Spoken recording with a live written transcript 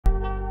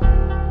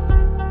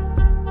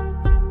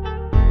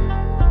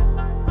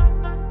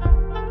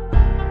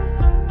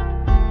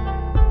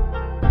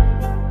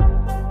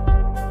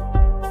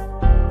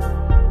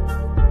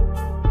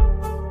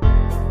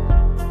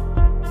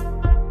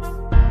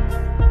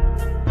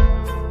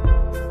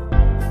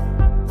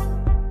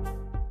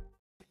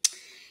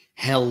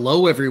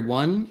Hello,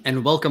 everyone,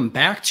 and welcome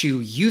back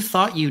to You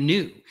Thought You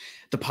Knew,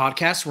 the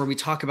podcast where we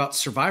talk about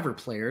Survivor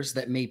players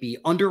that may be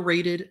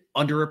underrated,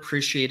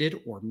 underappreciated,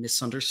 or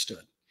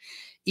misunderstood.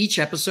 Each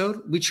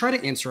episode, we try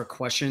to answer a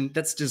question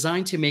that's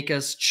designed to make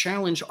us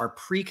challenge our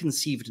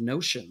preconceived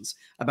notions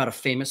about a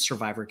famous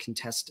Survivor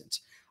contestant.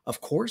 Of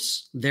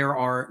course, there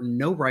are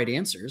no right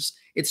answers.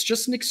 It's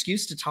just an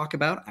excuse to talk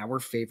about our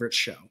favorite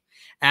show.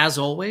 As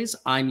always,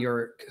 I'm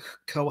your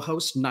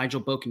co-host,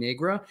 Nigel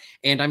Bocanegra,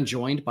 and I'm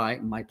joined by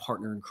my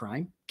partner in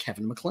crime,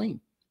 Kevin McLain.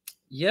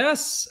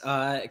 Yes,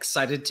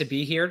 excited to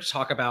be here to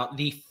talk about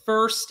the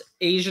first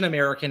Asian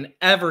American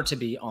ever to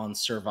be on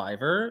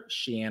Survivor,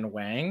 Shii Ann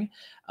Huang.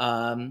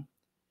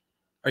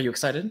 Are you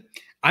excited?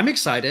 I'm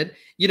excited.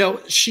 You know,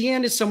 Shii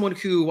Ann is someone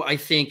who I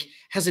think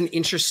has an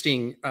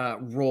interesting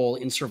role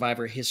in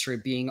Survivor history,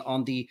 being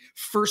on the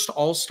first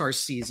All-Star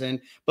season,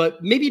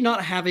 but maybe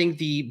not having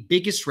the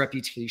biggest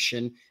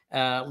reputation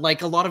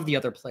like a lot of the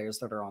other players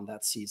that are on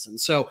that season.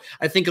 So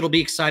I think it'll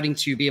be exciting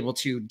to be able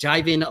to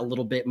dive in a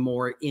little bit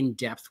more in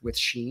depth with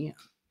Shii Ann.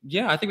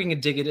 Yeah, I think we can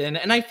dig it in.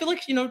 And I feel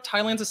like,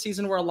 Thailand's a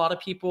season where a lot of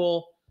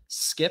people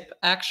skip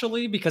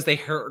actually because they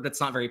heard it's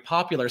not very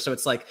popular. So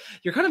it's like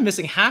you're kind of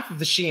missing half of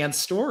the Shii Ann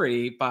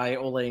story by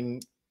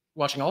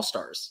watching All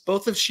Stars.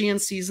 Both of Shii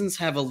Ann's seasons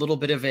have a little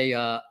bit of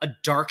a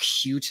dark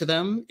hue to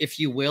them, if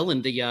you will,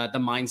 in the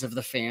minds of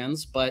the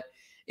fans. But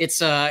it's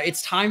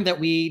time that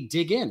we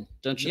dig in,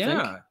 don't you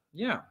think?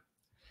 Yeah.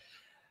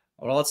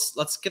 Well,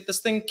 let's get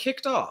this thing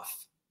kicked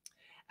off.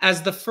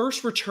 As the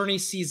first returnee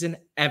season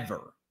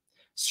ever,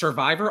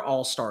 Survivor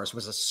All Stars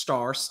was a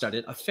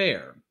star-studded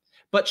affair.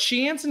 But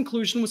Shii Ann's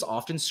inclusion was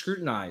often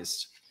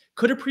scrutinized.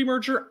 Could a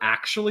pre-merger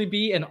actually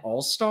be an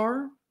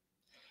all-star?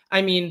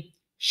 I mean,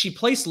 she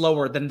placed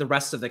lower than the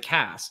rest of the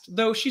cast,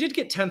 though she did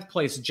get 10th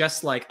place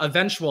just like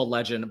eventual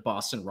legend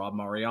Boston Rob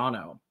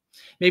Mariano.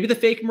 Maybe the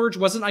fake merge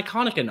wasn't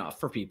iconic enough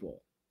for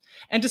people.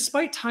 And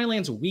despite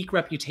Thailand's weak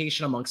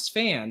reputation amongst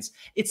fans,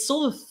 it's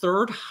still the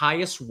third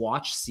highest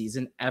watched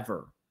season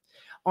ever.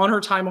 On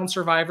her time on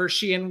Survivor,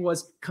 Shii Ann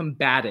was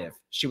combative,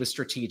 she was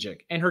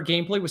strategic, and her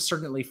gameplay was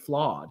certainly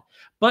flawed.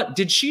 But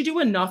did she do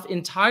enough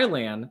in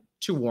Thailand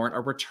to warrant a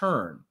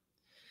return?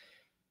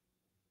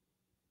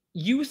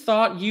 You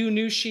thought you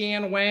knew Shii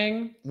Ann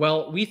Huang?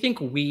 Well, we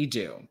think we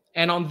do.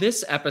 And on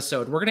this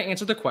episode, we're going to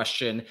answer the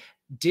question,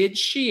 did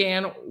Shii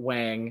Ann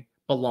Huang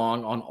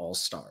belong on All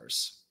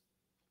Stars?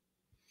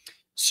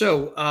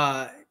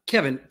 So,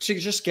 Kevin, to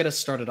just get us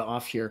started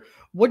off here,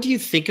 what do you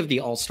think of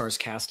the All Stars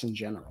cast in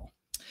general?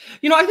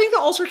 I think the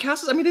All-Star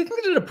cast, I think they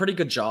did a pretty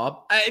good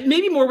job.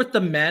 Maybe more with the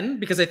men,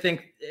 because I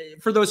think,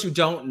 for those who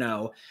don't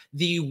know,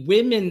 the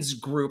women's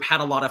group had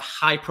a lot of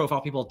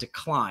high-profile people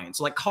decline.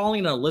 So like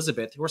Colleen and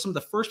Elizabeth, who were some of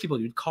the first people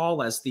you'd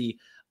call as the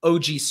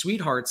OG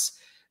sweethearts,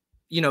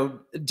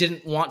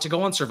 didn't want to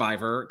go on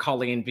Survivor.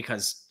 Colleen,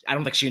 because I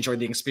don't think she enjoyed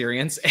the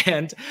experience.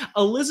 And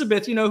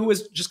Elizabeth, who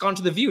was just gone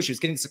to The View. She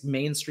was getting some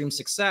mainstream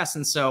success.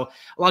 And so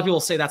a lot of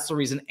people say that's the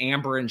reason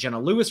Amber and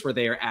Jenna Lewis were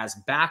there as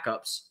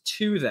backups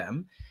to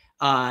them.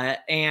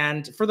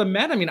 And for the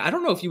men, I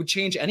don't know if you would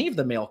change any of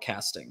the male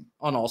casting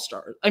on All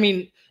Star. I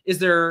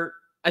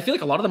feel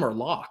like a lot of them are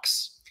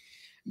locks.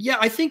 Yeah,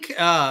 I think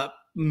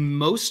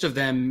most of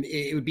them,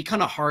 it would be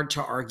kind of hard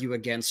to argue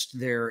against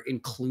their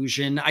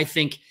inclusion. I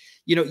think,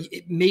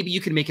 maybe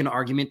you could make an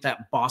argument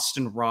that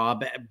Boston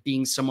Rob,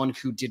 being someone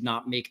who did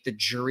not make the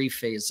jury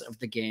phase of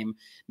the game,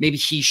 maybe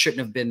he shouldn't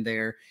have been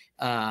there.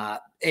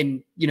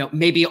 And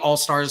maybe All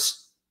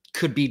Stars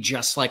could be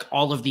just like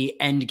all of the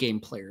end game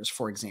players,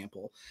 for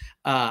example.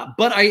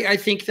 But I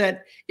think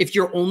that if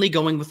you're only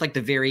going with like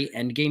the very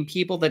end game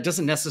people, that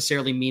doesn't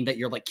necessarily mean that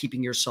you're like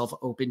keeping yourself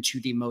open to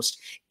the most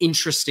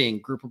interesting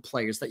group of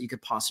players that you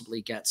could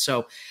possibly get.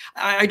 So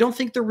I don't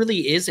think there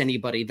really is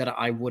anybody that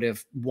I would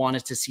have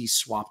wanted to see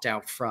swapped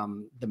out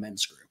from the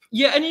men's group.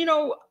 Yeah. And,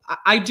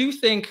 I do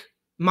think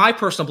my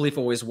personal belief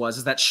always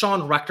is that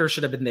Sean Rector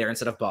should have been there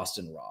instead of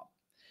Boston Rob.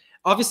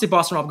 Obviously,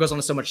 Boston Rob goes on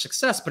to so much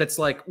success, but it's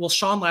like, well,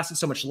 Sean lasted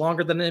so much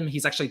longer than him.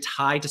 He's actually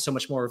tied to so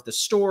much more of the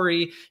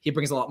story. He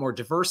brings a lot more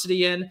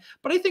diversity in.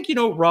 But I think,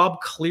 Rob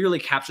clearly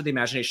captured the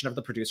imagination of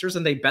the producers,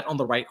 and they bet on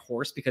the right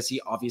horse because he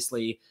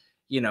obviously,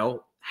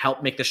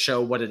 helped make the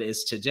show what it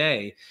is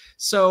today.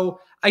 So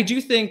I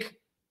do think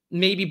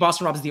maybe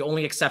Boston Rob is the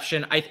only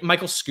exception.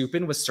 Michael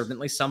Skupin was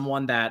certainly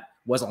someone that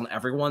was on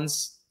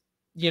everyone's,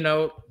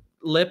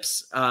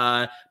 lips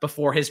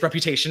before his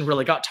reputation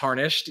really got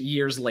tarnished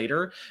years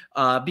later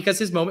because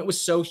his moment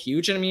was so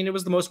huge. And it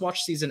was the most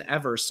watched season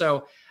ever.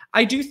 So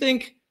I do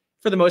think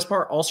for the most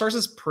part, All Stars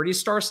is pretty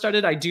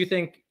star-studded. I do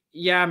think,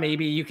 yeah,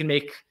 maybe you can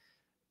make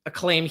a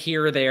claim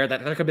here or there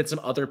that there could have been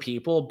some other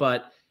people,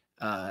 but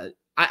I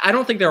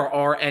don't think there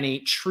are any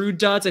true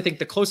duds. I think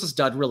the closest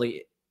dud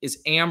really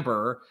is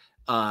Amber.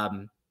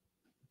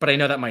 But I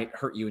know that might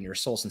hurt you in your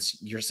soul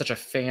since you're such a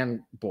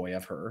fanboy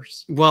of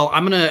hers. Well,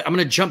 I'm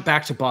gonna jump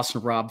back to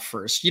Boston Rob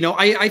first.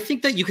 I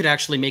think that you could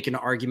actually make an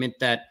argument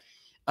that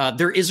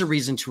there is a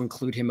reason to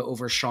include him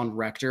over Sean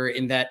Rector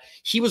in that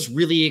he was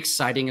really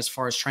exciting as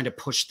far as trying to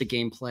push the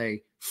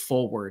gameplay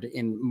forward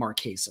in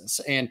Marquesas.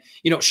 And,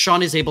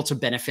 Sean is able to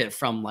benefit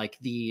from like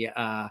the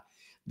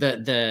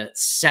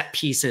set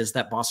pieces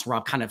that Boston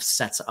Rob kind of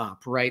sets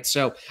up, right?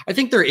 So I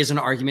think there is an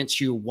argument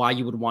to why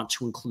you would want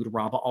to include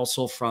Rob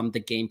also from the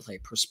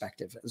gameplay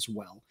perspective as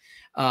well.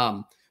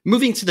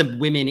 Moving to the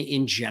women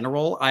in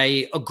general,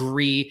 I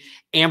agree.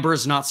 Amber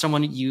is not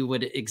someone you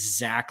would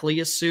exactly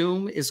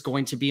assume is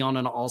going to be on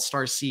an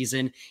all-star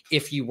season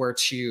if you were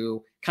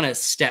to kind of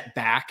step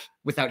back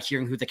without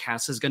hearing who the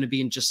cast is going to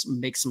be and just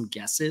make some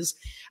guesses.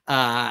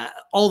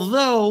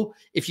 Although,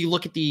 if you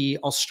look at the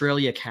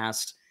Australia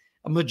cast,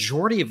 a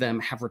majority of them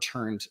have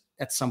returned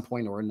at some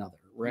point or another,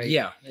 right?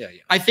 Yeah.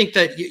 I think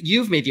that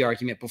you've made the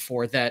argument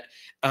before that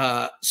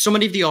so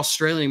many of the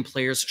Australian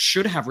players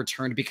should have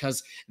returned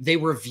because they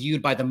were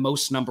viewed by the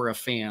most number of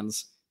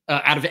fans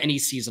out of any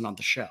season on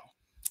the show.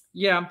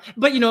 Yeah,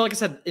 but like I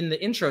said in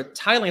the intro,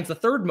 Thailand's the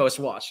third most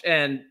watched,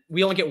 and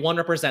we only get one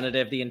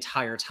representative the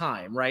entire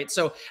time, right?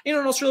 So, and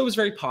Australia was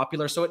very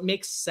popular, so it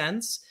makes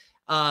sense.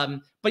 But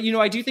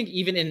I do think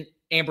even in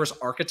Amber's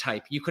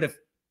archetype, you could have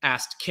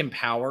asked Kim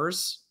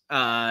Powers,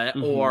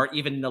 or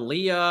even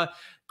Nalia,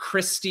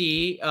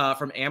 Christy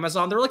from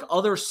Amazon. They're like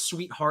other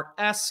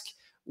sweetheart-esque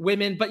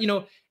women, but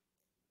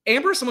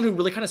Amber is someone who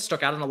really kind of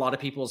stuck out in a lot of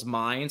people's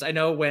minds. I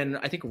know when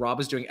I think Rob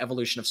was doing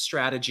Evolution of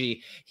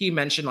Strategy, he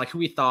mentioned like who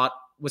he thought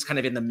was kind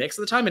of in the mix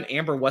at the time, and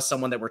Amber was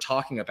someone that we're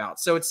talking about.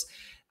 So it's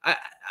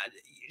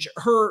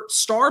her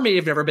star may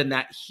have never been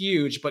that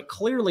huge, but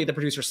clearly the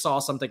producer saw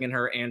something in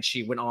her, and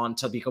she went on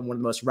to become one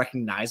of the most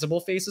recognizable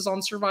faces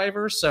on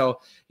Survivor. So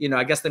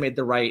I guess they made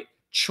the right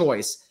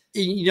choice.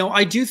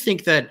 I do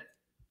think that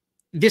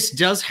this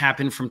does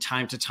happen from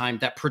time to time,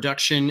 that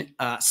production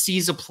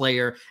sees a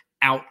player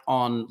out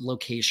on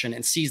location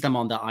and sees them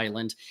on the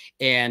island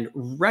and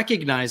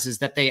recognizes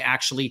that they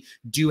actually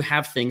do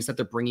have things that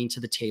they're bringing to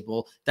the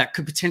table that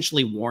could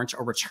potentially warrant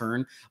a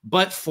return,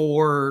 but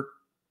for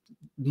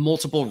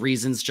multiple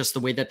reasons, just the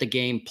way that the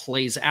game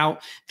plays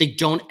out, they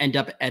don't end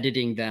up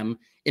editing them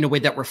in a way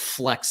that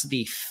reflects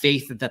the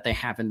faith that they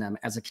have in them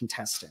as a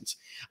contestant.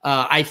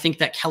 I think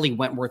that Kelly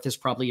Wentworth is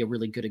probably a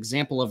really good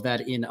example of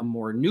that in a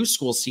more new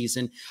school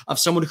season, of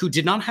someone who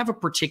did not have a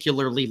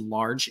particularly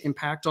large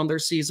impact on their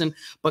season,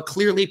 but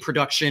clearly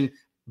production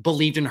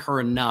believed in her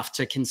enough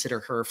to consider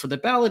her for the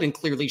ballot. And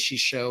clearly she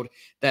showed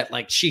that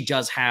like she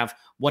does have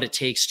what it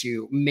takes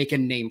to make a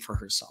name for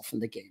herself in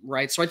the game,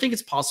 right? So I think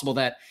it's possible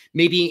that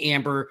maybe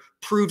Amber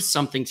proved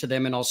something to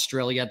them in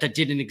Australia that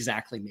didn't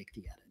exactly make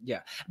the edit.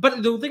 Yeah.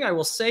 But the thing I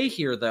will say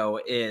here, though,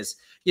 is,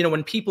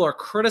 when people are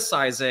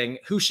criticizing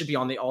who should be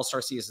on the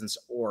All-Star seasons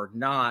or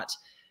not,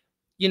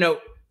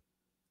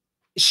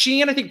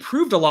 Shii Ann, I think,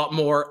 proved a lot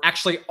more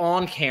actually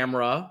on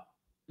camera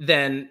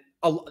than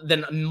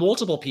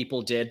multiple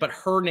people did, but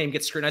her name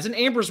gets scrutinized, and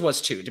Amber's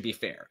was too, to be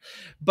fair.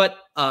 But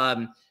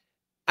I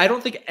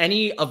don't think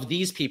any of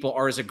these people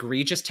are as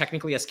egregious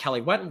technically as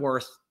Kelly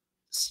Wentworth,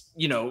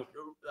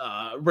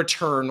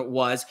 return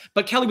was,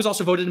 but Kelly was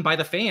also voted in by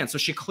the fans, so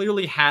she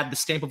clearly had the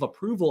stamp of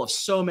approval of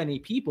so many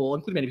people,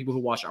 including many people who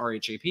watch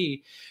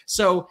RHAP.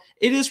 So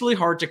it is really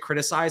hard to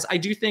criticize. I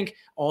do think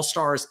All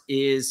Stars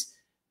is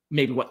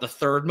maybe the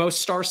third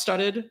most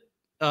star-studded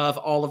of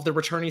all of the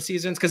returning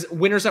seasons, because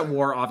Winners at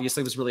War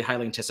obviously was really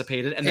highly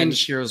anticipated, and then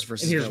Heroes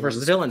versus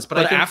Villains. But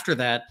I think after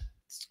that,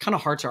 it's kind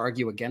of hard to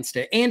argue against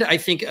it. And I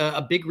think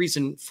a big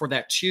reason for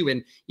that too,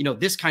 and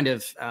this kind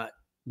of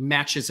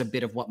matches a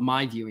bit of what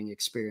my viewing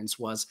experience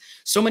was.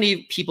 So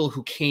many people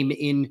who came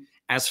in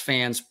as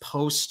fans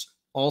post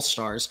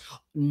All-Stars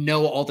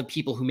know all the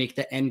people who make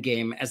the end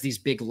game as these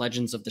big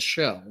legends of the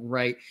show,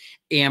 right?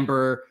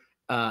 Amber,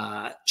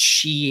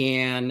 Shii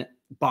Ann,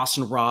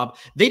 Boston Rob,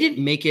 they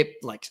didn't make it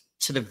like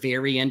to the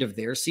very end of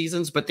their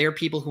seasons, but they're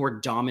people who are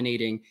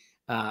dominating,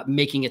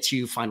 making it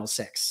to Final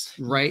Six,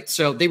 right?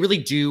 So they really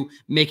do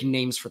make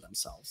names for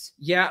themselves.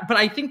 Yeah, but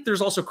I think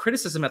there's also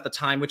criticism at the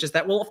time, which is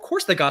that, well, of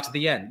course they got to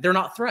the end. They're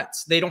not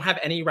threats. They don't have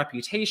any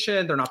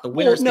reputation. They're not the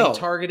winners being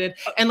targeted.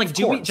 And like,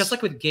 do we, just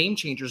like with Game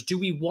Changers, do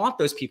we want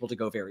those people to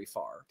go very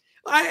far?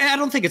 I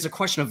don't think it's a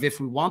question of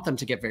if we want them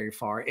to get very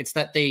far. It's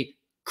that they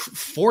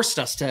forced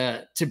us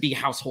to be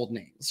household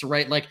names,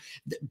 right? Like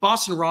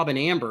Boston Rob and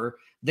Amber,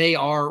 they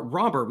are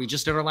Robber. We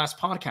just did our last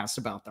podcast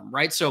about them,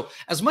 right? So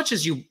as much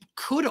as you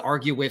could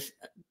argue with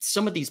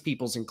some of these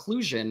people's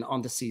inclusion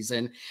on the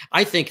season,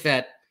 I think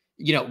that,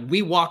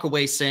 we walk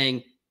away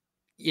saying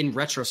in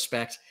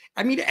retrospect,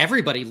 I mean,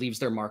 everybody leaves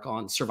their mark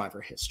on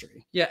Survivor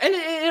history. Yeah, and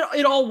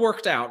it all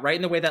worked out, right?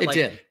 In the way that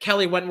did.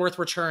 Kelly Wentworth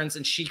returns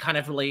and she kind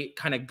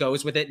of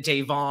goes with it.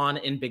 Davon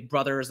in Big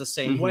Brother is the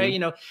same way,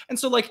 and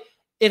so like,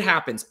 it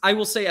happens. I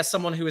will say, as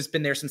someone who has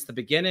been there since the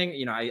beginning,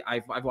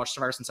 I've watched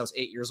Survivor since I was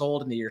 8 years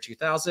old in the year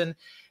 2000.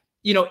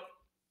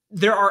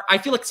 I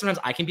feel like sometimes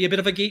I can be a bit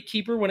of a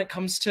gatekeeper when it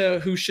comes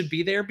to who should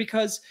be there,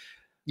 because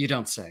you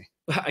don't say.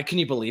 Can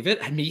you believe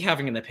it? Me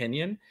having an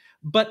opinion,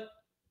 but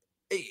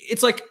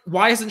it's like,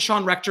 why hasn't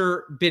Sean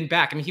Rector been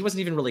back? I mean, he wasn't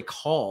even really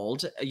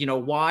called. You know,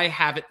 why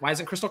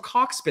hasn't Crystal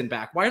Cox been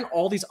back? Why aren't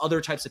all these other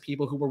types of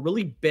people who were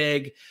really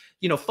big,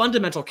 you know,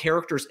 fundamental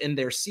characters in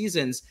their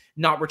seasons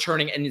not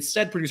returning? And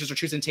instead, producers are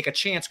choosing to take a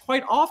chance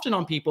quite often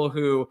on people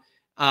who,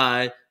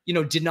 you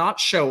know, did not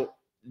show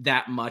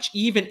that much,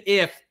 even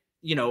if,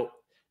 you know,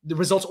 the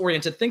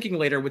results-oriented thinking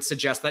later would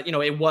suggest that, you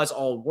know, it was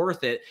all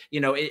worth it. You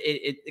know,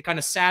 it kind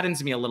of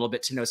saddens me a little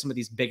bit to know some of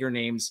these bigger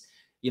names,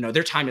 you know,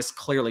 their time is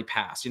clearly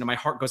past. You know, my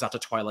heart goes out to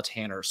Twyla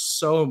Tanner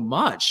so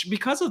much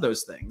because of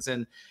those things.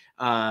 And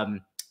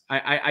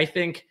I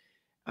think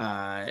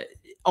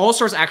All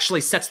Stars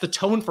actually sets the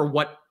tone for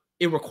what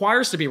it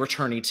requires to be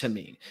returning to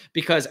me,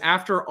 because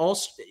after all,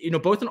 you know,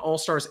 both in All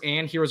Stars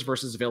and Heroes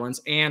versus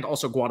Villains, and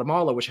also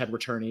Guatemala, which had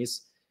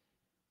returnees,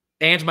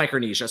 and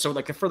Micronesia. So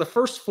like for the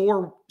first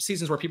 4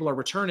 seasons where people are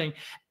returning,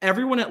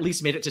 everyone at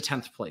least made it to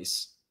 10th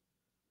place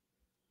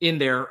in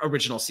their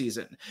original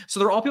season. So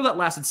they're all people that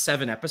lasted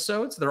 7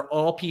 episodes. They're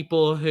all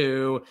people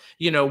who,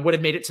 you know, would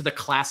have made it to the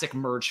classic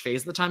merge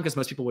phase at the time, because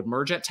most people would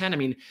merge at 10. I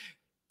mean,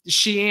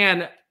 Shii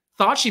Ann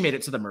thought she made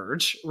it to the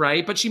merge,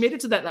 right? But she made it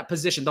to that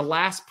position, the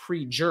last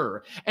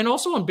pre-juror. And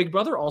also on Big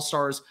Brother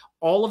All-Stars,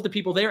 all of the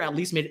people there at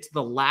least made it to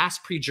the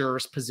last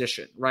pre-juror's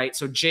position, right?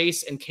 So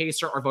Jace and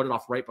Kaser are voted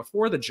off right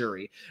before the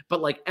jury.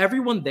 But like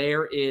everyone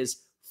there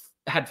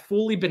had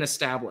fully been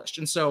established.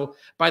 And so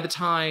by the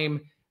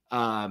time,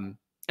 and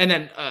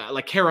then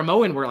like Cara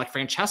Moen, where like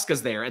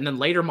Francesca's there, and then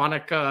later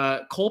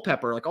Monica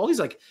Culpepper, like all these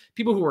like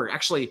people who were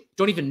actually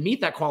don't even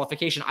meet that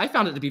qualification. I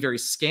found it to be very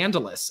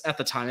scandalous at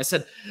the time. I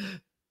said,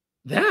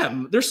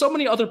 there's so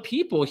many other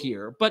people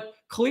here, but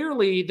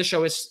clearly the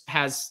show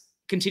has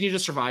continued to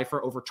survive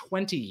for over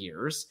 20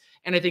 years.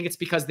 And I think it's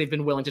because they've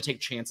been willing to take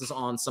chances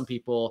on some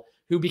people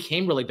who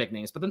became really big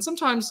names. But then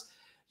sometimes,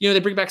 you know, they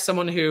bring back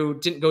someone who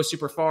didn't go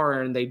super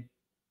far and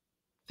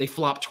they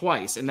flop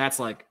twice. And that's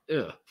like,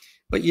 ugh.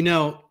 But, you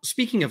know,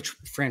 speaking of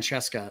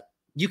Francesca,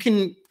 you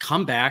can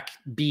come back,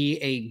 be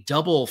a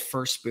double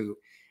first boot,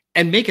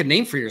 and make a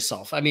name for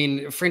yourself. I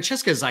mean,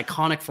 Francesca is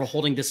iconic for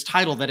holding this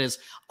title that is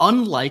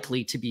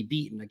unlikely to be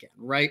beaten again,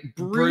 right?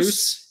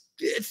 Bruce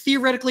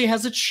theoretically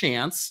has a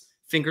chance.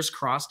 Fingers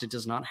crossed it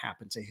does not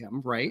happen to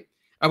him, right?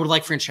 I would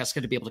like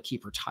Francesca to be able to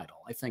keep her title.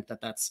 I think that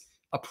that's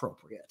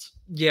appropriate.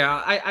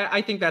 Yeah,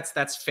 I think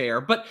that's fair.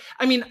 But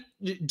I mean,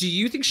 do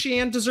you think Shii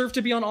Ann deserved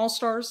to be on All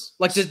Stars?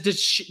 Like,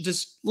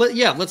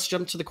 yeah, let's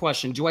jump to the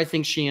question. Do I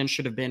think Shii Ann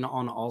should have been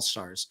on All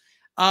Stars?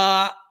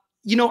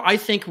 You know, I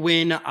think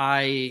when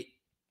I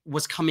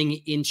was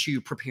coming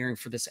into preparing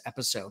for this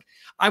episode,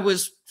 I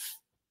was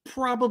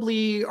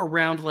probably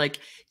around like,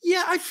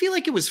 yeah, I feel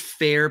like it was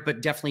fair,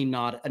 but definitely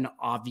not an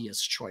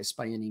obvious choice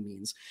by any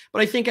means.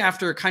 But I think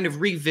after kind of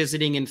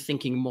revisiting and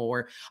thinking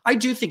more, I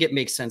do think it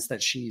makes sense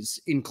that she's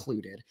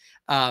included.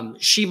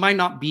 She might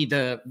not be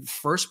the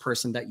first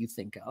person that you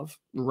think of,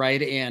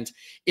 right? And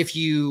if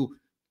you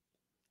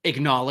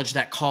acknowledge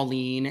that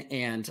Colleen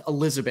and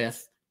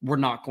Elizabeth were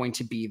not going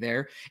to be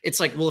there, it's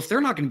like, well, if they're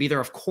not going to be there,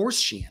 of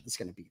course Shii Ann is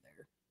going to be there.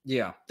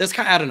 Yeah, that's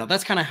kind of, I don't know.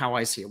 That's kind of how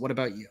I see it. What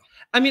about you?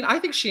 I mean, I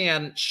think Shii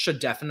Ann should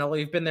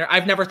definitely have been there.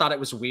 I've never thought it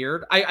was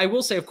weird. I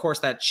will say, of course,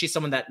 that she's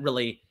someone that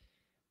really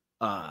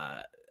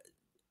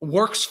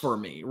works for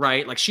me,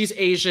 right? Like, she's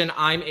Asian,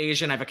 I'm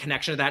Asian, I have a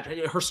connection to that.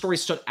 Her story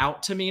stood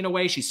out to me in a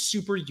way. She's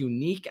super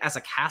unique as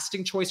a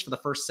casting choice for the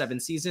first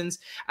 7 seasons.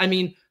 I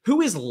mean,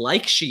 who is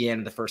like Shii Ann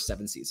in the first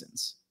 7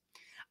 seasons?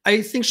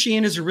 I think Shii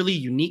Ann is a really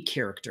unique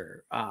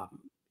character.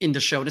 In the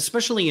show, and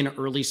especially in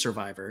early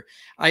Survivor.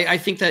 I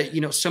think that,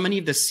 you know, so many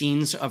of the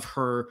scenes of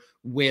her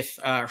with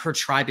her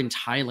tribe in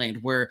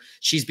Thailand, where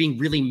she's being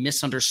really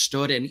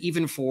misunderstood, and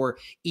even for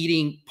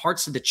eating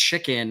parts of the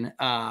chicken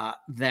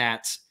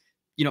that,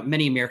 you know,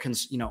 many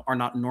Americans, you know, are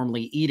not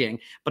normally eating,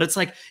 but it's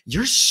like,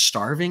 you're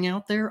starving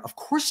out there. Of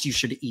course you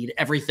should eat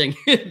everything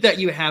that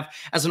you have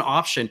as an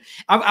option.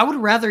 I would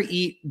rather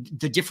eat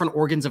the different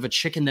organs of a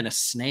chicken than a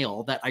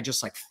snail that I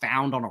just like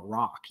found on a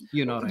rock.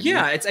 You know what I mean?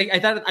 Yeah, I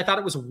thought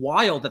it was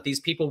wild that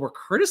these people were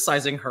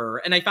criticizing her,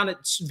 and I found it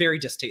very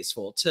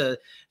distasteful to,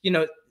 you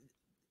know,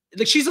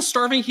 like, she's a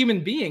starving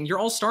human being. You're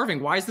all starving.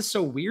 Why is this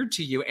so weird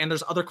to you? And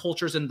there's other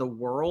cultures in the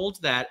world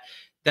that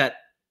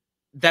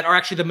are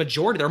actually the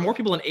majority. There are more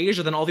people in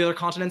Asia than all the other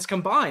continents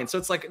combined. So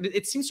it's like,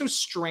 it seems so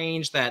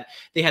strange that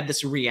they had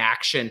this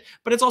reaction,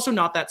 but it's also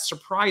not that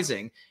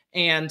surprising.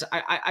 And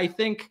I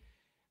think,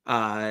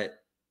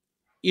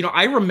 you know,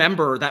 I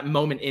remember that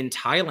moment in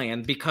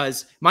Thailand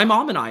because my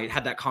mom and I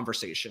had that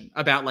conversation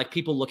about like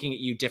people looking at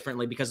you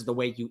differently because of the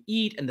way you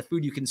eat and the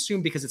food you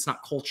consume, because it's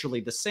not culturally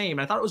the same.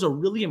 And I thought it was a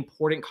really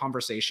important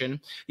conversation.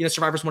 You know,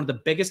 Survivor is one of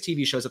the biggest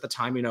TV shows at the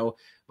time, you know,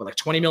 but like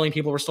 20 million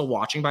people were still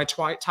watching by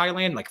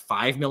Thailand, like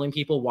 5 million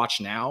people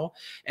watch now.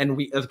 And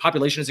the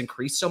population has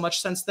increased so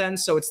much since then.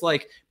 So it's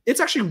like,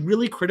 it's actually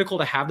really critical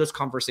to have those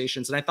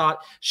conversations. And I thought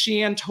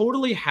Shii Ann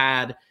totally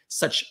had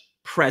such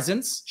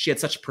presence. She had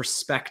such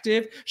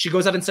perspective. She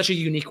goes out in such a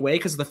unique way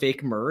because of the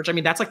fake merge. I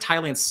mean, that's like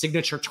Thailand's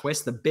signature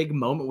twist, the big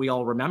moment we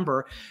all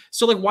remember.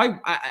 So like, why?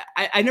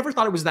 I never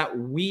thought it was that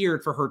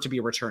weird for her to be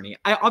a returnee.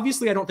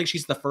 Obviously, I don't think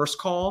she's the first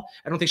call.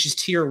 I don't think she's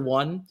tier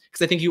 1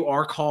 because I think you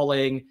are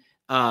calling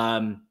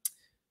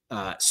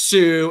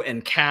Sue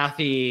and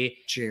Kathy,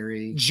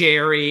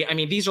 Jerry. I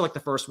mean, these are like the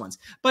first ones.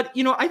 But,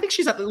 you know, I think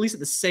she's at least at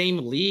the same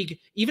league,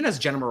 even as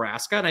Jenna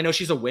Maraska. And I know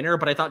she's a winner,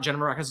 but I thought Jenna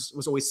Maraska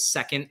was always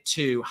second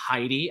to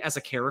Heidi as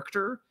a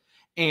character.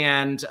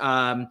 And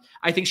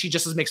I think she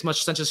just makes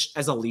much sense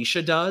as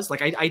Alicia does.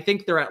 Like, I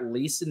think they're at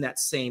least in that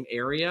same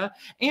area.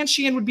 And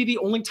Shii Ann would be the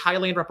only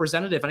Thailand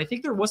representative. And I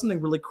think there was something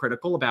really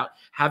critical about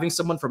having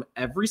someone from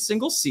every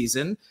single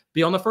season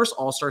be on the first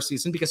All-Star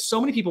season, because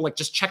so many people like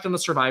just checked on the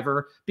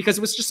Survivor because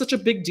it was just such a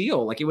big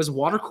deal. Like, it was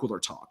water cooler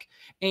talk.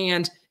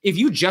 And if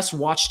you just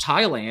watched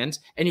Thailand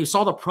and you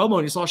saw the promo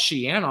and you saw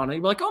Shii Ann on it,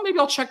 you're like, oh, maybe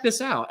I'll check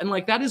this out. And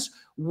like, that is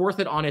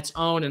worth it on its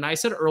own. And I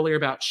said earlier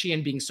about Shii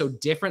Ann being so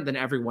different than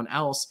everyone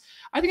else.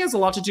 I think it has a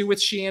lot to do with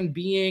Shii Ann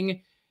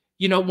being,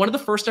 you know, one of the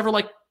first ever,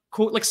 like,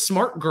 quote, like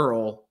smart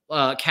girl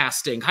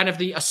casting, kind of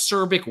the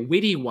acerbic,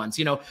 witty ones,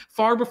 you know,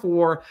 far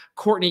before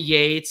Courtney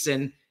Yates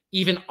and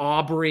even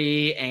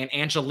Aubrey and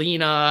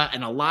Angelina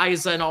and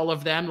Eliza and all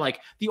of them. Like,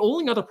 the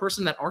only other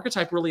person that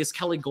archetype really is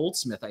Kelly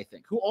Goldsmith, I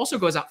think, who also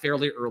goes out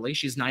fairly early.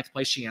 She's 9th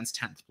place. Shii Ann's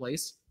 10th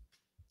place.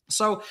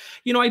 So,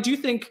 you know, I do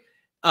think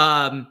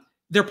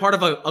they're part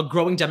of a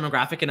growing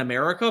demographic in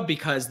America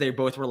because they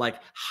both were like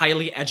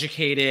highly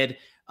educated,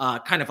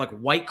 kind of like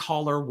white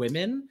collar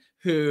women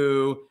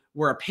who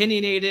were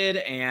opinionated.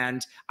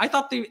 And I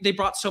thought they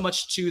brought so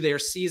much to their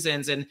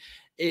seasons. And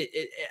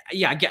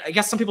yeah, I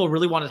guess some people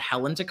really wanted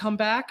Helen to come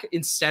back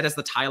instead as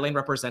the Thailand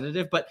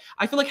representative. But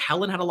I feel like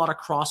Helen had a lot of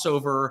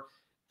crossover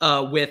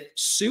with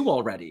Sue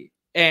already.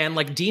 And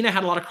like Dina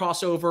had a lot of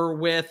crossover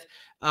with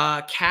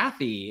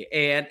Kathy,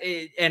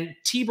 and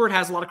T-Bird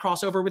has a lot of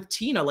crossover with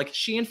Tina. Like,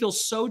 Shii Ann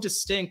feels so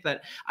distinct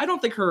that I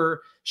don't think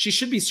she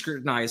should be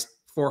scrutinized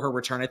for her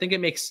return. I think it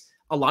makes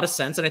a lot of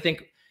sense. And I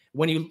think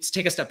when you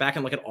take a step back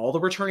and look at all the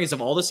returnees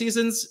of all the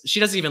seasons,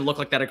 she doesn't even look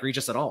like that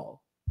egregious at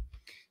all.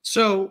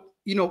 So,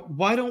 you know,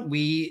 why don't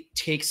we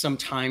take some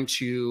time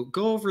to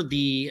go over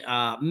the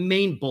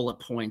main bullet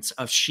points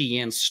of Shii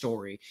Ann's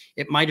story?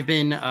 It might have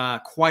been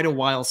quite a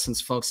while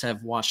since folks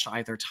have watched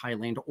either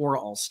Thailand or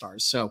All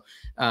Stars. So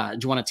do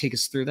you want to take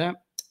us through that?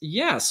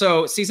 Yeah,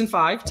 so season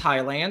 5,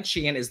 Thailand.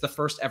 Shii Ann is the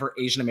first ever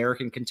Asian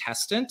American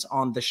contestant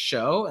on the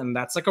show, and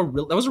that's like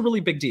that was a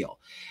really big deal.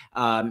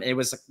 It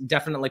was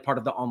definitely part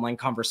of the online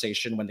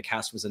conversation when the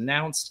cast was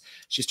announced.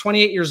 She's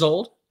 28 years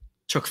old.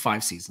 Took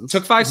 5 seasons.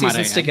 Took 5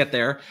 seasons to get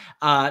there.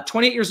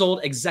 28 years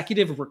old,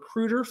 executive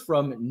recruiter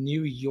from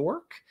New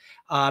York.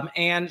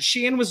 And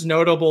Shii Ann was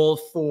notable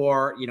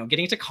for, you know,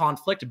 getting into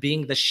conflict,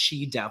 being the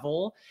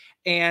she-devil.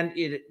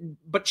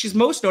 But she's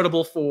most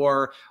notable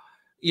for,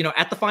 you know,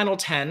 at the final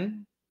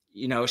 10,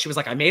 you know, she was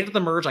like, I made it to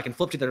the merge. I can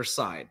flip to the other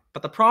side.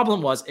 But the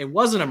problem was it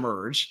wasn't a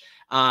merge.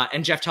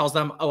 And Jeff tells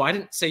them, oh, I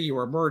didn't say you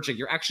were merging.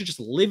 You're actually just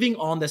living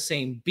on the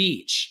same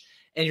beach.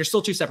 And you're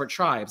still 2 separate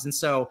tribes. And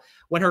so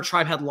when her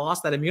tribe had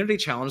lost that immunity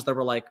challenge, they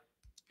were like,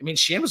 I mean,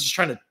 Shii Ann was just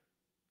trying to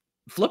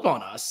flip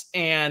on us.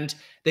 And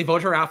they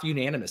vote her out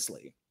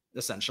unanimously,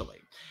 essentially.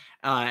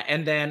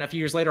 And then a few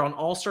years later on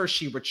All Stars,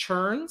 she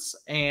returns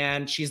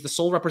and she's the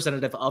sole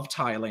representative of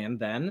Thailand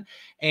then.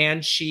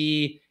 And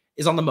she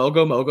is on the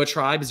Mogo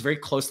tribe, is very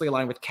closely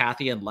aligned with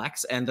Kathy and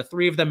Lex, and the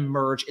 3 of them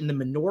merge in the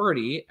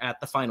minority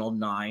at the final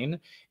 9.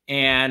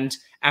 And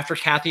after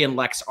Kathy and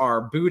Lex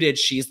are booted,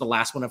 she's the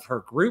last one of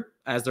her group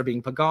as they're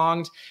being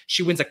pagonged.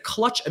 She wins a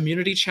clutch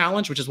immunity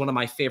challenge, which is one of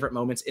my favorite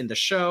moments in the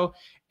show.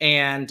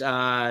 And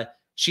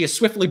she is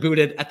swiftly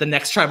booted at the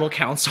next tribal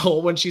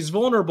council when she's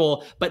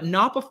vulnerable, but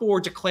not before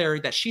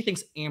declaring that she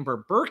thinks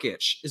Amber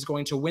Burkich is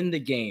going to win the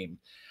game.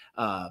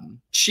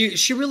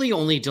 She really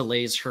only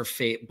delays her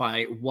fate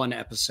by 1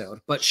 episode,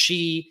 but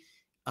she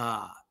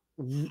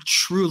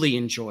truly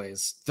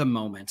enjoys the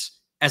moment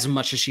as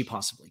much as she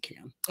possibly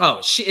can. Oh,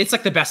 it's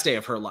like the best day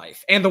of her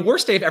life and the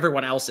worst day of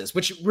everyone else's,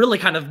 which really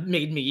kind of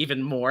made me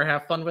even more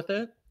have fun with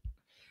it.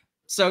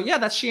 So yeah,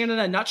 that's Shii Ann in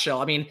a nutshell.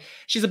 I mean,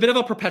 she's a bit of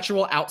a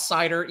perpetual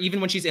outsider.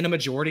 Even when she's in a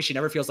majority, she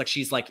never feels like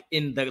she's like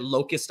in the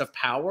locus of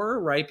power,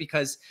 right?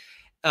 Because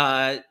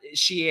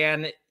Shii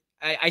Ann,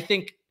 I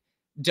think,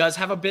 does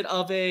have a bit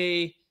of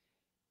a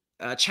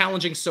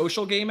challenging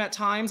social game at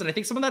times. And I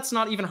think some of that's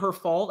not even her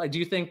fault. I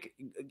do think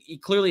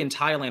clearly in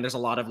Thailand, there's a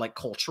lot of like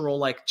cultural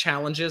like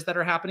challenges that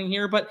are happening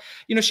here. But,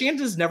 you know, Shii Ann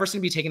does never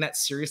seem to be taken that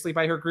seriously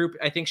by her group.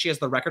 I think she has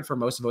the record for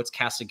most votes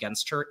cast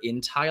against her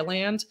in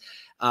Thailand.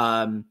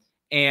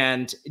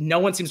 And no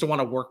one seems to want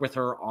to work with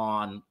her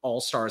on All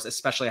Stars,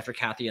 especially after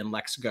Kathy and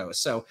Lex go.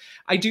 So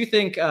I do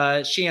think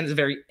Shii Ann is a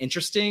very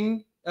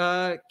interesting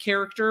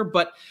character.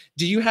 But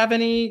do you have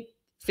any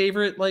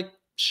favorite like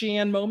Shii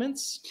Ann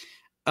moments?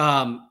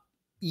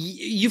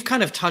 You've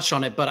kind of touched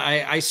on it, but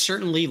I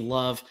certainly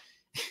love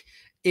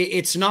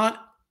it's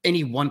not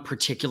any one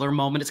particular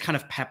moment. It's kind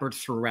of peppered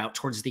throughout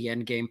towards the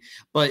end game,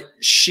 but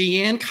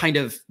Shii Ann kind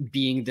of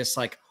being this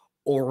like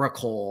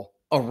oracle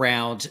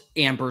around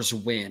Amber's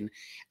win,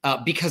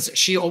 because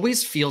she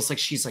always feels like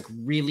she's like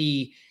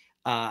really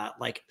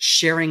like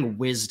sharing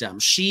wisdom.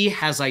 She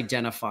has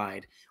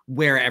identified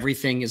where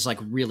everything is like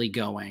really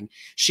going.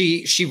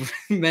 She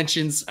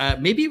mentions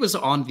maybe it was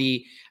on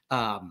the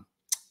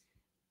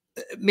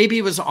maybe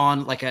it was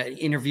on like an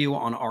interview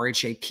on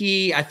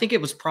RHAP. I think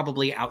it was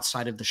probably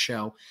outside of the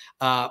show.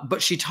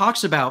 But she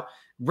talks about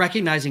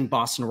recognizing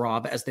Boston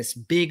Rob as this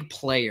big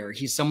player.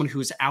 He's someone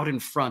who's out in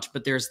front,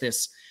 but there's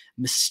this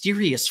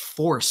mysterious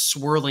force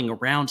swirling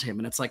around him.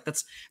 And it's like,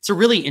 it's a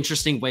really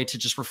interesting way to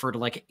just refer to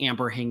like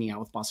Amber hanging out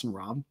with Boston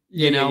Rob,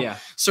 you know? Yeah.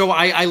 So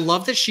I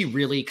love that she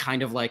really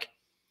kind of like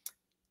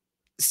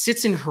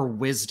sits in her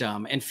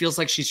wisdom and feels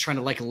like she's trying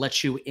to like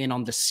let you in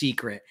on the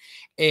secret.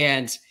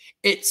 And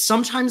it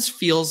sometimes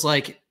feels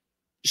like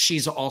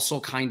she's also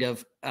kind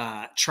of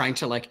trying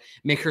to like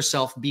make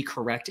herself be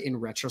correct in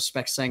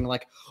retrospect, saying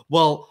like,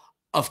 well,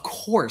 of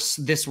course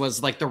this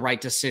was like the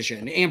right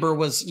decision. Amber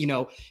was, you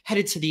know,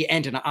 headed to the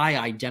end, and I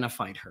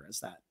identified her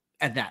as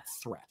that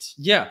threat.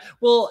 Yeah.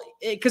 Well,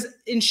 because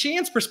in Shii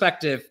Ann's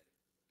perspective,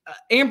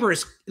 Amber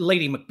is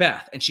Lady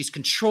Macbeth, and she's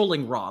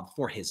controlling Rob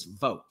for his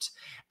vote.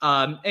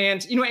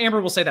 And, you know,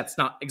 Amber will say that's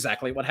not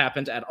exactly what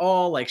happened at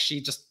all. Like, she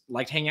just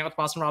liked hanging out with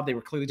Boston Rob. They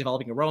were clearly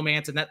developing a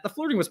romance, and that the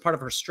flirting was part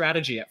of her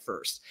strategy at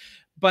first.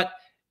 But,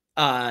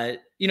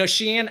 you know,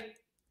 Shii Ann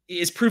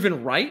is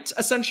proven right,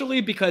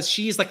 essentially, because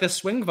she's like the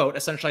swing vote,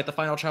 essentially, at the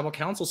final tribal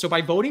council. So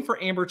by voting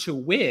for Amber to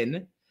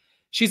win,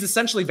 she's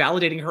essentially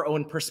validating her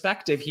own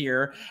perspective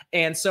here.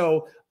 And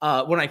so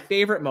one of my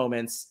favorite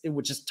moments,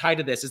 which is tied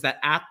to this, is that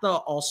at the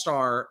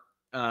All-Star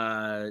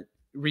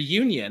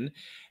reunion,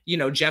 you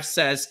know, Jeff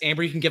says,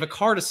 Amber, you can give a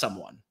car to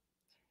someone.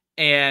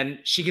 And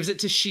she gives it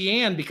to Shii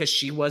Ann because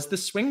she was the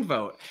swing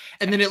vote.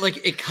 And then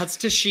it cuts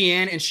to Shii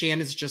Ann, and Shii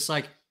Ann is just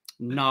like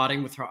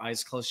nodding with her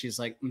eyes closed. She's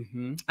like,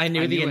 I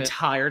knew the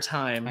entire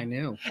time. I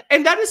knew.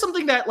 And that is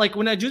something that, like,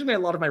 when I do a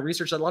lot of my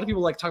research, a lot of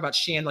people like talk about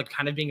Shii Ann like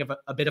kind of being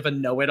a bit of a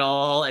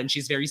know-it-all, and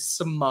she's very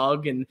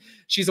smug, and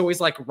she's always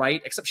like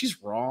right, except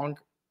she's wrong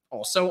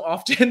also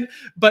often.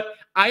 But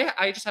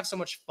I just have so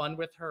much fun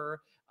with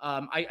her.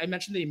 I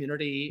mentioned the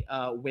immunity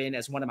win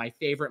as one of my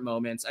favorite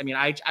moments. I mean,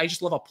 I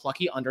just love a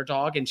plucky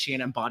underdog, and Shii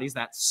Ann embodies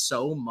that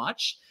so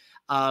much.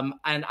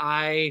 And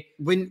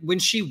when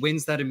she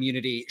wins that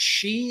immunity,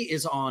 she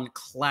is on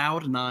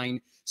cloud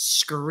nine,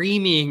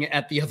 screaming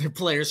at the other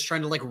players,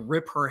 trying to like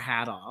rip her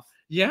hat off.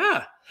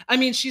 Yeah. I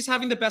mean, she's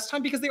having the best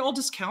time because they all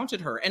discounted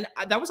her. And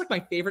that was like my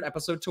favorite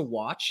episode to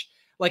watch.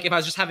 Like, if I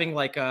was just having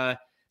like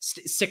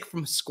sick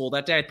from school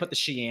that day, I'd put the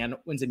Shii Ann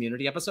wins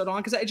immunity episode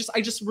on, because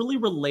I just really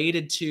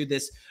related to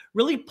this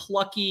really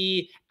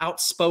plucky,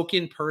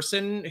 outspoken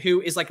person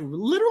who is like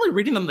literally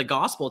reading them the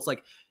gospel. It's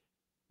like,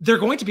 they're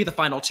going to be the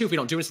final two if we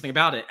don't do anything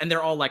about it. And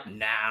they're all like,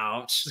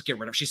 no, just get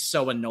rid of her. She's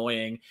so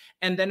annoying.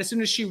 And then as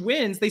soon as she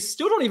wins, they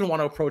still don't even want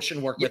to approach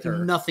and work with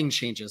her. Nothing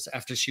changes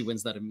after she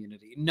wins that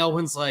immunity. No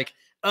one's like,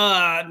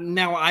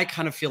 now I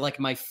kind of feel like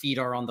my feet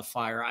are on the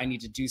fire. I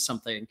need to do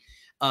something.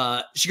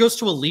 She goes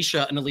to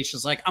Alicia, and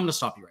Alicia's like, I'm going to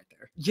stop you right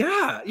there.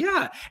 Yeah,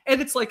 yeah. And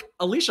it's like,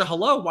 Alicia,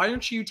 hello, why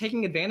aren't you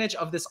taking advantage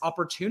of this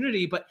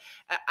opportunity? But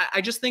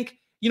I just think,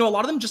 you know, a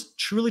lot of them just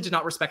truly did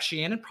not respect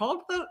Shii Ann, and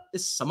probably that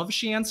is some of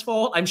Shii Ann's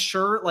fault. I'm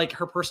sure like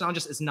her personality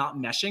just is not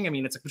meshing. I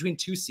mean, it's like between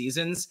 2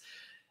 seasons.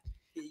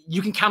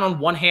 You can count on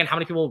one hand how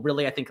many people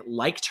really, I think,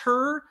 liked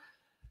her.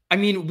 I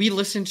mean, we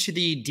listened to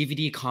the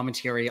DVD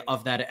commentary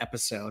of that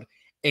episode,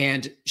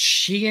 and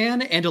Shii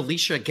Ann and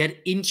Alicia get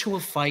into a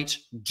fight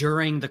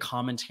during the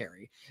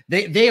commentary.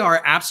 They are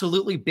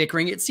absolutely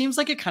bickering. It seems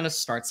like it kind of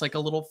starts like a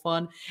little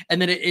fun,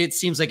 and then it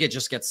seems like it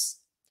just gets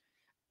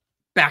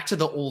back to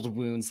the old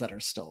wounds that are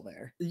still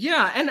there.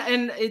 Yeah,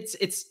 and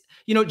it's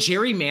you know,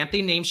 Jerry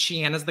Manthe named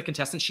Shii Ann as the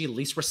contestant she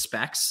least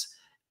respects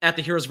at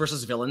the Heroes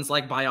versus Villains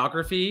like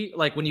biography.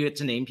 Like, when you get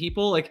to name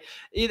people, like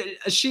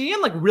Shii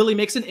Ann like really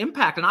makes an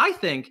impact. And I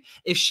think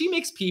if she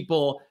makes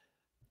people,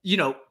 you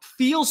know,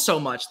 feel so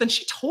much, then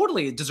she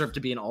totally deserved to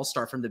be an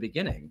all-star from the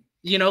beginning.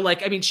 You know,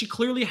 like, I mean, she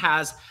clearly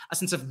has a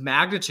sense of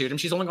magnitude, and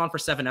she's only gone for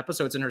 7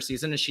 episodes in her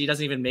season, and she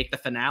doesn't even make the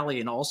finale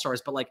in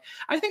All-Stars, but like,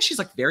 I think she's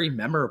like very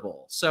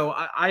memorable. So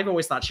I've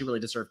always thought she really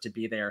deserved to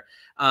be there.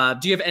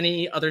 Do you have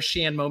any other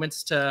Shii Ann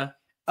moments to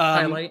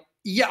highlight?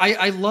 Yeah,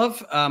 I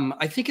love,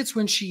 I think it's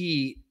when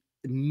she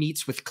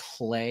meets with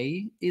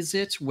Clay, is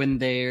it? When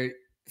they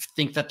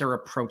think that they're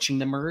approaching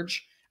the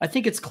merge. I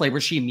think it's Clay,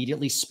 where she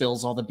immediately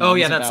spills all the beans. Oh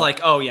yeah, that's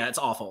like, oh yeah, it's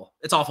awful.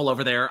 It's awful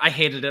over there. I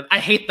hated it. I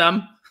hate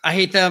them. I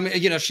hate them.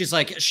 You know, she's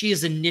like, she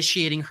is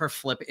initiating her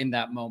flip in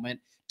that moment,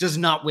 does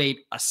not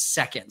wait a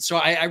second. So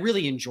I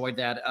really enjoyed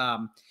that.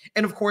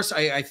 And of course,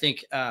 I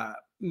think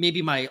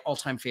maybe my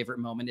all-time favorite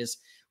moment is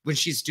when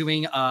she's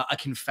doing a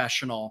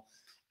confessional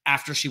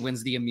after she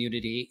wins the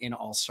immunity in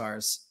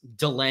All-Stars,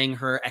 delaying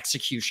her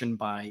execution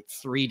by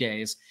 3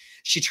 days.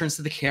 She turns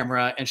to the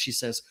camera and she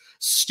says,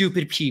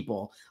 stupid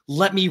people,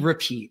 let me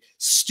repeat,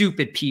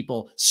 stupid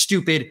people,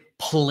 stupid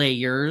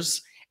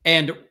players.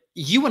 And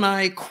you and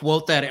I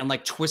quote that and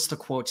like twist the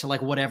quote to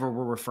like whatever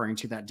we're referring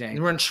to that day.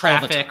 We're in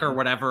traffic or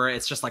whatever.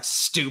 It's just like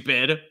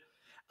stupid.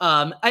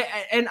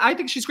 I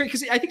think she's great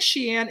because I think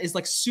Shii Ann is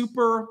like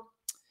super.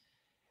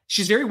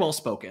 She's very well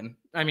spoken.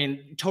 I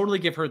mean, totally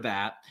give her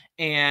that.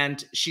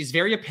 And she's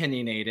very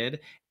opinionated,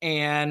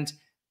 and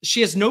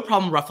she has no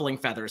problem ruffling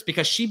feathers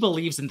because she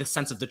believes in the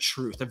sense of the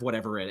truth of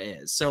whatever it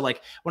is. So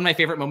like one of my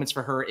favorite moments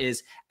for her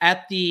is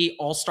at the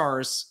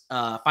All-Stars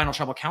Final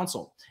Tribal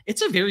Council.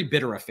 It's a very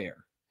bitter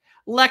affair.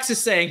 Lex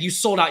is saying you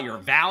sold out your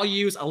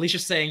values.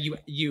 Alicia's saying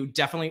you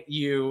definitely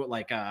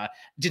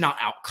did not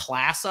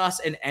outclass us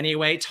in any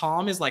way.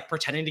 Tom is like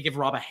pretending to give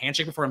Rob a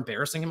handshake before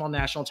embarrassing him on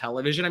national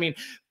television. I mean,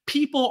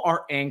 people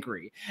are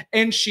angry.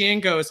 And Shii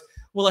Ann goes,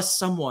 well, as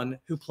someone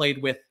who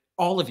played with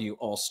all of you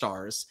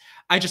All-Stars,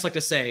 I just like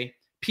to say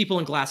people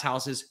in glass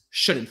houses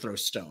shouldn't throw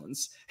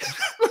stones.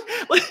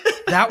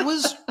 That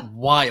was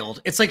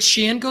wild. It's like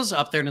Shii Ann goes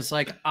up there and it's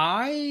like,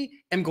 I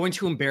am going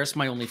to embarrass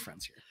my only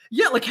friends here.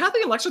 Yeah, like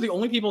Kathy and Lex are the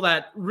only people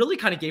that really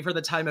kind of gave her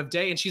the time of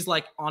day. And she's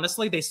like,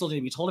 honestly, they still need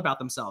to be told about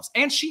themselves.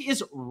 And she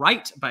is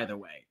right, by the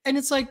way. And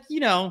it's like, you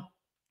know,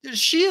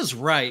 she is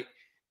right.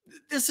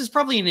 This is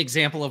probably an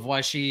example of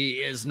why she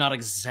is not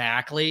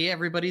exactly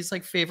everybody's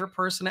like favorite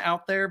person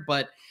out there.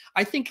 But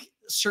I think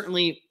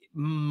certainly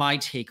my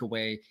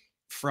takeaway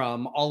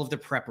from all of the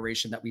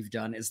preparation that we've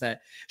done is that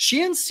Shii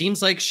Ann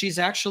seems like she's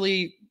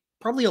actually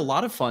probably a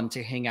lot of fun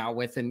to hang out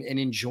with and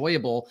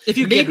enjoyable. If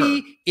you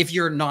if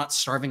you're not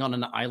starving on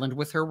an island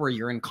with her where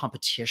you're in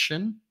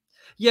competition.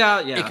 Yeah.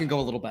 It can go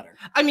a little better.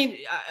 I mean,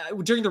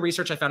 during the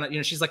research, I found out, you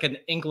know, she's like an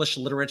English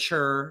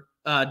literature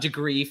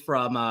degree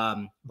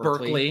from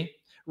Berkeley,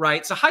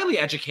 right? So highly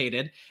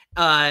educated.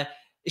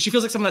 She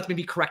feels like someone that's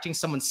maybe correcting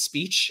someone's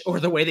speech or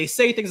the way they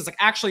say things. It's like,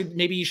 actually,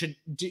 maybe you should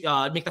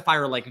make the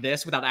fire like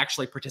this without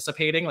actually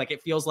participating. Like,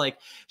 it feels like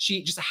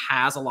she just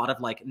has a lot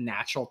of like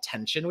natural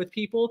tension with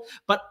people.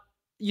 But,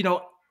 you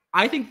know,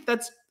 I think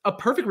that's a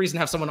perfect reason to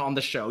have someone on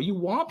the show. You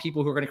want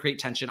people who are going to create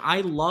tension.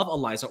 I love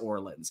Eliza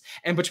Orlins.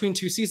 And between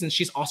 2 seasons,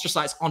 she's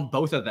ostracized on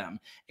both of them.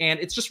 And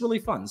it's just really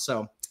fun.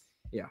 So,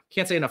 yeah,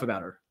 can't say enough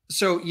about her.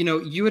 So, you know,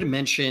 you had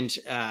mentioned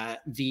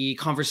the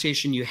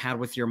conversation you had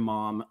with your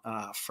mom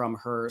from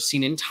her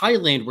scene in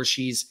Thailand where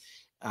she's,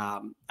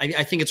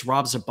 I think it's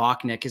Rob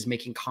Zabachnik is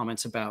making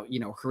comments about, you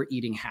know, her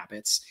eating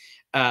habits.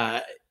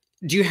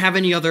 Do you have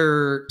any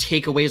other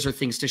takeaways or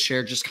things to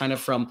share just kind of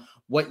from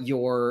what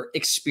your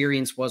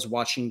experience was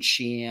watching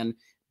Shii Ann,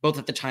 both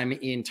at the time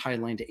in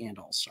Thailand and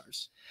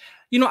All-Stars?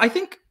 You know, I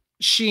think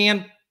Shii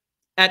Ann,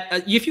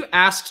 if you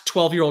asked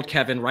 12-year-old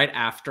Kevin right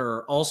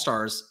after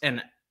All-Stars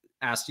and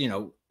asked, you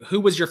know, who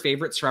was your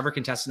favorite Survivor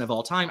contestant of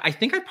all time, I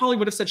think I probably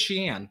would have said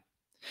Shii Ann.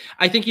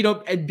 I think, you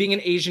know, being an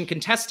Asian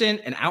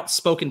contestant, an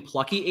outspoken,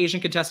 plucky Asian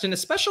contestant,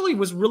 especially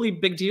was really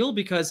big deal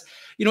because,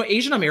 you know,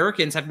 Asian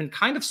Americans have been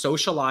kind of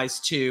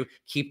socialized to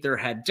keep their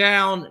head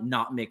down,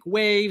 not make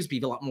waves, be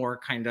a lot more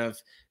kind of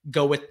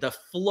go with the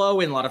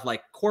flow in a lot of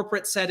like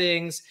corporate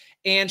settings.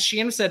 And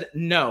Shii Ann said,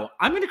 no,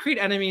 I'm going to create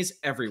enemies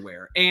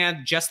everywhere.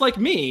 And just like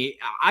me,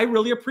 I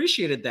really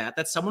appreciated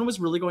that someone was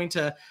really going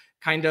to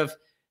kind of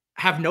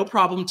have no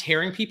problem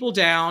tearing people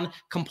down,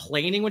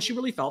 complaining when she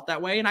really felt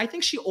that way. And I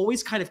think she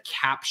always kind of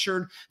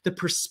captured the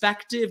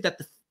perspective that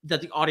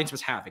the audience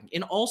was having.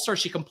 In All-Star,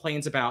 she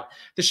complains about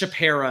the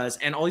Shaperas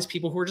and all these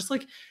people who are just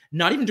like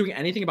not even doing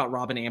anything about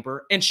Rob and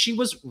Amber. And she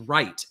was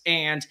right.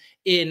 And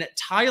in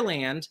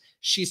Thailand,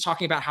 she's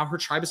talking about how her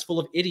tribe is full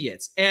of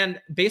idiots.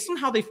 And based on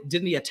how they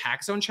did the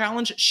Attack Zone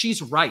challenge,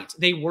 she's right.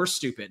 They were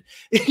stupid.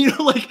 You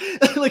know, like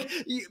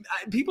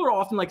people are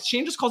often like,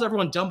 Shane just calls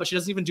everyone dumb, but she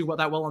doesn't even do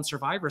that well on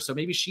Survivor. So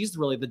maybe she's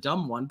really the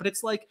dumb one. But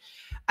it's like,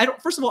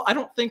 first of all, I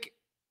don't think,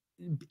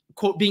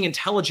 quote, being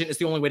intelligent is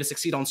the only way to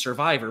succeed on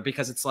Survivor,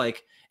 because it's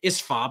like, is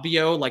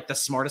Fabio like the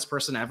smartest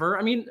person ever?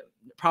 I mean,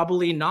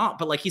 probably not,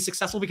 but like he's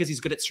successful because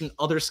he's good at certain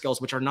other skills,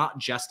 which are not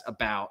just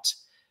about,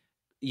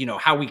 you know,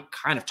 how we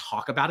kind of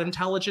talk about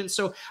intelligence.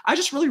 So I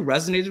just really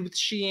resonated with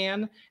Shii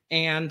Ann.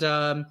 And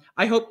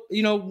I hope,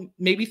 you know,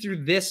 maybe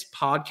through this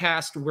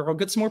podcast, we'll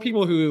get some more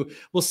people who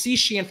will see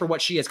Shii Ann for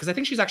what she is, because I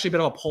think she's actually a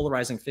bit of a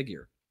polarizing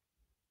figure.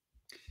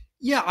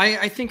 Yeah,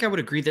 I think I would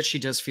agree that she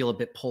does feel a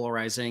bit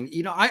polarizing.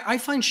 You know, I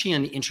find Shii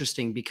Ann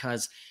interesting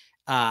because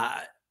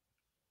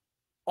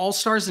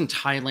All-Stars in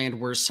Thailand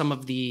were some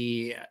of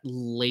the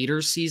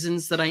later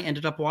seasons that I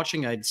ended up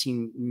watching. I'd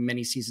seen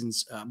many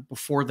seasons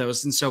before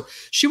those. And so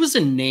she was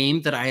a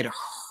name that I had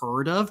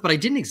heard of, but I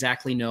didn't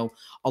exactly know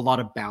a lot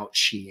about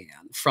Shii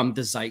Ann from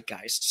the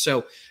zeitgeist.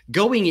 So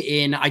going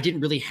in, I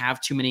didn't really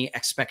have too many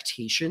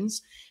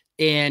expectations.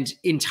 And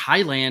in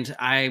Thailand,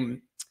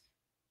 I'm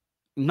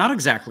not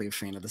exactly a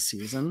fan of the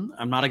season.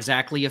 I'm not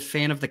exactly a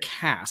fan of the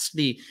cast.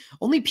 The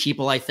only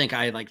people I think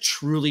I like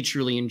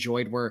truly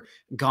enjoyed were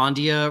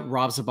Gondia,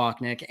 Rob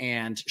Zabachnik,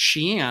 and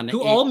Shii Ann.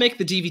 Who all make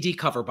the DVD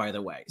cover, by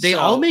the way. They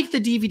all make the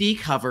DVD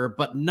cover,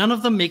 but none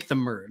of them make the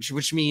merge,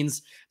 which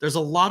means there's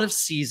a lot of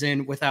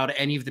season without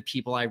any of the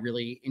people I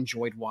really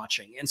enjoyed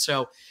watching. And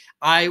so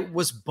I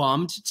was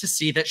bummed to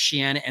see that Shii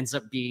Ann ends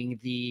up being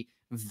the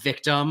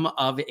victim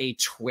of a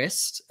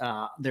twist.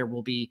 There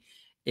will be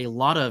a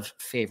lot of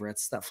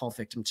favorites that fall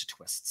victim to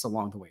twists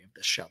along the way of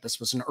this show. This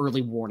was an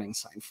early warning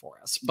sign for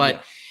us.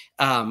 But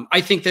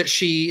I think that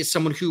she is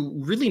someone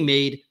who really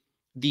made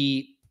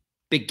the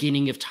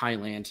beginning of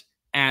Thailand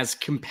as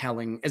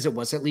compelling as it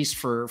was, at least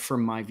for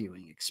my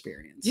viewing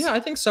experience. Yeah, I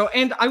think so.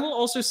 And I will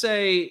also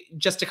say,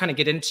 just to kind of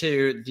get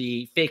into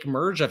the fake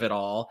merge of it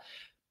all,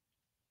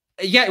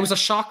 yeah, it was a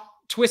shock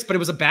twist, but it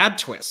was a bad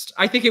twist.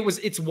 I think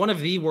it's one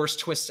of the worst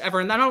twists ever.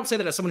 And I don't say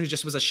that as someone who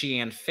just was a Shii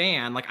Ann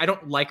fan. Like, I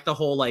don't like the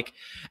whole like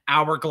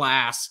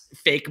hourglass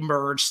fake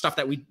merge stuff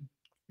that we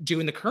do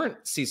in the current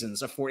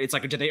seasons of 40. It's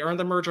like, did they earn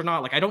the merge or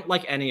not? Like, I don't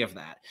like any of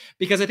that,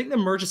 because I think the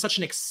merge is such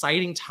an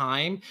exciting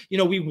time. You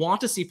know, we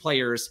want to see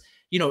players,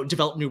 you know,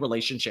 develop new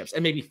relationships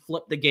and maybe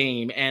flip the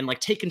game and like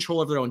take control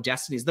of their own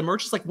destinies. The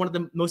merge is like one of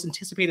the most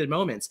anticipated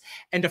moments.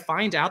 And to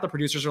find out the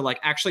producers are like,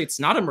 actually, it's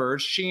not a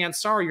merge. Shii Ann,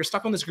 sorry, you're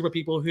stuck on this group of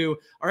people who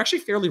are actually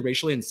fairly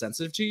racially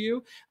insensitive to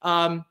you.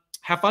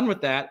 Have fun with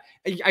that.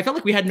 I felt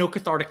like we had no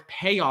cathartic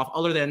payoff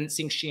other than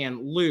seeing Shii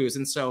Ann lose.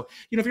 And so,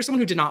 you know, if you're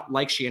someone who did not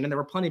like Shii Ann, and there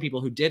were plenty of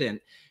people who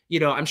didn't, you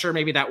know, I'm sure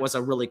maybe that was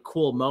a really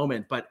cool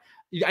moment. But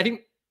I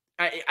think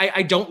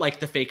I don't like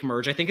the fake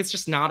merge. I think it's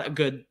just not a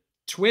good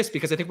twist,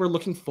 because I think we're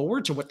looking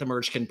forward to what the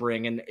merge can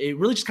bring, and it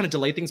really just kind of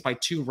delayed things by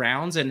 2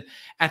 rounds. And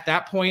at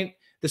that point,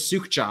 the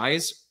Sook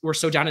Jais were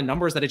so down in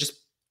numbers that it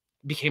just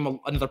became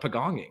another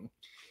pagonging.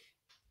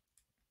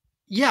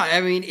 Yeah,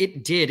 I mean,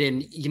 it did.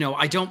 And, you know,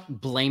 I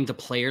don't blame the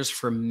players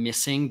for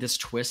missing this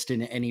twist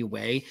in any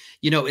way.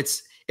 You know,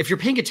 it's, if you're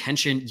paying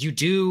attention, you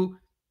do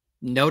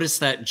notice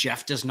that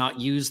Jeff does not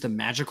use the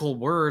magical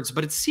words,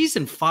 but it's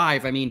season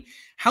 5. I mean,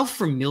 how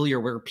familiar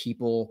were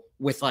people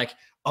with like,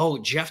 oh,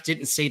 Jeff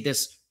didn't say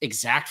this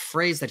exact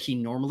phrase that he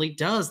normally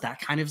does? That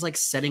kind of like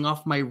setting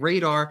off my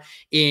radar.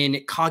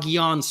 In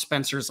Cagayan,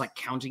 Spencer's like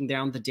counting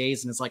down the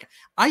days, and it's like,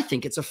 I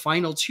think it's a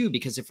final 2,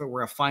 because if it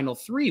were a final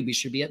 3, we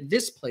should be at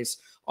this place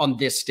on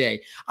this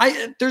day.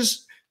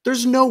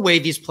 There's no way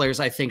these players,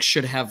 I think,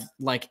 should have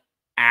like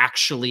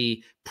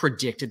actually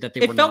predicted that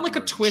they were. It felt like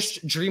merged. a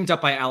twist dreamed up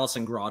by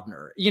Alison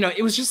Grodner. You know,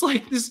 it was just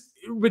like this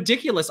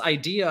ridiculous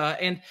idea.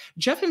 And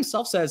Jeff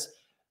himself says,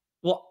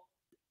 well,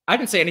 I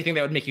didn't say anything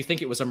that would make you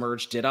think it was a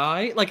merge, did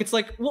I? Like, it's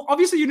like, well,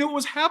 obviously you knew what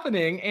was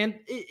happening. And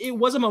it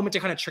was a moment to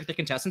kind of trick the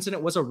contestants, and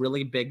it was a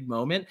really big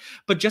moment.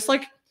 But just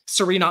like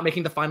Suri not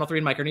making the final 3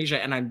 in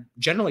Micronesia, and I'm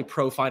generally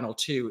pro final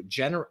 2,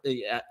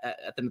 generally at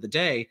the end of the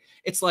day,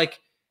 it's like,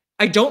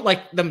 I don't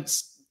like them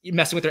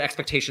messing with their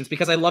expectations,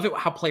 because I love it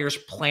how players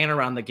plan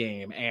around the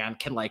game and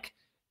can like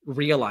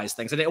realize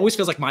things. And it always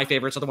feels like my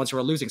favorites are the ones who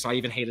are losing, so I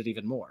even hate it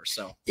even more.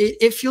 So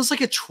it feels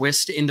like a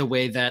twist in the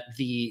way that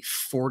the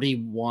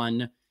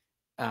 41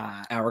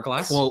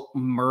 hourglass quote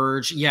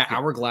merge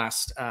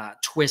hourglass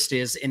twist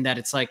is, in that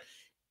it's like,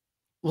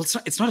 well,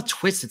 it's not a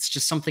twist, it's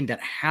just something that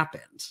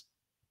happened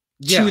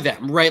to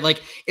them, right?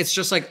 Like, it's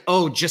just like,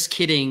 oh, just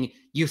kidding,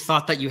 you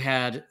thought that you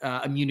had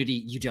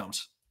immunity, you don't.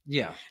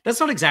 Yeah, that's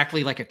not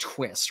exactly like a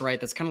twist, right?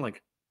 That's kind of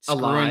like a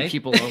lie,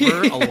 people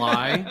over. A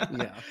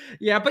lie.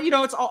 Yeah, but you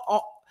know, it's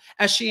all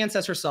as Shii Ann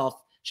says herself,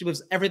 she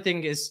believes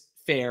everything is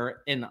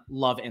fair in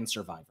Love and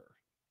Survivor.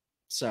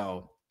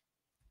 So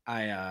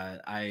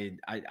I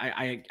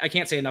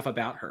can't say enough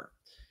about her.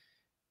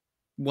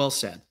 Well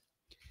said.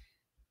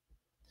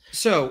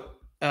 So,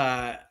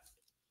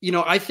 you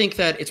know, I think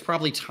that it's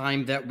probably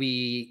time that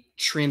we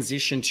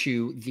transition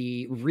to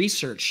the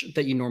research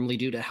that you normally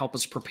do to help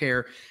us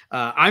prepare.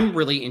 I'm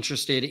really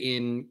interested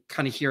in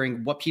kind of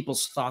hearing what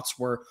people's thoughts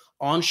were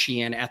on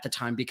Shii Ann at the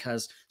time,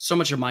 because so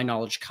much of my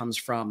knowledge comes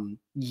from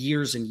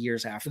years and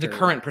years after. The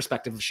current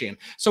perspective of Shii Ann.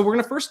 So we're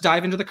going to first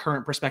dive into the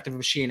current perspective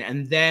of Shii Ann,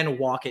 and then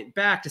walk it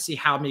back to see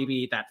how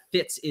maybe that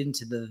fits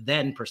into the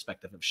then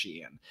perspective of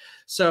Shii Ann.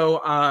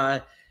 So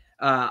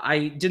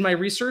I did my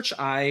research.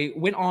 I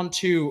went on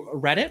to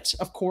Reddit,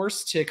 of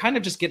course, to kind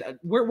of just get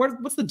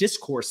what's the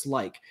discourse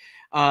like.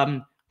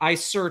 I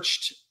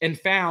searched and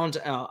found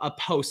a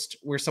post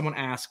where someone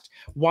asked,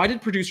 why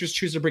did producers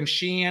choose to bring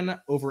Shii Ann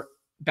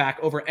back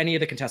over any of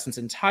the contestants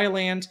in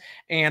Thailand?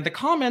 And the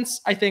comments,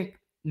 I think,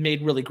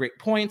 made really great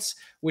points,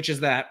 which is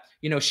that,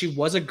 you know, she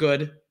was a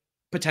good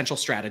potential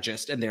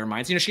strategist in their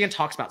minds. You know, Shii Ann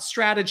talks about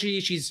strategy.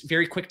 She's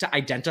very quick to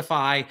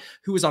identify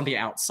who is on the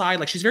outside.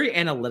 Like, she's very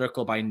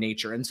analytical by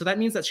nature. And so that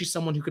means that she's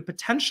someone who could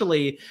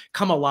potentially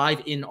come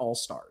alive in All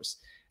Stars.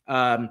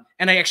 And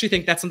I actually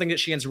think that's something that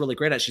Shii Ann's really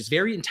great at. She's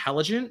very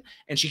intelligent,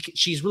 and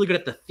she's really good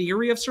at the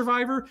theory of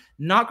Survivor,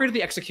 not great at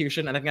the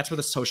execution. And I think that's where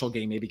the social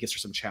game maybe gives her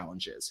some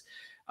challenges.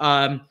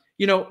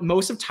 You know,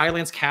 most of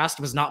Thailand's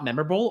cast was not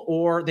memorable,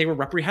 or they were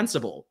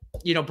reprehensible.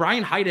 You know,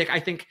 Brian Heidick, I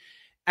think,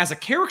 as a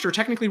character,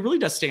 technically really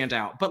does stand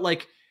out, but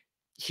like,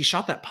 he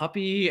shot that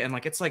puppy, and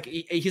like, it's like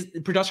his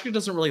production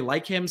doesn't really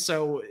like him.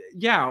 So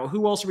yeah,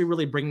 who else are we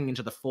really bringing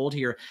into the fold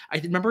here? I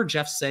remember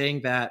Jeff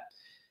saying that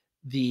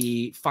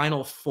the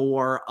final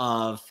 4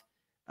 of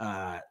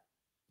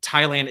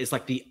Thailand is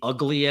like the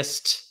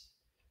ugliest,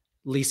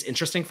 least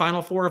interesting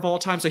final 4 of all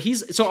time. So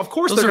of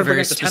course those they're are very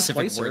going to 10th specific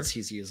placer. words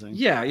he's using.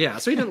 Yeah.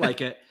 So he didn't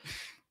like it.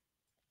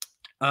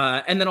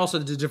 And then also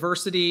the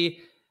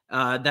diversity.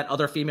 that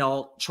other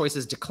female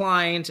choices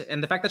declined,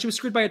 and the fact that she was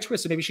screwed by a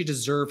twist, so maybe she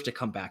deserved to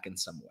come back in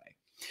some way.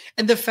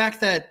 And the fact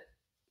that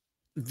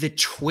the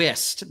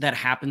twist that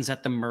happens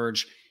at the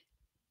merge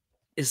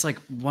is like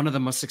one of the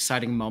most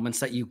exciting moments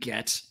that you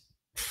get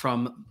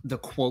from the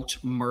quote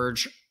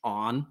merge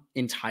on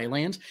in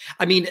Thailand.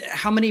 I mean,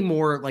 how many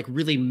more like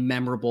really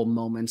memorable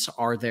moments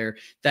are there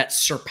that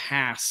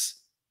surpass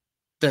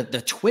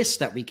the twist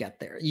that we get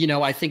there? You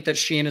know, I think that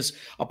Shii Ann is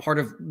a part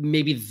of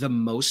maybe the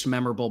most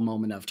memorable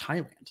moment of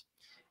Thailand.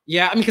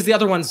 Yeah, I mean, because the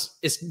other ones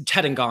is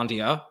Ted and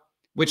Gandia,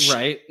 Which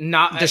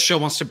not the show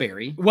wants to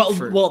bury.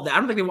 Well, I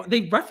don't think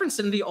they referenced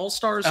it in the All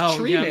Stars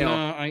tree mail.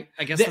 No,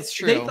 I guess that's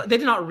true. They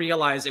did not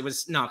realize it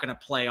was not going to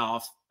play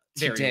off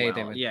very Today,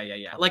 well.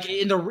 Yeah. Like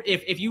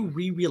if you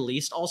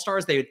re-released All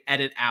Stars, they would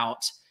edit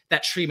out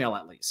that tree mail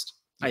at least.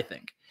 I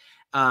think,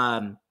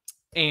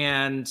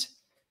 and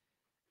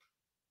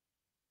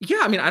yeah,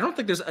 I mean, I don't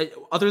think there's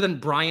other than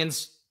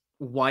Brian's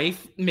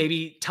wife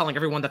maybe telling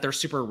everyone that they're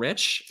super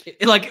rich,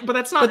 like, but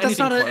that's not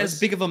as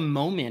big of a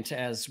moment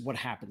as what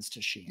happens to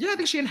Shii Ann. Yeah, I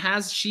think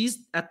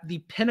she's at the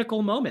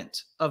pinnacle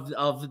moment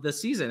of the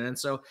season, and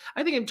so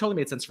I think it totally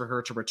made sense for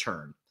her to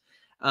return.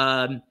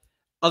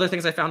 Other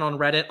things I found on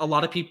Reddit, a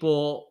lot of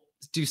people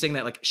do saying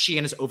that like Shii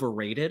Ann is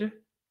overrated.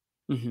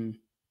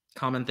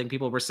 Common thing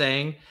people were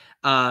saying,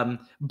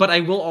 but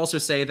I will also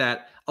say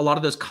that a lot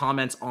of those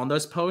comments on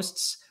those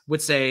posts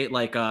would say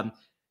like,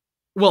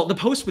 well, the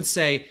post would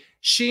say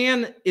Shii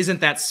Ann isn't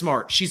that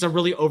smart. She's a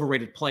really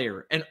overrated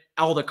player. And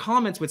all the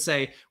comments would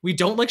say, we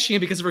don't like Shii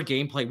Ann because of her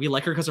gameplay. We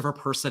like her because of her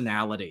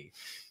personality.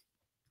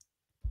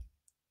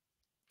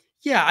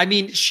 Yeah, I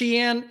mean, Shii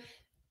Ann,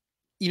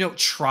 you know,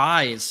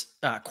 tries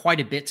quite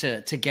a bit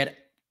to get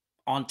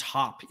on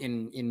top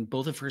in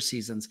both of her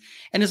seasons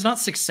and is not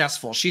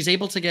successful. She's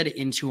able to get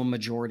into a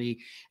majority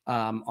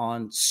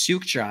on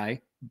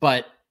Sukjai,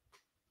 but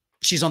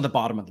she's on the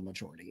bottom of the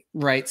majority,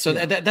 right? So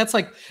that's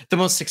like the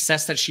most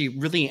success that she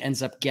really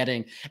ends up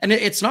getting. And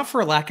it's not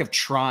for a lack of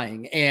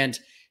trying. And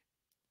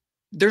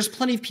there's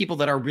plenty of people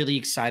that are really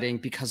exciting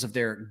because of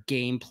their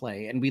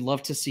gameplay. And we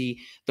love to see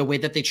the way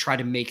that they try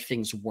to make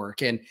things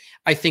work. And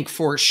I think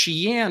for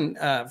Shii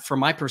Ann, from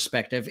my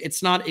perspective,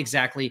 it's not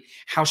exactly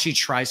how she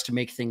tries to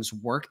make things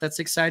work that's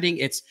exciting.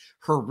 It's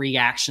her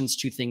reactions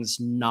to things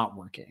not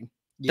working.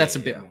 That's a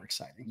bit more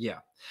exciting. Yeah.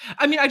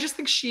 I mean, I just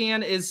think Shii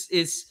Ann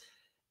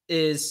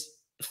is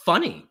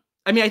funny.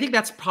 I mean, I think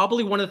that's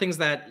probably one of the things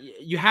that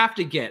you have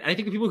to get. I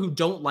think the people who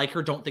don't like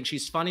her don't think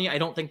she's funny. I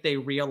don't think they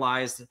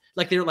realize,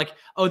 like, they're like,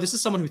 oh, this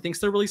is someone who thinks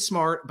they're really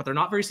smart, but they're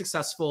not very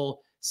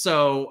successful.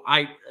 So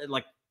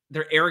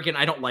they're arrogant.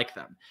 I don't like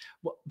them.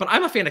 But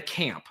I'm a fan of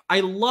camp.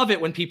 I love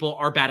it when people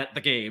are bad at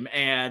the game,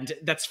 and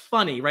that's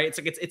funny, right? It's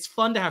like it's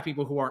fun to have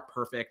people who aren't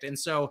perfect. And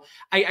so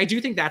I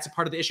do think that's a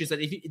part of the issues that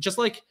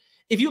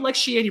if you like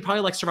Shii Ann, you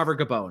probably like Survivor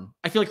Gabon.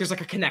 I feel like there's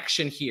like a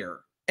connection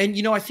here. And,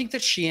 you know, I think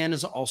that Shii Ann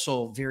is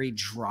also very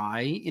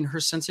dry in her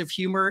sense of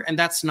humor, and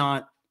that's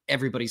not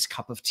everybody's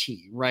cup of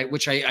tea, right?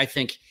 Which I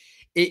think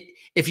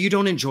if you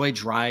don't enjoy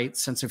dry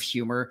sense of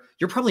humor,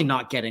 you're probably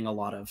not getting a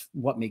lot of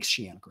what makes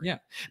Shii Ann great. Yeah.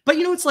 But,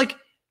 you know, it's like,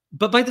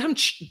 but by the time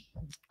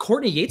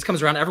Courtney Yates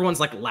comes around, everyone's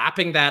like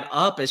lapping that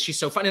up as she's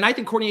so funny. And I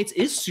think Courtney Yates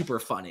is super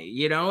funny,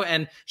 you know,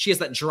 and she has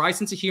that dry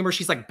sense of humor.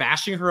 She's like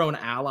bashing her own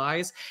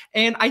allies.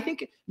 And I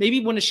think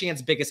maybe one of Shii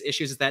Ann's biggest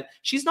issues is that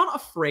she's not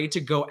afraid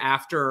to go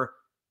after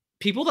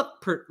people that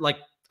like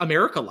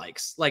America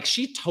likes. Like,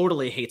 she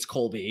totally hates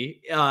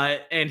Colby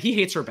and he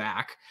hates her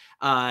back.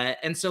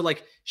 And so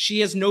like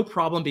she has no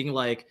problem being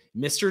like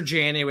Mr.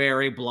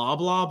 January, blah,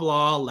 blah,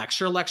 blah,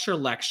 lecture.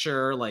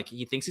 Like,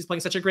 he thinks he's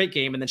playing such a great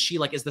game. And then she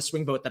like is the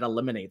swing vote that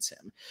eliminates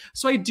him.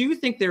 So I do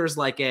think there's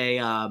like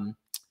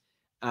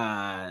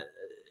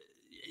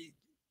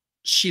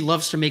she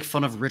loves to make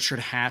fun of Richard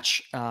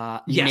Hatch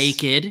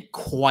naked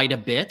quite a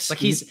bit. Like,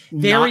 he's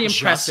very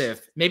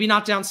impressive. Maybe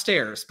not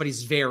downstairs, but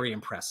he's very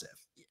impressive.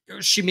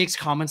 She makes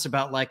comments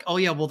about like, oh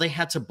yeah, well, they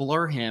had to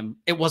blur him.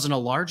 It wasn't a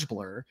large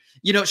blur.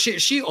 You know,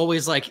 she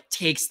always like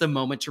takes the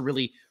moment to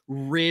really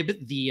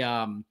rib the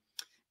kind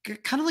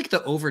of like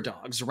the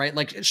overdogs, right?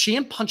 Like, Shii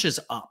Ann punches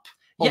up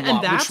a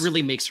lot, which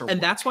really makes her work.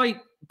 That's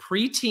why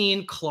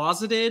preteen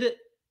closeted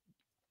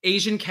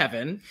Asian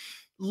Kevin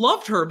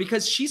loved her,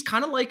 because she's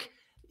kind of like,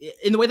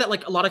 in the way that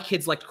like a lot of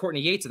kids like Courtney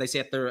Yates, they say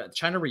at their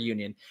China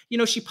reunion, you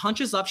know, she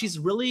punches up. She's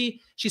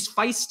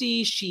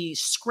feisty.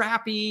 She's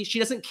scrappy. She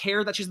doesn't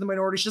care that she's the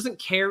minority. She doesn't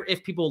care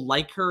if people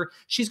like her.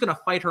 She's going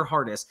to fight her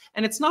hardest.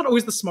 And it's not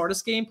always the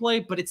smartest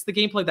gameplay, but it's the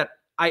gameplay that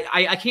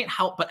I can't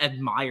help but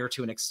admire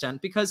to an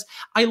extent, because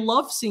I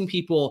love seeing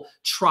people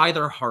try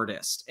their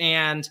hardest.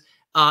 And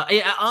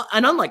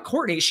unlike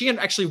Courtney, Shii Ann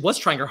actually was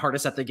trying her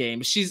hardest at the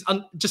game. She's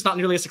just not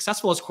nearly as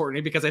successful as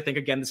Courtney, because I think,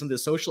 again, some of the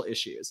social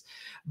issues.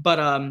 But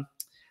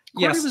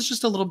Courtney was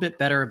just a little bit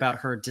better about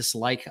her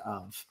dislike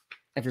of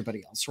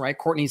everybody else, right?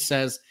 Courtney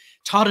says,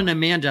 Todd and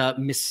Amanda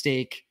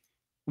mistake,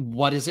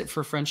 what is it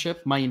for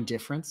friendship? My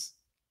indifference.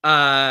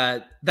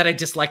 That I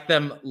dislike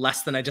them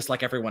less than I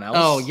dislike everyone else.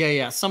 Oh,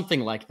 yeah,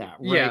 something like that,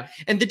 right? Yeah.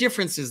 And the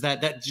difference is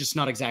that that's just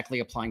not exactly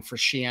applying for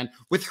Shii Ann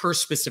with her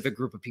specific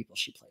group of people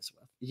she plays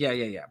with.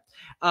 Yeah.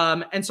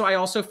 And so I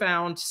also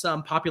found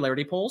some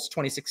popularity polls,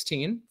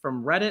 2016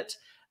 from Reddit.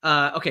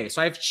 Okay,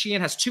 so I have Shii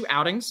Ann has 2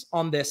 outings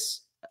on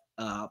this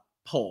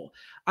poll.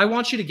 I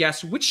want you to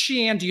guess which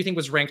Shii Ann do you think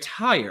was ranked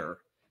higher?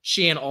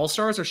 Shii Ann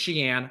All-Stars or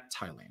Shii Ann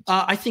Thailand?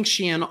 I think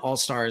Shii Ann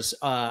All-Stars.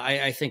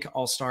 I think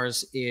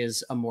All-Stars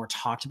is a more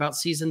talked about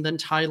season than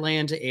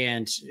Thailand,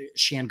 and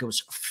Shii Ann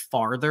goes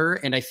farther.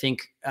 And I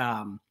think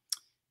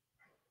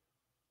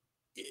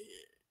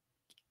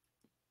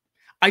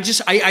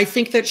I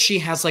think that she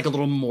has like a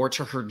little more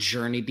to her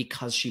journey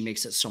because she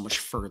makes it so much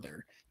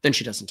further than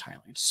she does in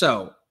Thailand.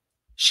 So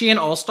Shii Ann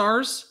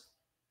All-Stars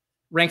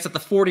ranks at the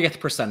 40th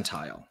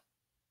percentile.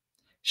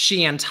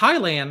 Shii Ann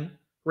Thailand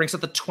ranks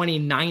at the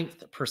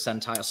 29th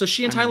percentile. So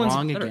Shii Ann Thailand's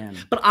wrong better. again.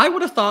 But I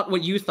would have thought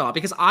what you thought,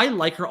 because I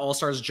like her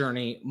All-Stars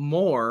journey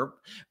more.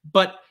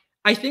 But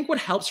I think what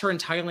helps her in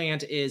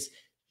Thailand is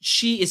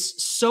she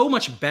is so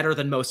much better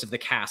than most of the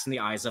cast in the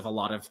eyes of a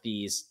lot of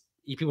these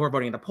people who are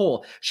voting in the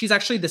poll. She's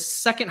actually the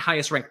 2nd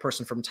highest ranked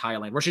person from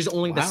Thailand, where she's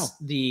only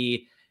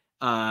the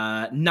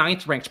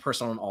 9th ranked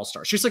person on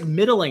All-Stars. She's like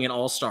middling in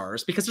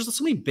All-Stars because there's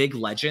so many big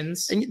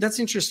legends. And that's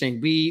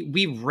interesting.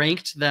 We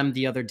ranked them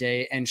the other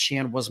day, and Shii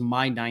Ann was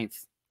my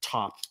 9th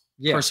top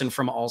person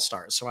from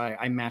All-Stars. So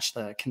I matched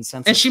the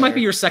consensus. And she might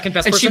be your 2nd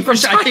best person from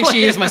Thailand. I think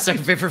she is my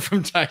 2nd favorite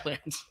from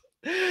Thailand.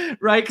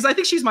 Right? Because I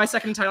think she's my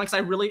 2nd in Thailand.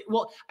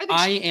 Because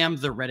I am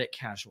the Reddit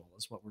casual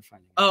is what we're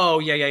finding. Oh,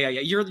 yeah.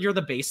 You're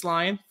the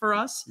baseline for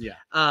us. Yeah.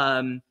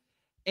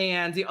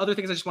 And the other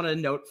things I just wanted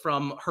to note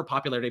from her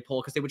popularity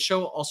poll, because they would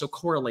show also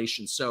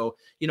correlations. So,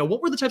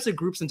 what were the types of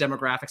groups and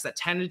demographics that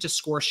tended to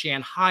score Shii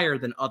Ann higher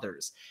than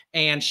others?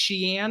 And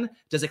Shii Ann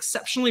does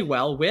exceptionally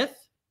well with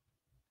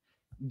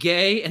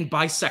gay and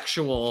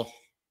bisexual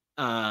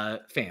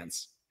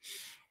fans.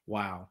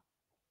 Wow.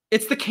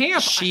 It's the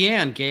camp. Shii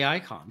Ann, gay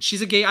icon.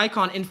 She's a gay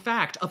icon. In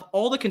fact, of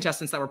all the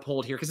contestants that were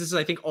polled here, because this is,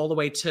 I think, all the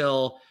way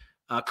till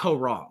Ko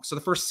Wrong, so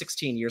the first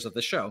 16 years of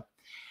the show,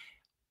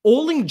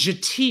 Oling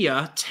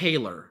Jatia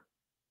Taylor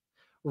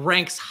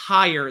ranks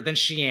higher than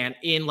Shii Ann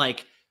in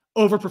like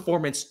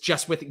overperformance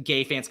just with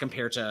gay fans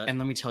compared to. And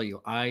let me tell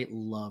you, I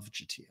love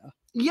Jatia.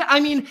 Yeah, I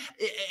mean,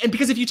 and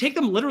because if you take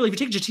them literally, if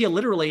you take Jatia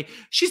literally,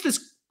 she's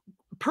this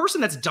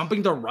person that's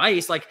dumping the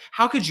rice. Like,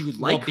 how could you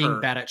like being her?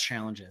 bad at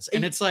challenges?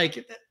 And it's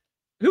like,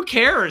 who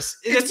cares?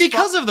 It's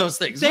because of those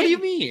things. What do you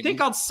mean? Thank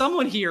God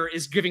someone here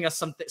is giving us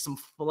some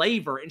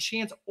flavor, and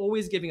Shii Ann's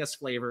always giving us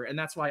flavor, and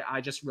that's why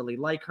I just really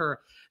like her.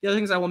 The other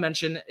things I will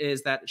mention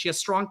is that she has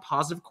strong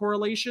positive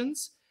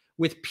correlations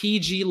with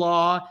PG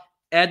Law,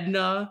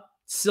 Edna,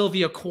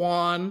 Sylvia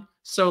Kwan,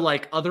 so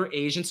like other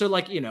Asians. So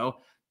like,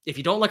 if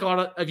you don't like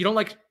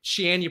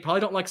Shii Ann, you probably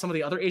don't like some of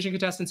the other Asian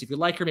contestants. If you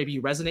like her, maybe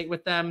you resonate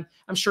with them.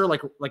 I'm sure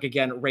like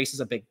again, race is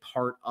a big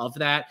part of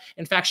that.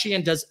 In fact, Shii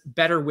Ann does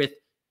better with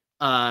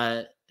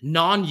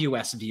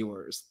non-US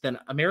viewers than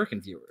American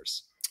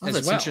viewers. Oh,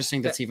 that's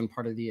interesting. That's even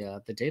part of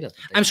the data.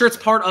 I'm sure it's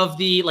part of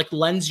the like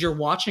lens you're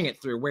watching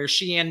it through, where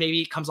Shii Ann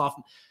maybe comes off,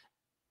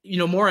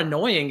 more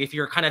annoying if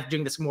you're kind of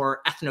doing this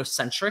more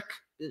ethnocentric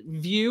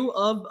view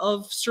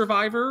of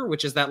Survivor,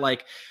 which is that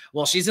like,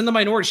 well, she's in the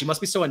minority, she must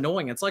be so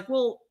annoying. It's like,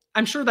 well,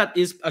 I'm sure that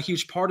is a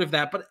huge part of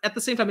that, but at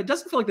the same time, it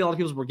doesn't feel like a lot of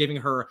people were giving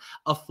her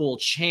a full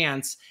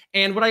chance.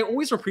 And what I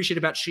always appreciate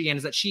about Shii Ann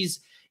is that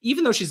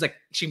even though she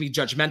can be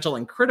judgmental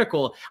and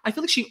critical, I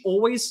feel like she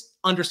always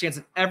understands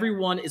that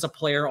everyone is a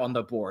player on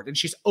the board, and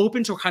she's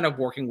open to kind of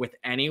working with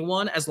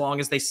anyone as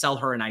long as they sell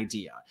her an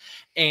idea.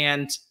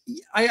 And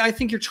I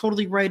think you're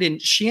totally right. And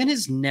Shii Ann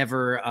is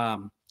never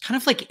kind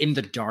of like in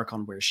the dark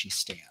on where she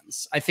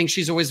stands. I think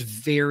she's always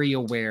very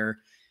aware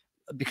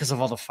because of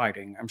all the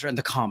fighting, I'm sure, in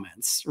the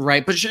comments,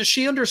 right? But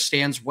she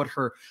understands what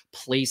her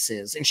place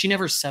is, and she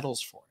never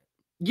settles for it.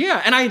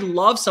 Yeah, and I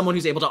love someone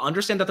who's able to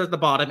understand that they're at the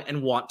bottom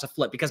and want to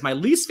flip, because my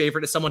least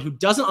favorite is someone who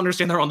doesn't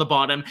understand they're on the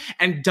bottom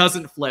and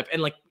doesn't flip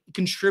and like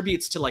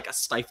contributes to like a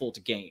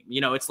stifled game.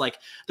 It's like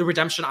the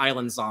Redemption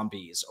Island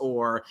zombies,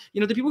 or,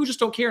 the people who just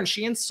don't care. And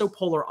Shii Ann's so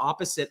polar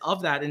opposite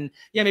of that. And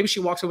yeah, maybe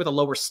she walks away with a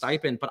lower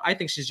stipend, but I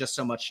think she's just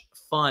so much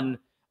fun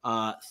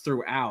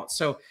throughout.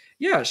 So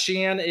yeah, Shii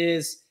Ann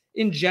is,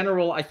 in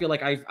general, I feel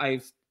like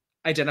I've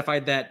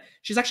identified that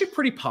she's actually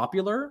pretty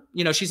popular.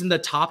 She's in the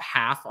top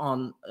half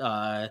on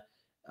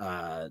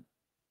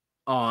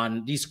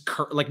these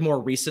like more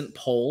recent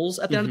polls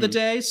at the end of the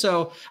day.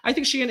 So I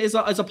think Shii Ann is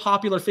a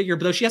popular figure,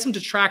 but though she has some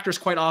detractors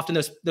quite often,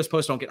 those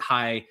posts don't get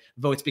high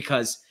votes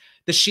because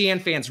the Shii Ann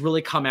fans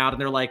really come out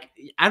and they're like,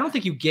 I don't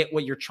think you get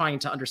what you're trying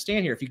to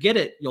understand here. If you get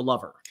it, you'll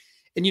love her.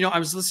 And, I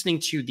was listening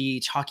to the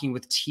Talking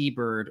with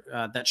T-Bird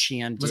that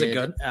Shii Ann did. Was it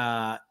good?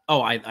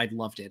 I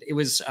loved it. It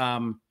was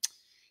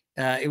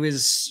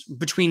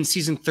between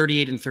season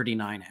 38 and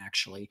 39,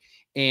 actually.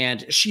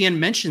 And Shii Ann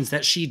mentions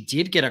that she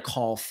did get a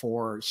call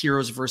for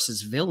Heroes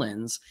versus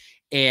Villains,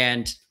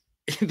 and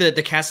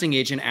the casting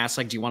agent asks,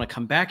 like, do you want to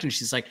come back? And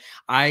she's like,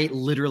 I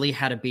literally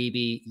had a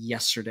baby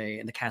yesterday.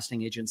 And the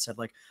casting agent said,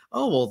 like,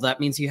 oh, well, that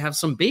means you have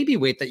some baby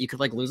weight that you could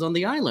like lose on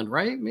the island,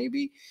 right?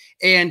 Maybe.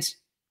 And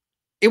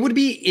it would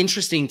be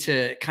interesting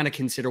to kind of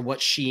consider what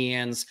Shii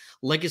Ann's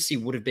legacy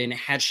would have been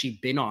had she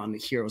been on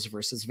Heroes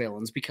versus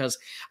Villains, because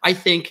I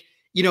think,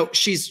 you know,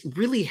 she's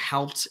really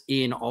helped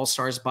in All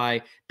Stars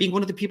by being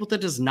one of the people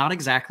that does not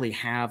exactly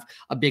have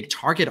a big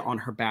target on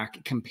her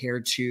back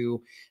compared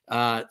to,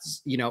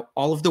 you know,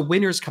 all of the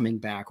winners coming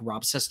back.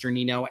 Rob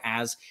Sesternino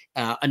as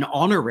an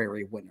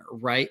honorary winner,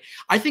 right?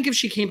 I think if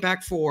she came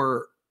back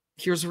for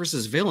Heroes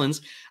versus Villains,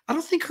 I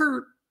don't think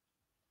her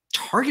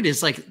target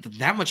is like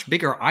that much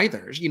bigger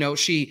either. You know,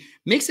 she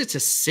makes it to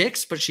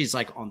 6, but she's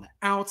like on the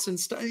outs and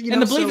stuff. You know,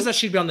 and the belief is that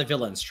she'd be on the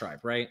Villains tribe,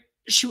 right?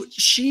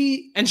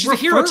 She and she's a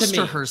hero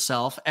to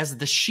herself as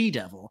the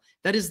She-Devil.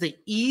 That is the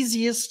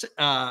easiest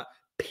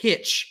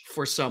pitch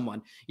for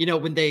someone. You know,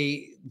 when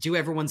they do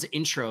everyone's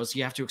intros,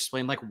 you have to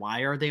explain like,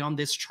 why are they on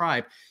this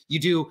tribe? You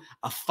do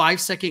a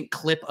 5-second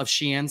clip of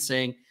Shii Ann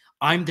saying,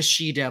 I'm the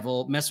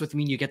She-Devil, mess with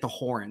me and you get the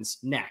horns.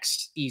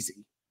 Next,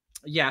 easy.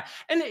 Yeah,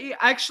 and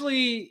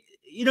actually,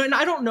 you know, and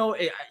I don't know,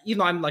 you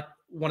know, I'm like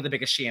one of the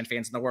biggest Shii Ann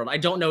fans in the world. I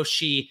don't know if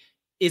she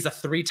is a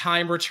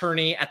 3-time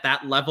returnee at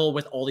that level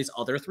with all these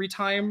other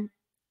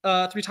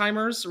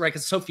 3-timers, right?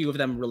 Because so few of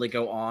them really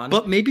go on.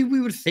 But maybe we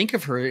would think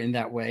of her in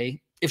that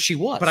way if she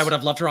was. But I would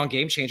have loved her on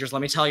Game Changers.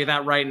 Let me tell you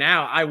that right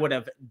now. I would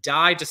have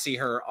died to see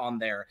her on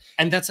there.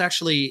 And that's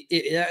actually,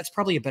 it's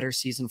probably a better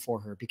season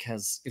for her,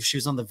 because if she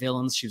was on the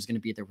Villains, she was going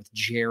to be there with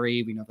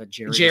Jerry. We know that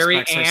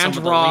Jerry and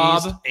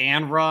Rob.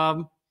 And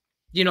Rob.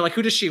 You know, like,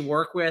 who does she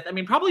work with? I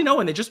mean, probably no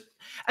one.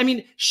 I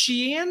mean,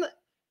 Shii Ann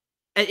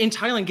in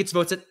Thailand gets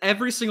votes at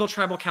every single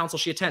tribal council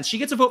she attends. She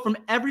gets a vote from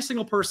every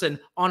single person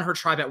on her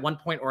tribe at one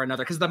point or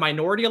another, because the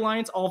Minority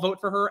Alliance all vote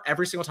for her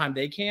every single time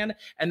they can.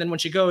 And then when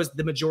she goes,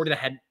 the majority that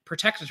had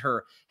protected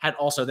her had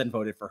also then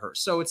voted for her.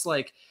 So it's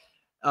like,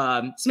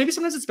 so maybe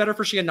sometimes it's better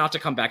for Shii Ann not to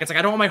come back. It's like,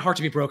 I don't want my heart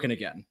to be broken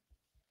again.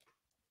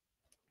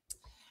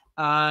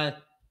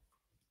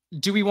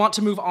 Do we want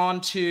to move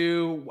on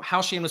to how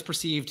Shii Ann was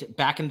perceived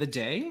back in the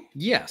day?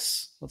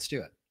 Yes, let's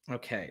do it.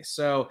 Okay,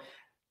 so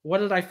what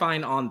did I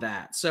find on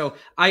that? So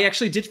I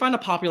actually did find a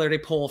popularity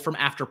poll from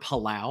after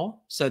Palau.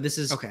 So this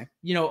is, okay,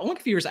 you know, only a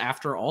few years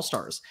after All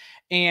Stars.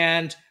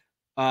 And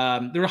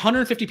there were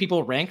 150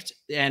 people ranked,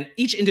 and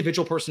each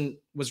individual person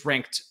was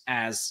ranked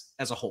as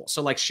a whole.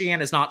 So like, Shii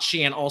Ann is not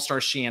Shii Ann All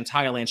Stars, Shii Ann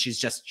Thailand. She's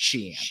just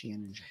Shii Ann. Shii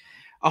Ann.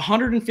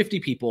 150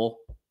 people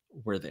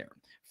were there.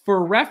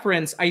 For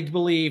reference, I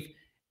believe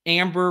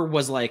Amber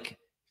was like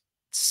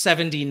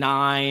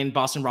 79.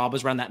 Boston Rob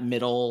was around that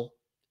middle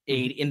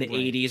in the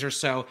 80s or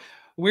so.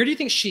 Where do you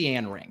think Shii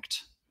Ann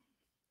ranked?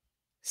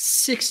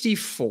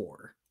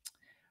 64.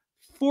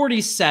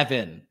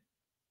 47.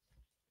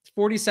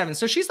 47.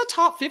 So she's the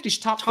top 50. She's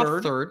top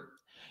third.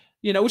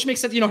 You know, which makes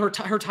sense. You know, her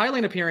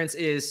Thailand appearance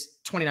is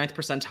 29th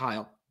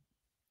percentile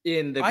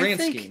in the grand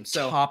scheme.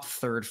 So top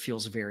third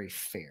feels very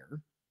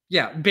fair.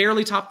 Yeah,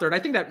 barely top third. I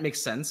think that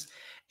makes sense.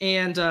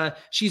 And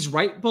she's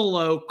right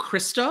below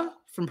Krista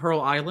from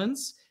Pearl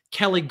Islands,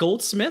 Kelly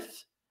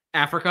Goldsmith,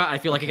 Africa. I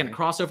feel like, again,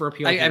 crossover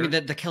appeal. I mean,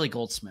 the Kelly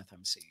Goldsmith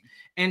I'm seeing.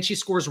 And she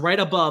scores right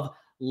above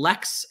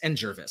Lex and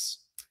Jervis.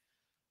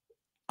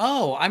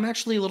 Oh, I'm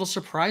actually a little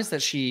surprised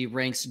that she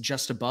ranks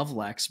just above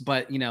Lex,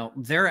 but, you know,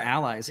 they're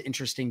allies.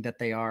 Interesting that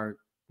they are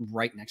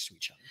right next to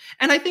each other.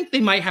 And I think they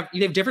have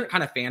different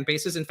kind of fan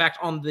bases. In fact,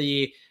 on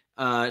the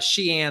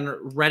Shii Ann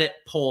Reddit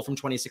poll from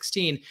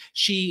 2016,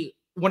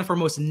 one of her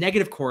most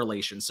negative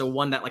correlations, so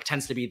one that like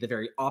tends to be the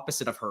very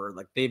opposite of her,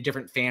 like they have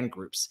different fan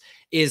groups,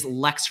 is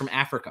Lex from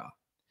Africa.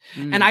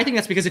 And I think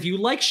that's because if you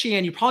like Shii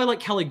Ann, you probably like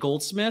Kelly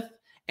Goldsmith.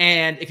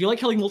 And if you like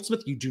Kelly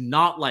Goldsmith, you do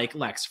not like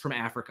Lex from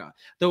Africa.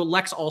 Though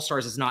Lex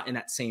All-Stars is not in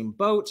that same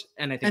boat.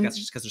 And I think that's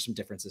just because there's some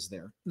differences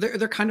there.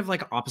 They're kind of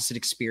like opposite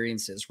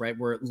experiences, right?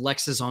 Where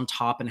Lex is on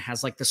top and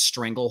has like the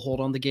stranglehold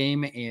on the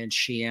game, and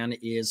Shii Ann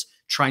is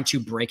trying to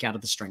break out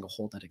of the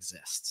stranglehold that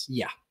exists.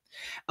 Yeah.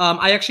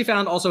 I actually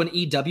found also an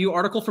EW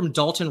article from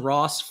Dalton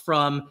Ross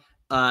from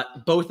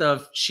both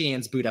of Shii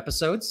Ann's boot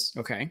episodes.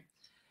 Okay.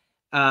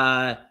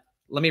 Let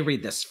me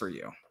read this for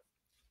you.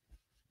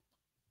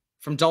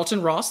 From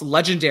Dalton Ross,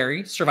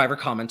 legendary Survivor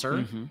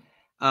commenter,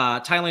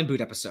 Thailand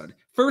boot episode.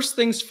 First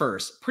things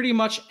first, pretty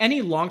much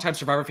any longtime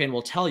Survivor fan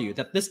will tell you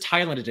that this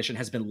Thailand edition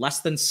has been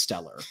less than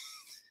stellar.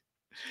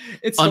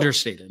 It's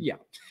understated. Yeah.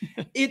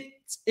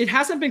 It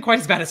hasn't been quite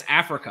as bad as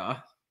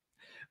Africa,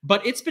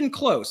 but it's been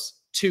close.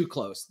 Too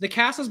close. The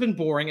cast has been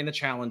boring and the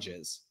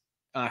challenges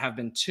have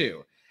been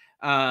too.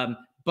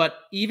 But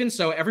even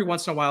so, every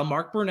once in a while,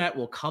 Mark Burnett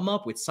will come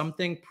up with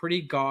something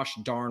pretty gosh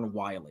darn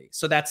wily.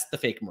 So that's the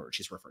fake merge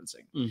he's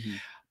referencing.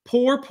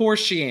 Poor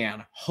Shii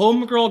Ann.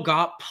 Homegirl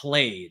got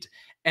played.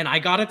 And I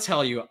gotta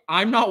tell you,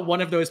 I'm not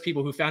one of those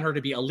people who found her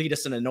to be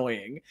elitist and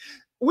annoying,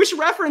 which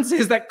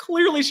references that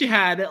clearly she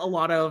had a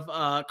lot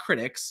of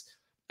critics.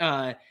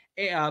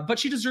 but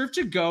she deserved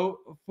to go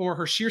for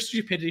her sheer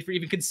stupidity for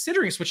even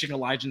considering switching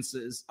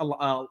alliances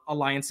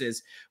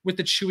with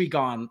the Chewy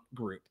Gone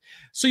group.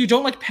 So you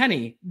don't like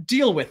Penny,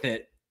 deal with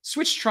it.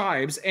 Switch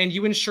tribes, and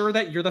you ensure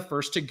that you're the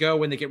first to go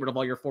when they get rid of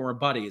all your former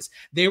buddies.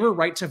 They were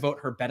right to vote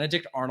her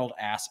Benedict Arnold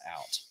ass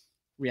out.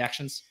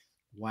 Reactions?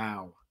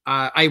 Wow.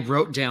 I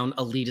wrote down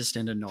elitist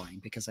and annoying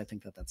because I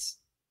think that's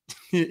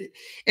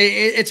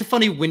it's a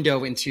funny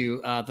window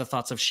into the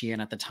thoughts of Shii Ann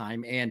at the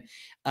time, and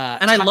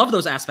I love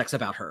those aspects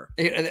about her.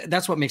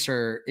 That's what makes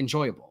her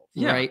enjoyable,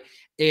 right?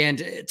 And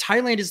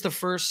Thailand is the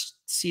first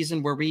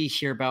season where we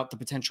hear about the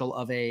potential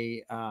of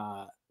a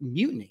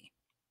mutiny.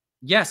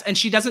 Yes, and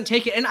she doesn't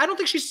take it, and I don't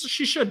think she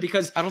should,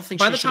 because I don't think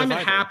by the time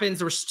it happens,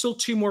 there were still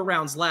 2 more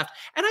rounds left,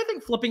 and I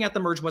think flipping at the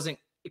merge wasn't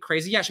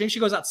crazy. Yeah, maybe she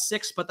goes out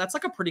 6, but that's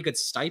like a pretty good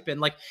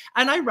stipend. Like,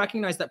 and I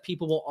recognize that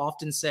people will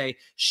often say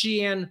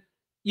Shii Ann,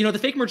 you know, the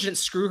fake merge didn't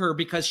screw her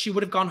because she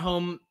would have gone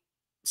home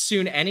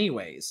soon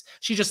anyways.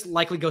 She just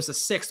likely goes to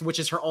 6th, which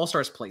is her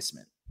All-Stars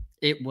placement.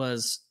 It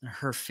was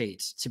her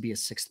fate to be a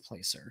 6th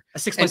placer. A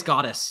 6th place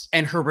goddess.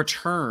 And her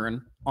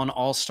return on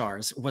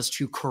All-Stars was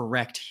to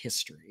correct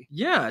history.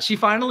 Yeah, she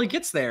finally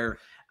gets there.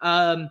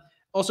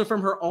 Also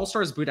from her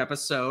All-Stars boot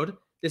episode,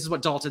 this is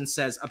what Dalton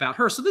says about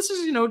her. So this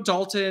is, you know,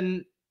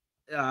 Dalton,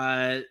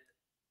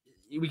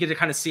 we get to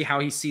kind of see how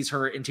he sees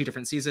her in 2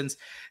 different seasons.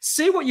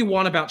 Say what you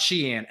want about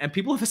Shii Ann, and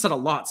people have said a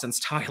lot since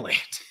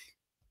Thailand.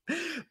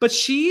 But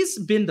she's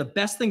been the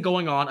best thing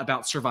going on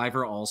about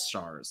Survivor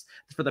All-Stars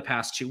for the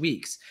past 2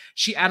 weeks.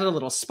 She added a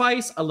little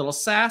spice, a little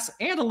sass,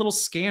 and a little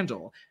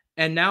scandal.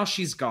 And now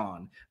she's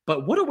gone.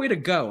 But what a way to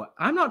go.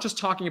 I'm not just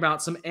talking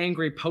about some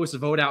angry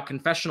post-vote out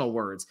confessional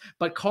words,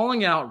 but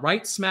calling out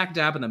right smack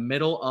dab in the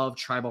middle of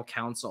tribal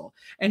council.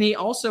 And he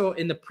also,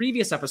 in the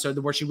previous episode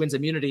where she wins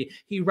immunity,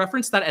 he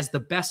referenced that as the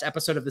best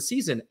episode of the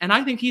season. And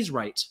I think he's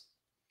right.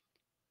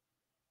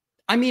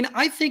 I mean,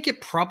 I think it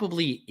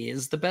probably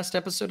is the best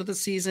episode of the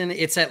season.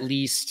 It's at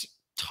least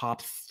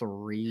top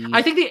 3.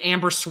 I think the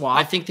Amber swap.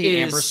 I think the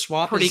Amber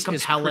swap pretty is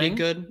compelling, pretty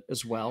good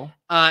as well.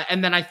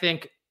 And then I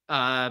think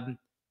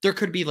there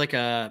could be like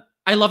a.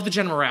 I love the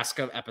Jen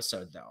Maraska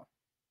episode though.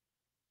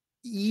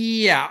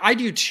 Yeah, I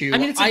do too. I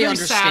mean, it's I very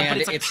understand sad, but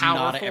it's like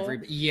powerful. Not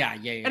every. Yeah.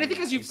 And I think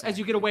as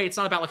you get away, it's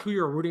not about like who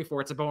you're rooting for.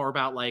 It's more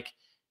about like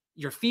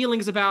your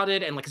feelings about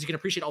it, and like because you can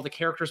appreciate all the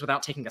characters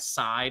without taking a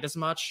side as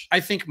much. I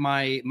think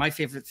my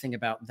favorite thing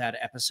about that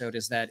episode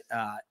is that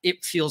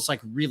it feels like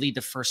really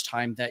the first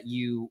time that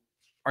you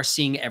are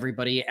seeing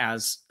everybody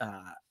as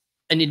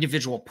an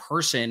individual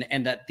person,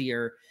 and that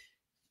they're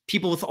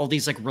people with all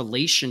these like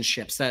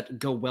relationships that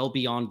go well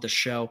beyond the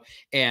show,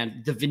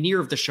 and the veneer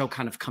of the show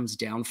kind of comes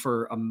down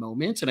for a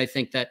moment. And I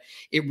think that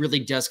it really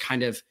does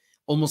kind of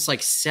almost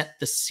like set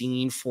the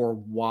scene for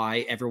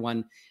why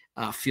everyone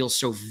feels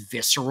so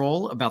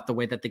visceral about the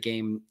way that the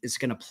game is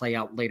going to play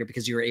out later,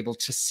 because you're able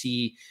to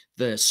see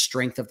the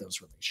strength of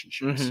those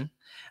relationships. Mm-hmm.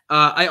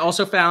 I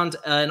also found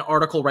an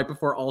article right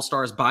before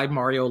All-Stars by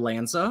Mario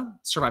Lanza,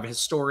 Survivor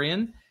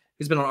historian,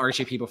 who's been on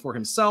RHAP before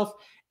himself.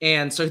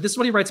 And so this is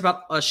what he writes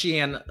about Shii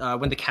Ann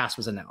when the cast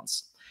was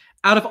announced.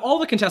 Out of all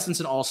the contestants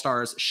in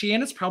All-Stars, Shii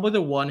Ann is probably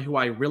the one who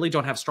I really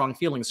don't have strong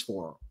feelings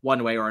for,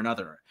 one way or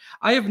another.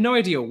 I have no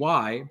idea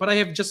why, but I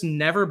have just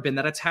never been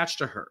that attached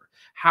to her.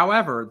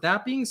 However,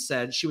 that being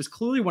said, she was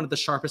clearly one of the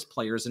sharpest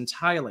players in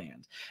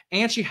Thailand,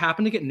 and she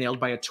happened to get nailed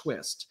by a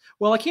twist.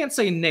 Well, I can't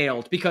say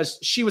nailed because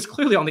she was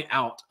clearly on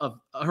the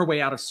her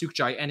way out of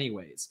Sukjai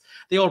anyways.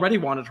 They already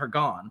wanted her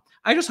gone.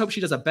 I just hope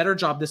she does a better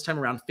job this time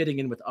around fitting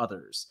in with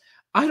others.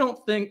 I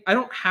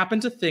don't happen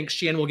to think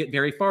Shii Ann will get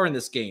very far in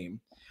this game.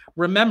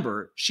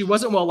 Remember, she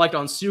wasn't well liked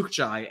on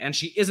Sukjai, and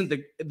she isn't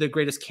the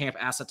greatest camp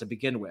asset to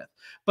begin with.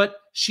 But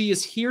she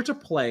is here to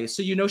play,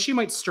 so you know she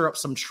might stir up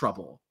some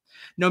trouble.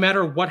 No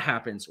matter what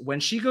happens, when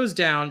she goes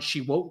down,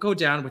 she won't go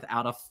down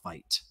without a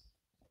fight.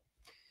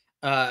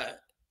 I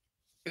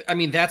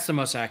mean, that's the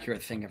most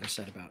accurate thing ever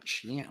said about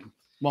Shii Ann.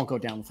 Won't go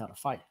down without a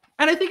fight.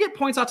 And I think it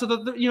points out to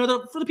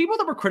for the people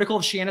that were critical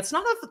of Shii Ann, it's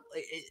not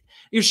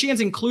Shii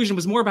Ann's inclusion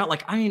was more about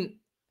like, I mean,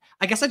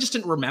 I guess I just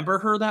didn't remember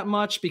her that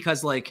much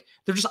because like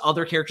there's just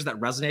other characters that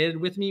resonated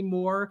with me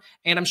more.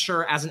 And I'm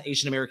sure as an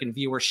Asian American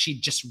viewer, she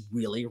just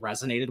really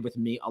resonated with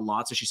me a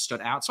lot. So she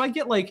stood out. So I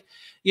get like,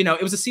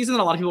 it was a season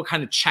that a lot of people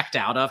kind of checked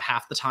out of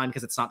half the time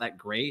because it's not that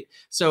great.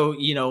 So,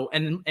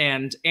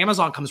 and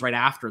Amazon comes right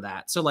after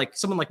that. So like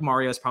someone like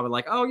Mario is probably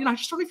like, oh, I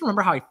just don't even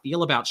remember how I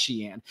feel about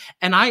Shii Ann.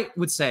 And I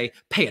would say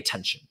pay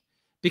attention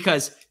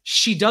because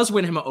she does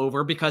win him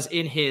over because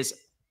in his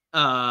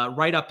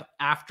write-up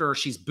after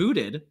she's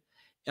booted,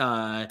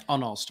 on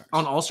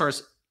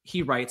All-Stars,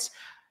 he writes,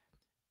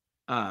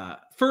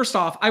 first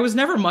off, I was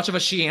never much of a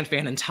Shii Ann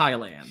fan in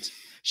Thailand.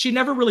 She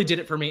never really did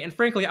it for me, and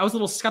frankly, I was a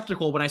little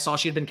skeptical when I saw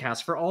she had been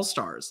cast for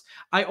All-Stars.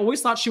 I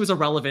always thought she was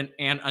irrelevant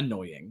and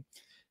annoying.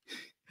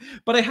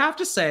 But I have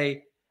to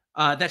say,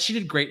 that she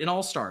did great in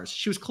All Stars.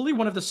 She was clearly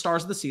one of the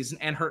stars of the season,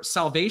 and her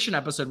Salvation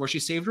episode where she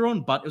saved her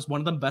own butt was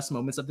one of the best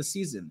moments of the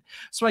season.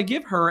 So I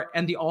give her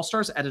and the All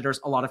Stars editors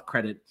a lot of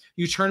credit.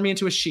 You turned me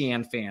into a Shii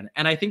Ann fan,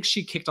 and I think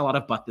she kicked a lot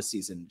of butt this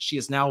season. She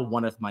is now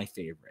one of my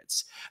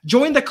favorites.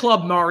 Join the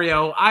club,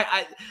 Mario.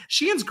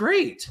 Shii Ann's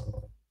great.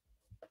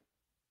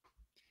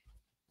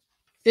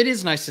 It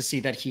is nice to see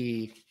that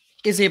he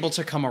is able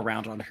to come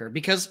around on her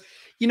because,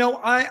 you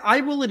know,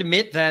 I will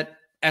admit that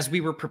as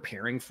we were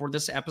preparing for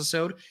this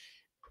episode,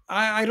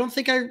 I don't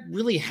think I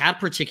really had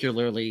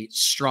particularly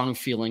strong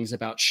feelings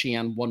about Shii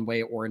Ann one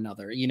way or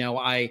another. You know,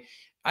 I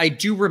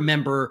do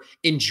remember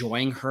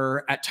enjoying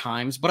her at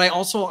times, but I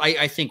also,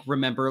 I think,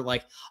 remember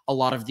like a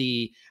lot of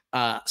the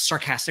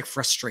sarcastic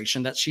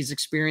frustration that she's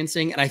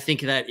experiencing. And I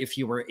think that if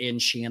you were in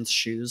Shii Ann's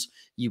shoes,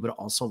 you would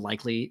also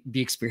likely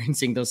be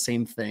experiencing those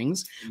same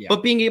things. Yeah.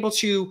 But being able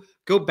to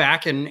go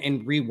back and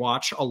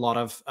rewatch a lot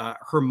of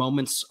her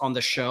moments on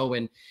the show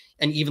and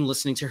even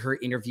listening to her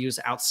interviews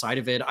outside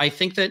of it, I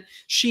think that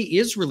she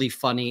is really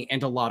funny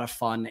and a lot of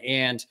fun.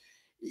 And,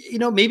 you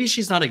know, maybe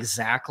she's not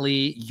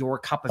exactly your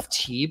cup of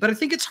tea, but I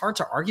think it's hard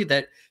to argue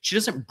that she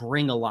doesn't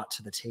bring a lot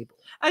to the table.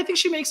 I think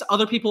she makes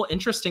other people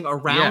interesting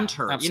around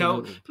her.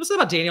 Absolutely. You know, people say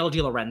about Danielle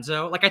Di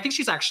Lorenzo. Like, I think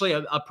she's actually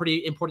a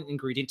pretty important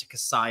ingredient to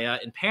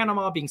Kasaya in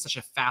Panama being such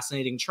a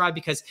fascinating tribe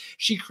because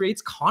she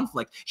creates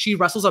conflict. She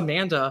wrestles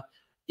Amanda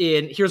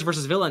in Heroes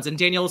versus Villains, and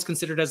Danielle is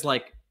considered as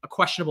like a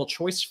questionable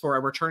choice for a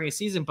returning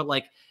season, but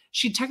like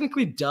she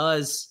technically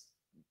does,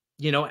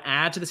 you know,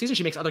 add to the season.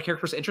 She makes other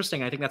characters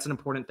interesting. I think that's an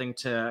important thing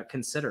to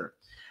consider.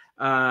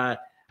 I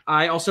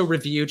also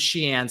reviewed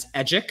Shii Ann's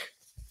Edgic.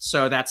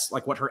 So that's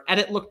like what her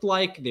edit looked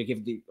like. They give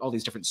all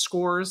these different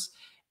scores.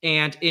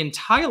 And in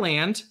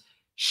Thailand,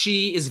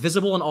 she is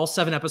visible in all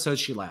 7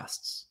 episodes she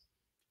lasts.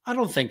 I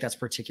don't think that's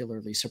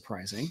particularly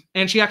surprising.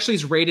 And she actually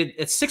is rated,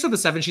 at 6 of the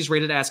 7, she's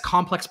rated as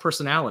complex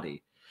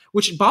personality,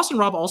 which Boston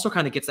Rob also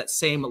kind of gets that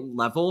same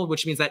level,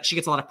 which means that she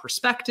gets a lot of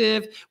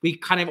perspective. We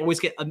kind of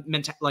always get an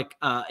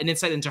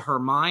insight into her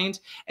mind.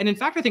 And in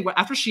fact, I think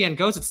after Shii Ann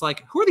goes, it's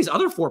like, who are these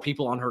other 4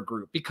 people on her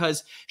group?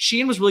 Because Shii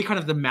Ann was really kind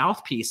of the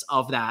mouthpiece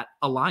of that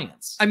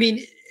alliance. I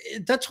mean,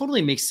 that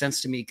totally makes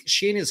sense to me.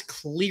 Shii Ann is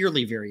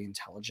clearly very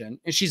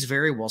intelligent and she's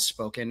very well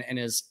spoken and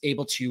is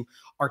able to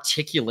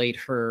articulate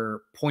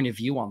her point of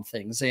view on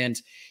things. And,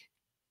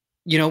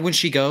 you know, when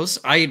she goes,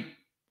 I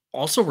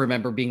also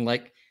remember being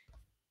like,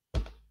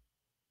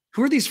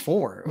 who are these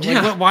for?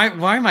 Yeah. Like,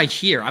 why am I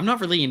here? I'm not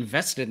really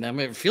invested in them.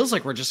 It feels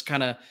like we're just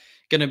kind of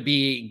going to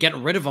be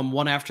getting rid of them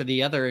one after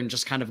the other and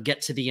just kind of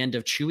get to the end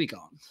of Chewie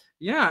gone.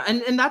 Yeah,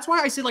 and that's why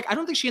I say, like, I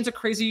don't think Shii Ann's a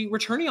crazy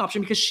returning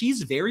option because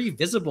she's very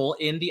visible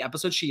in the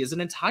episode she is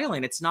in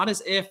Thailand. It's not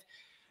as if,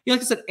 you know,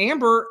 like I said,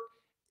 Amber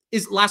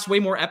lasts way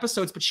more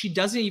episodes, but she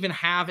doesn't even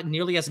have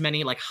nearly as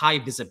many like high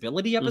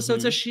visibility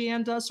episodes as Shii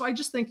Ann does. So I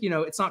just think, you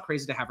know, it's not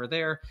crazy to have her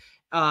there.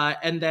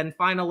 And then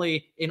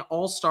finally in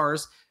All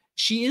Stars,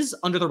 she is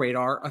under the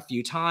radar a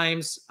few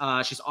times.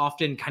 She's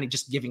often kind of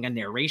just giving a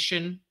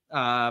narration,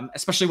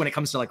 especially when it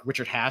comes to like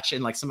Richard Hatch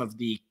and like some of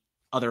the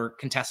other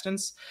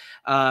contestants.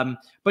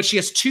 But she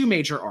has 2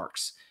 major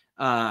arcs.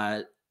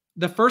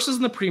 The first is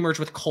in the pre-merge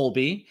with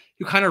Colby,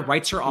 who kind of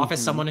writes her off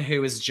as someone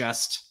who is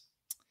just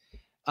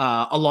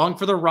along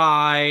for the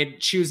ride,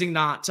 choosing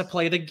not to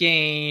play the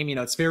game. You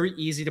know, it's very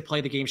easy to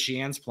play the game Shii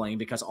Ann's playing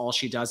because all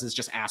she does is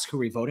just ask who are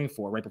we voting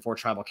for right before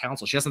tribal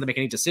council. She doesn't have to make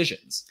any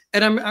decisions.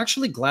 And I'm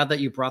actually glad that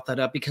you brought that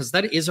up because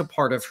that is a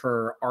part of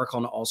her arc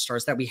on All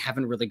Stars that we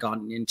haven't really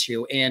gotten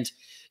into. And,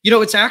 you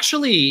know, it's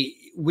actually,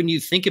 when you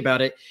think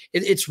about it,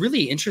 it's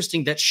really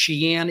interesting that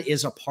Shii Ann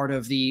is a part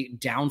of the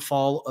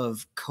downfall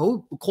of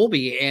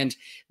Colby, and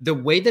the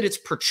way that it's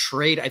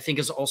portrayed, I think,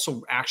 is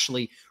also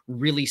actually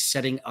really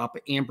setting up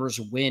Amber's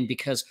win,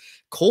 because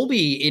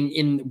Colby,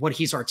 in what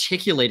he's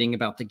articulating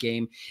about the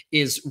game,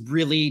 is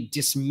really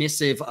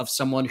dismissive of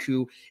someone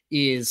who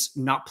is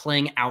not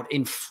playing out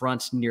in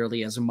front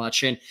nearly as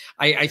much. And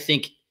I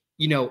think,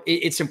 you know,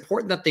 it's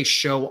important that they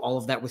show all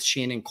of that with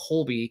Shii Ann and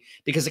Colby,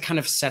 because it kind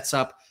of sets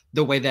up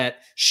the way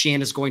that Shii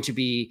Ann is going to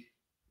be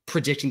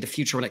predicting the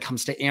future when it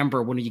comes to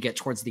Amber when you get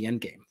towards the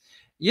end game.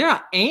 Yeah.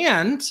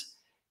 And,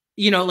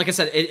 you know, like I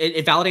said,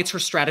 it validates her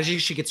strategy.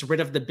 She gets rid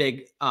of the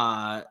big,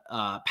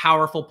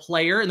 powerful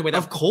player in the way that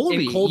of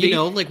Colby, you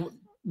know, like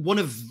one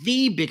of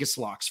the biggest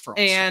locks for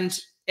all.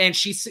 And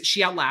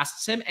she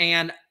outlasts him.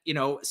 And, you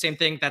know, same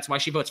thing. That's why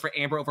she votes for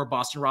Amber over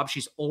Boston Rob.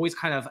 She's always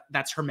kind of,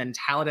 that's her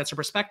mentality. That's her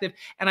perspective.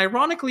 And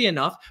ironically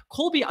enough,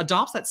 Colby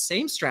adopts that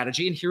same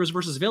strategy in Heroes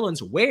versus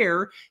Villains,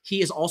 where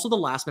he is also the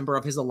last member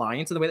of his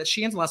alliance in the way that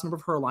Shii Ann's the last member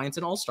of her alliance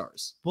in All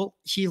Stars. Well,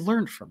 he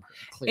learned from her.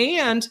 Clearly.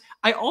 And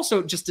I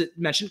also, just to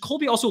mention,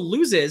 Colby also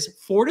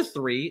loses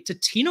 4-3 to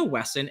Tina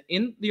Wesson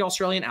in the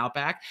Australian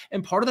Outback.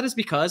 And part of that is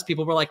because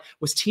people were like,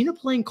 was Tina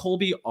playing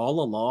Colby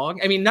all along?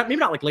 I mean, maybe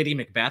not like Lady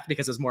Macbeth,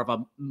 because it's more of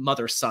a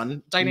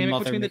mother-son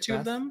dynamic between the two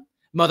of them.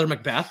 Mother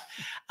Macbeth.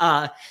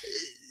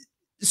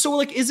 So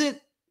like, is it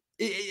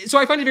So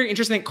I find it very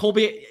interesting that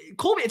Colby,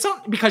 it's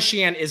not because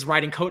Shii Ann is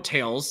riding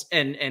coattails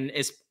and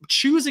is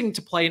choosing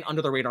to play an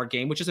under the radar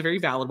game, which is a very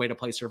valid way to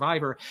play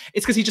Survivor.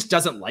 It's because he just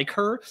doesn't like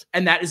her.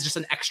 And that is just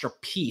an extra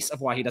piece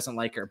of why he doesn't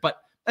like her. But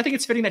I think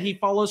it's fitting that he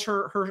follows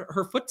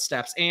her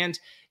footsteps and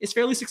is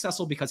fairly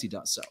successful because he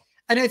does so.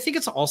 And I think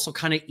it's also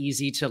kind of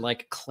easy to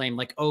like claim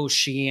like, oh,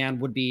 Shii Ann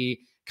would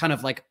be kind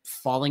of like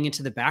falling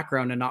into the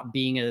background and not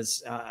being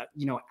as,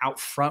 out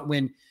front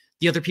when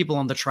the other people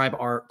on the tribe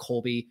are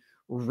Colby,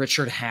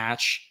 Richard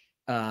Hatch,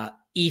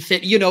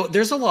 Ethan.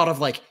 There's a lot of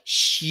like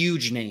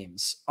huge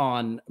names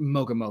on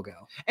Mogo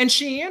Mogo. And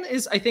Shii Ann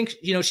is, I think,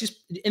 she's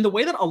in the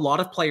way that a lot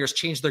of players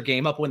change their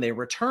game up when they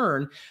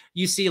return.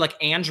 You see like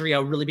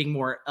Andrea really being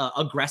more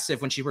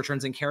aggressive when she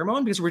returns in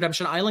Caramon, because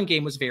Redemption Island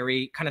game was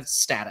very kind of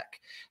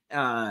static.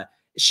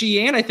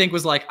 Shii Ann, I think,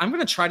 was like, I'm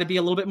going to try to be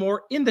a little bit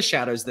more in the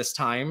shadows this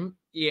time.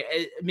 Yeah,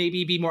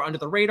 maybe be more under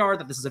the radar,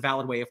 that this is a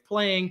valid way of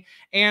playing.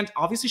 And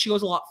obviously she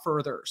goes a lot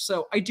further.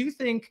 So I do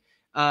think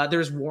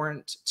there's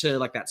warrant to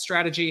like that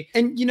strategy.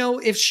 And,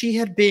 if she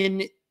had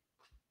been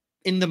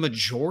in the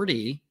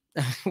majority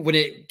when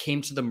it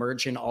came to the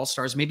merge in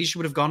All-Stars, maybe she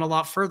would have gone a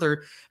lot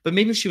further, but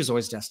maybe she was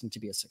always destined to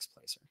be a sixth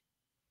placer.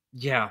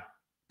 Yeah.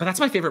 But that's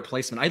my favorite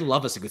placement. I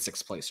love us a good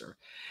sixth placer.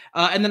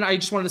 And then I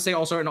just wanted to say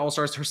also in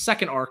All-Stars, her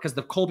second arc, because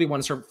the Colby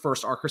one is her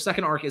first arc. Her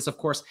second arc is, of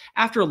course,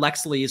 after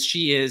Lexley's,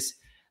 she is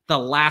the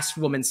last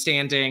woman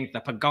standing, the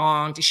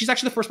pagonged. She's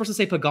actually the first person to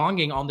say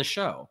pagonging on the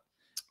show.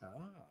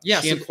 Yeah,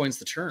 Shii Ann coins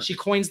the term. She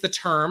coins the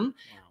term,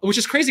 which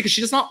is crazy because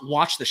she does not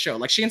watch the show.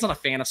 Like, Shii Ann's not a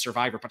fan of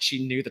Survivor, but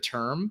she knew the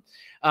term.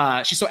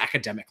 She's so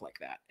academic like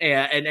that.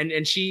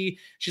 And she's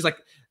like,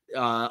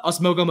 us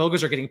Mogo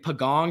Mogos are getting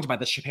pagonged by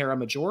the Shapira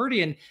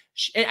majority. And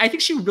I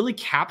think she really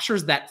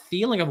captures that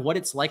feeling of what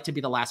it's like to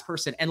be the last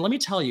person. And let me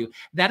tell you,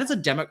 that is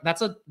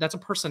that's a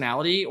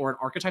personality or an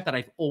archetype that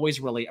I've always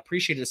really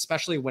appreciated,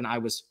 especially when I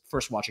was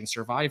first watching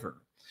Survivor.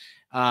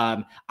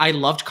 I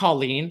loved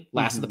Colleen,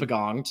 last of the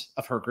pagonged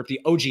of her group, the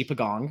OG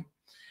pagong.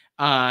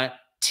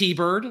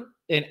 T-Bird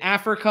in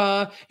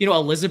Africa,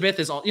 Elizabeth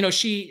is all,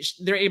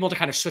 they're able to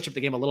kind of switch up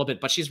the game a little bit,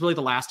 but she's really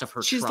the last of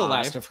her She's tribe. the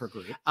last of her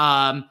group.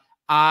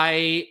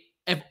 I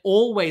have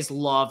always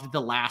loved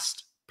the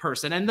last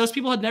person, and those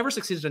people had never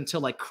succeeded until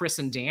like Chris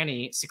and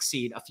Danny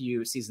succeed a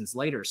few seasons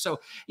later.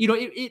 So,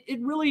 it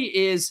really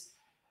is,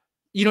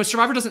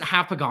 Survivor doesn't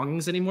have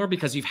pagongings anymore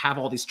because you have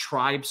all these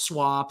tribe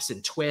swaps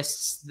and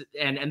twists,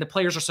 and the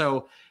players are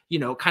so,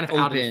 kind of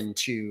open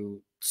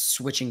to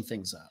switching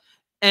things up.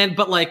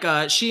 But like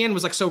Shii Ann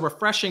was like so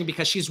refreshing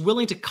because she's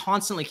willing to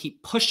constantly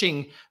keep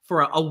pushing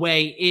for a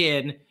way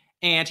in.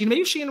 And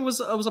maybe Shii Ann was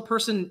a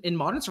person in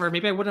modern Survivor,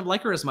 maybe I wouldn't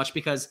like her as much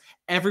because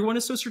everyone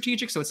is so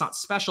strategic, so it's not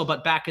special.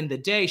 But back in the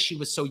day, she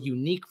was so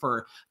unique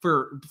for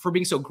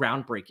being so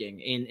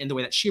groundbreaking in the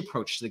way that she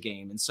approached the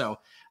game. And so,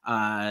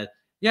 I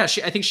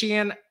think Shii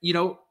Ann,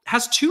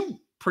 has two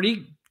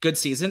pretty good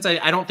seasons.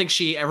 I don't think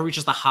she ever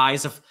reaches the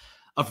highs of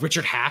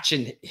Richard Hatch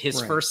in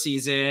his first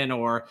season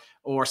or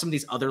some of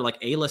these other like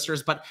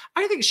A-listers, but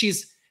I think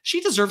she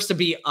deserves to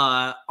be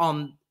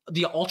on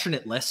the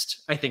alternate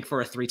list, I think, for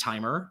a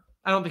 3-timer.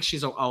 I don't think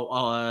she's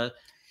and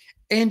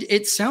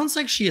it sounds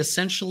like she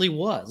essentially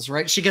was,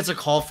 right? She gets a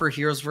call for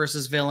heroes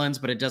versus villains,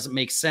 but it doesn't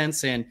make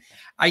sense. And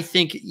I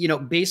think,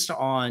 based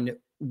on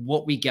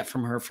what we get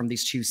from her from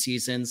these 2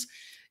 seasons,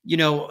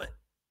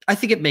 I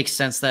think it makes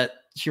sense that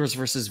heroes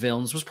versus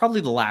villains was probably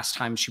the last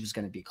time she was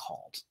going to be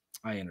called.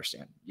 I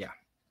understand. Yeah.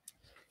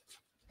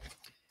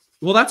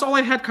 Well, that's all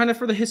I had kind of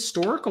for the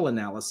historical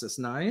analysis,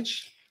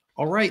 Nige.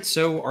 All right.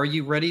 So are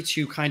you ready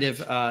to kind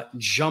of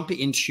jump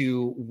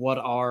into what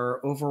our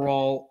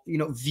overall,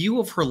 view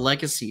of her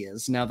legacy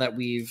is now that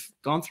we've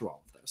gone through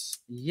all of this?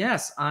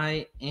 Yes,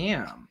 I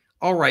am.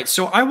 All right.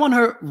 So I want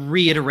to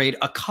reiterate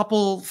a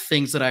couple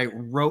things that I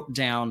wrote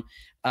down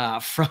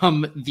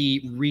from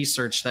the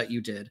research that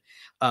you did.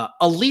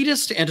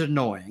 Elitist and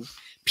annoying.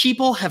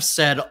 People have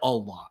said a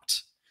lot.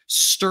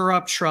 Stir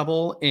up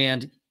trouble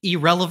and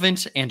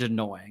irrelevant and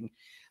annoying.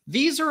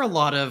 These are a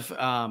lot of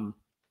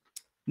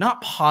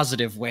not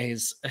positive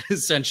ways,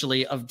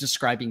 essentially, of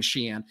describing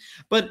Shii Ann.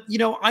 But,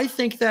 I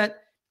think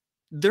that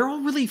they're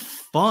all really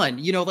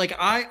fun. Like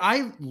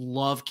I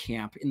love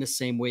camp in the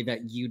same way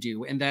that you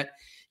do. And that,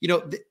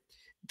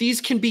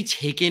 these can be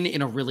taken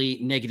in a really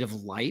negative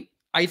light,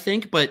 I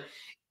think. But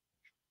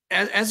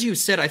as you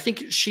said, I think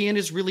Shii Ann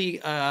is really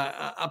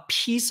a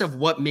piece of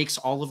what makes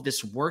all of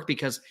this work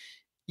because,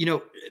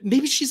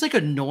 maybe she's like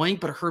annoying,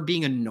 but her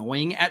being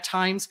annoying at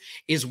times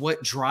is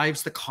what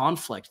drives the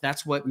conflict.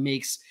 That's what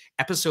makes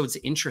episodes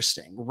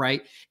interesting,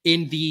 right?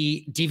 In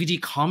the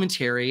DVD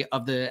commentary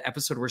of the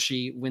episode where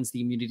she wins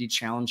the immunity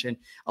challenge and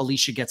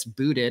Alicia gets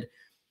booted,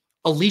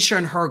 Alicia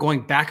and her are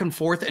going back and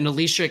forth, and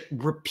Alicia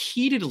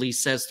repeatedly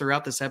says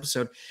throughout this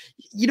episode,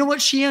 you know what,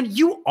 Shii Ann,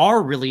 you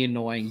are really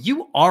annoying.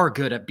 You are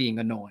good at being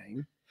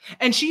annoying.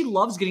 And she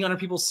loves getting under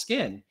people's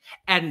skin.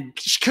 And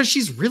because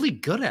she's really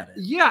good at it.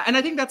 Yeah, and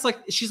I think that's like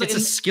she's like it's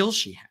a skill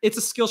she has. It's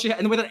a skill she has.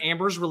 And the way that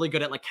Amber's really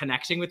good at like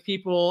connecting with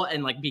people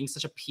and like being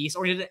such a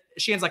peace-oriented,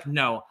 Shian's like,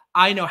 no,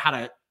 I know how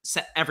to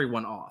set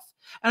everyone off.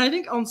 And I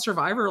think on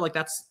Survivor, like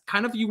that's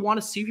kind of, you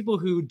want to see people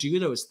who do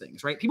those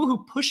things, right? People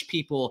who push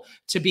people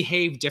to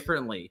behave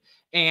differently.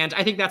 And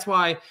I think that's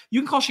why you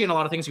can call Shii Ann a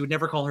lot of things. You would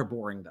never call her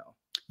boring, though.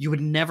 You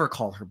would never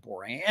call her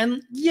boring.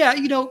 And yeah,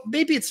 you know,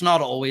 maybe it's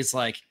not always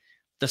like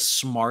the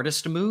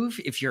smartest move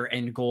if your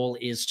end goal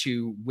is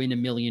to win $1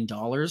 million.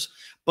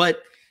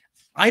 But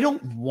I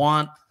don't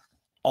want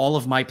all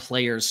of my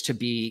players to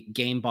be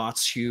game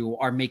bots who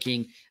are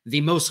making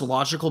the most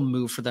logical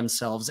move for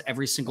themselves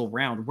every single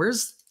round.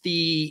 Where's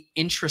the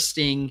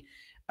interesting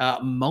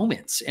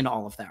moments in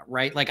all of that,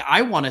 right? Like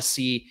I want to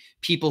see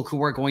people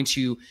who are going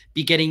to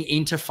be getting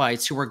into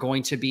fights, who are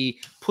going to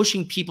be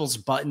pushing people's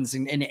buttons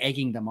and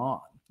egging them on.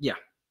 Yeah,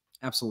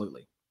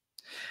 absolutely.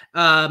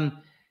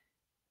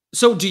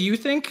 So do you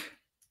think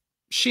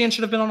Shii Ann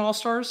should have been on All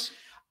Stars?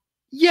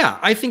 Yeah,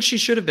 I think she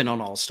should have been on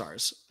All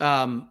Stars.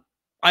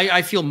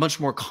 I feel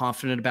much more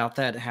confident about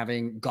that,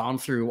 having gone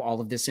through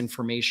all of this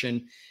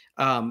information.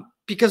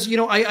 Because, you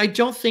know, I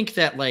don't think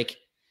that like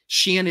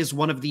Shii Ann is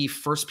one of the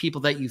first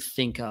people that you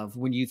think of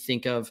when you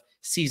think of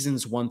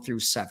seasons 1 through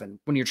 7,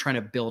 when you're trying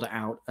to build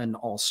out an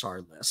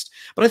all-star list.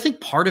 But I think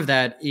part of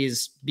that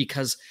is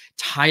because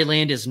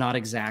Thailand is not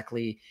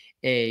exactly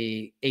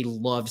a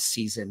love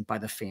season by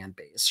the fan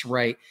base,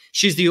 right?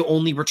 She's the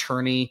only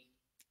returnee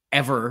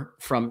ever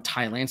from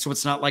Thailand. So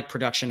it's not like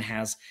production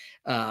has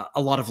a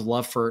lot of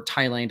love for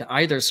Thailand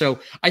either. So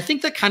I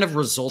think that kind of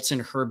results in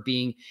her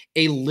being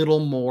a little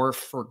more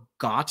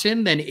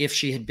forgotten than if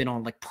she had been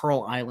on like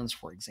Pearl Islands,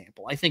 for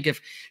example. I think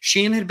if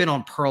Shii Ann had been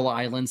on Pearl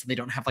Islands and they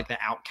don't have like the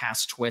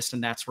outcast twist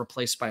and that's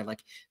replaced by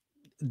like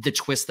the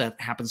twist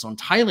that happens on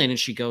Thailand and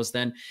she goes,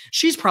 then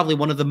she's probably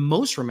one of the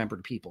most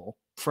remembered people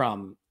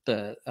from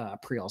the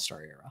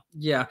pre-All-Star era.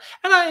 Yeah.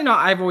 And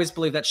I've always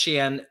believed that Shii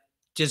Ann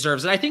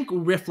deserves it. I think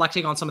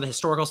reflecting on some of the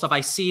historical stuff,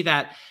 I see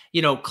that,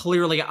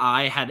 clearly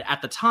I had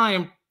at the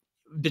time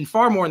been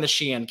far more in the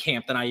Shii Ann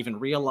camp than I even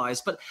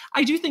realized. But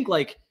I do think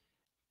like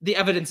the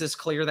evidence is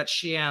clear that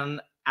Shii Ann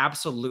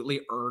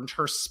absolutely earned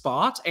her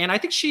spot. And I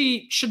think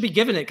she should be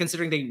given it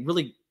considering they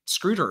really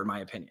screwed her, in my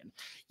opinion.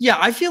 Yeah,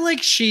 I feel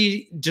like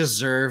she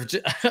deserved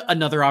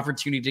another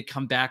opportunity to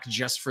come back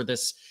just for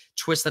this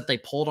twist that they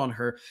pulled on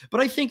her.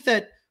 But I think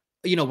that,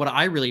 what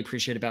I really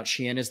appreciate about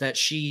Shii Ann is that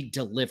she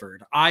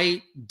delivered.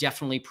 I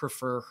definitely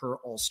prefer her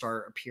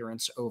all-star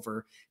appearance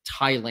over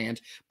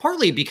Thailand,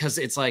 partly because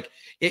it's like,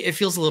 it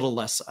feels a little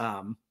less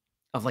of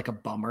like a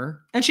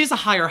bummer. And she has a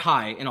higher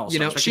high in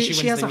all-stars.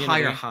 She has a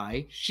higher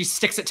high. She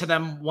sticks it to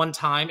them one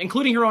time,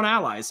 including her own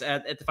allies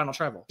at the final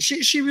tribal.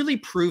 She really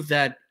proved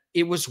that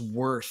it was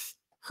worth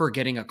her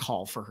getting a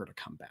call for her to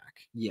come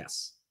back.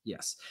 Yes.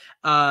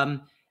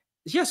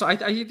 Yeah, so I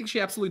think she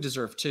absolutely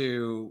deserved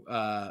to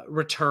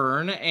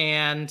return,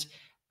 and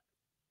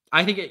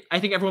I think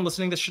everyone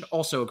listening to this should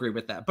also agree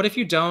with that. But if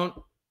you don't,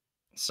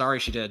 sorry,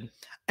 she did.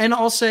 And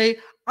I'll say,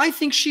 I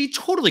think she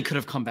totally could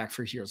have come back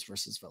for Heroes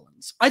versus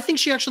Villains. I think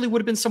she actually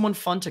would have been someone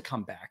fun to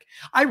come back.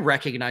 I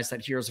recognize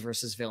that Heroes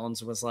versus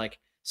Villains was like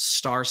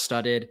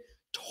star-studded,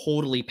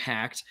 totally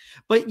packed.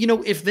 But,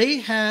 if they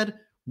had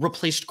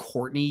replaced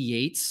Courtney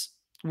Yates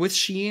with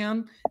Shii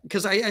Ann,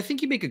 because I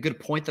think you make a good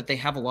point that they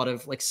have a lot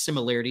of like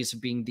similarities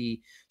of being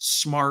the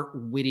smart,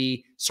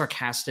 witty,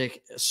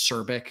 sarcastic,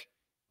 acerbic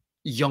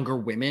younger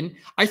women.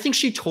 I think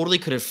she totally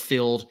could have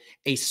filled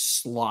a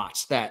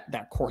slot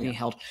that Courtney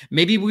held.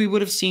 Maybe we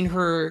would have seen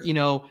her,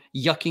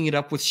 yucking it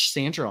up with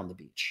Sandra on the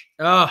beach.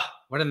 Oh,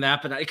 wouldn't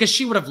that been? Because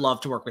she would have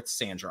loved to work with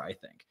Sandra, I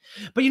think.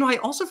 But I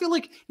also feel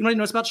like what I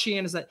noticed about Shii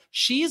Ann is that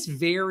she is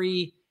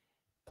very.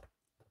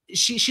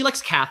 She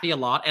likes Kathy a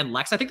lot and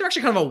Lex. I think they're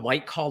actually kind of a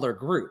white collar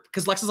group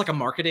because Lex is like a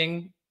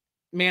marketing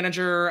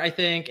manager, I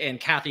think, and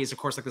Kathy is of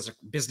course like this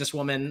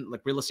businesswoman,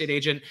 like real estate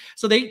agent.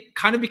 So they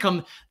kind of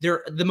become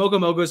the Mogo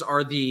Mogos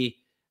are the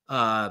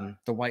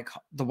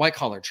white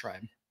collar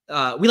tribe.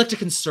 We like to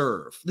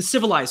conserve the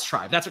civilized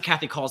tribe. That's what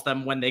Kathy calls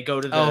them when they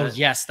go to the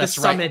that's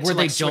right, where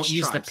they don't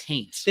use the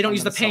paint. They don't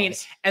use the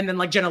paint, and then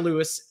like Jenna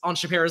Lewis on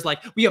Shapiro is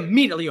like, we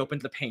immediately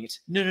opened the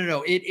paint.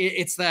 No.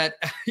 It's that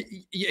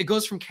it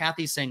goes from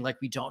Kathy saying like,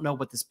 we don't know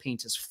what this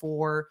paint is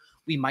for.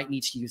 We might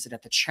need to use it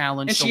at the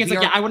challenge. And she's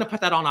like, I wouldn't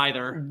put that on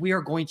either. We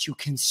are going to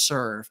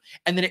conserve.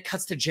 And then it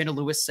cuts to Jenna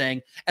Lewis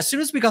saying, as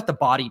soon as we got the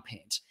body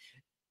paint.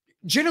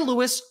 Jenna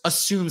Lewis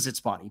assumes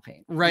it's body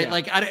paint, right?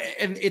 Yeah.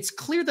 And it's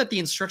clear that the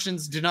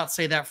instructions do not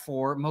say that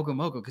for Mogo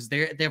Mogo because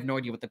they have no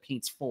idea what the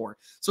paint's for.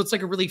 So it's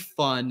like a really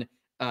fun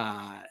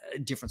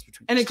difference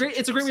between. And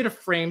it's a great way to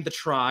frame the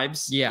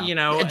tribes. Yeah,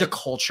 and the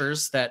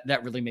cultures that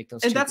really make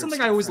those. And that's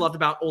something I always loved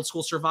about old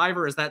school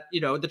Survivor is that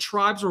the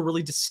tribes were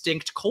really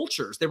distinct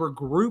cultures. They were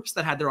groups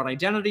that had their own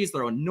identities,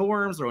 their own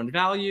norms, their own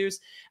values.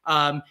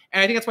 And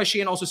I think that's why Shii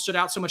Ann also stood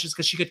out so much is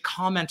because she could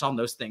comment on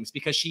those things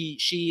because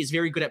she is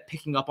very good at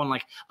picking up on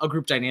like a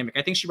group dynamic.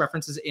 I think she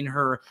references in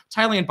her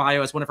Thailand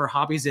bio as one of her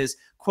hobbies is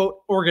quote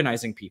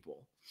organizing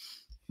people.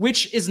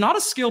 which is not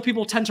a skill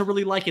people tend to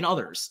really like in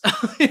others,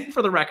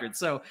 for the record.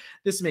 So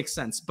this makes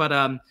sense.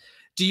 But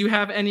do you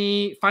have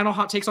any final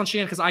hot takes on Shii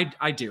Ann? Because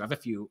I do. I have a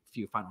few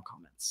final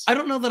comments. I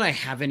don't know that I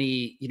have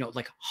any,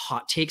 like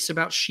hot takes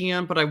about Shii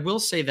Ann, but I will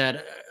say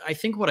that I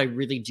think what I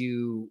really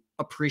do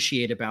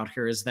appreciate about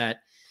her is that,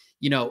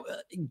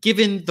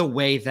 given the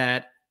way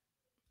that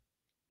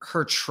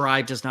her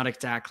tribe does not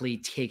exactly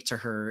take to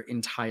her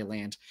in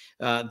Thailand,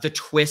 the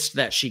twist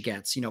that she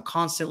gets,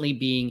 constantly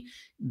being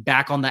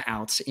back on the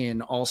outs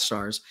in All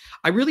Stars.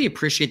 I really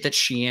appreciate that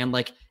Shii Ann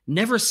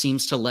never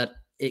seems to let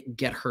it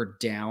get her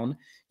down.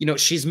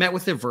 She's met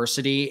with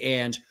adversity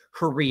and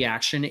her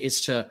reaction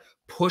is to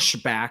push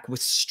back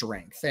with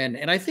strength.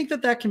 And I think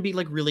that can be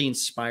really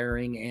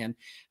inspiring. And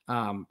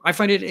I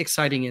find it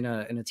exciting in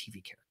a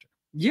TV character.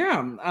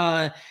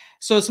 Yeah.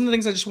 So some of the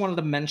things I just wanted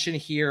to mention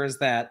here is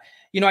that,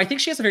 I think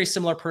she has a very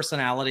similar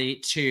personality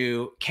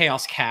to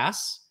Chaos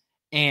Cass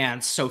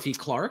and Sophie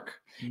Clark.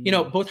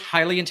 Both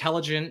highly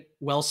intelligent,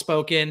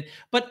 well-spoken,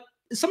 but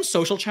some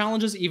social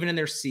challenges even in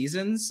their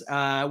seasons,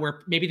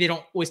 where maybe they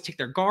don't always take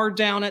their guard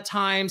down at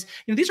times.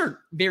 These are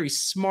very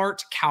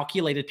smart,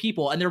 calculated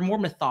people, and they're more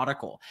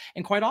methodical.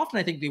 And quite often,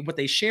 I think what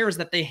they share is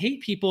that they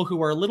hate people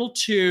who are a little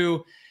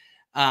too,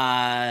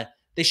 they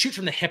shoot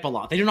from the hip a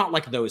lot. They do not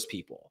like those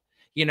people.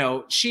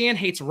 Shii Ann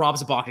hates Rob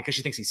Zabocki because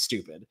she thinks he's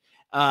stupid.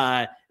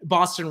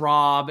 Boston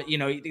Rob,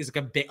 he's a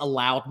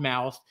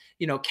loudmouth.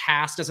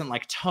 Cass doesn't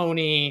like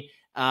Tony.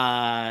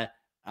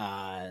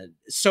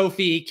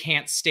 Sophie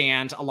can't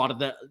stand a lot of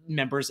the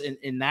members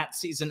in that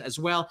season as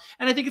well.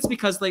 And I think it's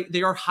because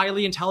they are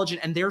highly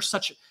intelligent and they're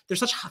such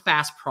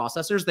fast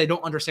processors. They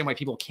don't understand why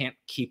people can't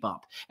keep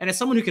up. And as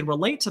someone who can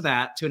relate to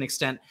that to an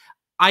extent,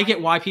 I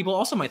get why people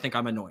also might think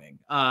I'm annoying,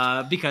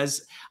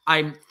 because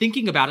I'm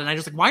thinking about it and I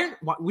just why,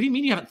 what do you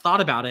mean you haven't thought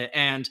about it?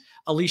 And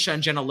Alicia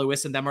and Jenna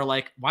Lewis and them are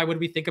like, why would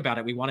we think about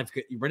it? We want to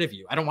get rid of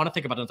you. I don't want to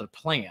think about another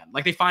plan.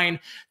 They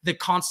find the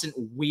constant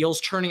wheels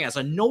turning as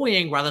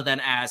annoying rather than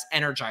as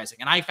energizing.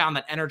 And I found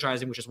that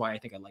energizing, which is why I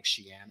think I like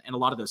Shii Ann and a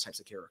lot of those types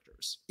of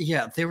characters.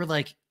 Yeah, they were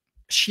like,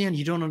 Shii Ann,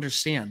 you don't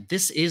understand.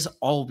 This is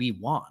all we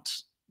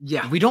want.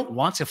 Yeah. We don't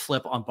want to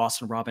flip on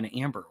Boston Rob and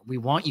Amber. We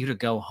want you to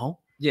go home.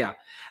 Yeah.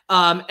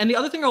 And the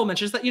other thing I will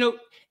mention is that,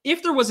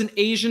 if there was an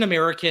Asian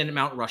American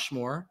Mount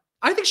Rushmore,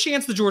 I think Shii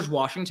Ann's the George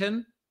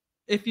Washington,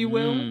 if you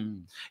will.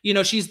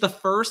 She's the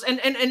first, and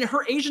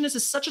her Asianness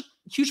is such a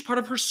huge part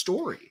of her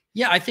story.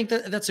 Yeah, I think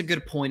that's a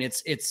good point.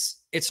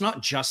 It's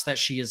not just that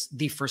she is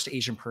the first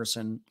Asian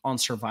person on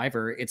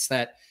Survivor. It's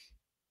that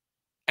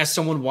as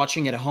someone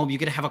watching it at home, you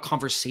get to have a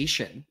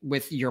conversation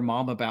with your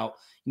mom about,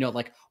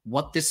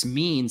 what this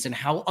means and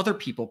how other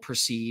people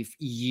perceive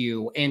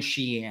you and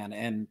Shii Ann.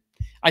 And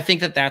I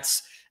think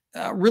that's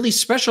really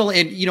special.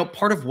 And,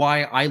 part of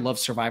why I love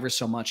Survivor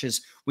so much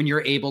is when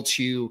you're able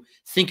to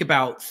think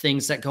about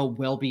things that go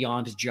well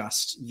beyond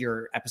just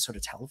your episode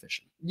of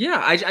television.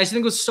 Yeah, I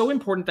think it was so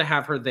important to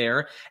have her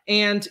there.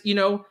 And,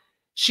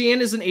 Shii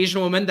Ann is an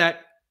Asian woman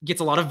that gets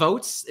a lot of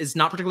votes, is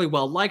not particularly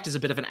well liked, is a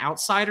bit of an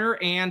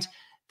outsider. And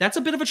that's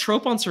a bit of a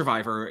trope on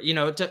Survivor,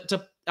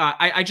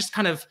 I just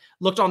kind of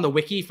looked on the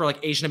wiki for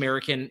Asian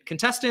American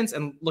contestants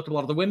and looked at a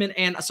lot of the women,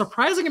 and a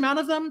surprising amount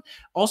of them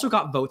also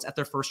got votes at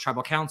their first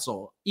tribal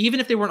council. Even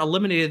if they weren't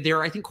eliminated,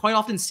 they're, I think, quite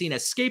often seen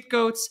as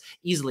scapegoats,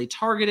 easily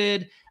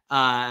targeted,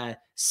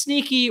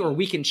 sneaky or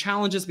weak in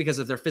challenges because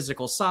of their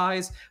physical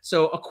size.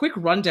 So a quick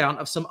rundown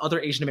of some other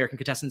Asian American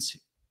contestants,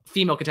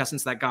 female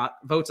contestants that got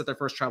votes at their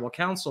first tribal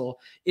council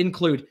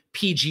include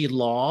PG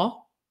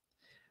Law,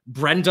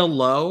 Brenda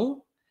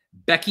Lowe,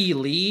 Becky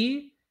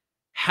Lee,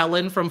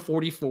 Helen from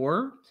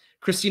 44,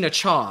 Christina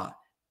Cha,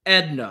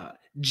 Edna,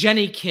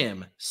 Jenny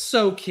Kim,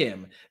 So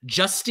Kim,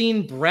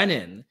 Justine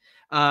Brennan,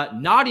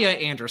 Nadia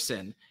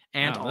Anderson,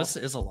 and this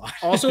is a lot.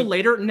 Also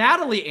later,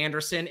 Natalie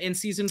Anderson in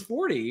season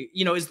 40,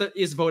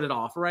 is voted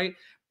off, right?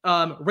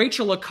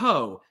 Rachel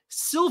Lacaux,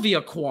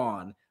 Sylvia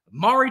Kwan,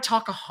 Mari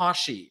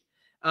Takahashi.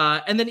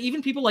 And then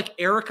even people like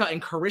Erica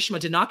and Karishma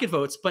did not get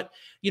votes, but,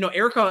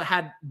 Erica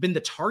had been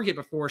the target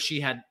before she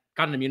had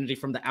gotten immunity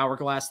from the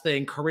hourglass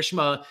thing.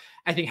 Karishma,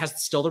 I think,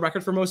 has still the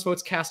record for most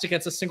votes cast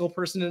against a single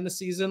person in a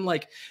season.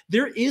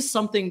 There is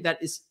something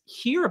that is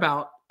here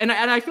about, and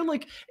I feel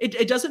like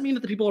it doesn't mean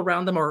that the people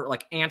around them are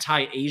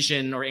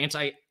anti-Asian or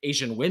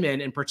anti-Asian women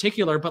in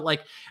particular, but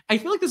I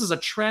feel like this is a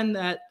trend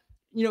that,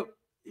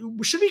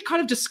 should be kind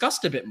of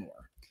discussed a bit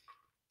more.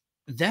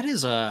 That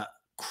is a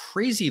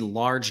crazy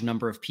large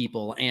number of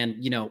people.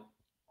 And,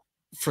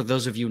 for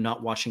those of you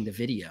not watching the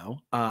video,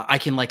 I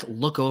can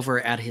look over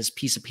at his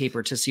piece of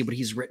paper to see what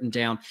he's written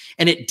down.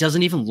 And it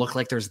doesn't even look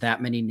like there's that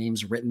many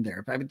names written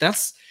there. But I mean,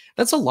 that's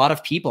a lot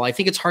of people. I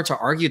think it's hard to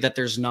argue that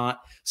there's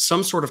not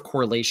some sort of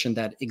correlation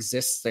that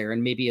exists there.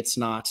 And maybe it's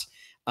not,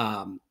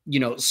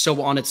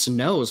 so on its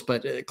nose,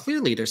 but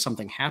clearly there's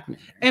something happening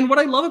there. And what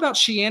I love about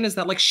Shii Ann is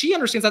that she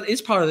understands that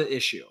is part of the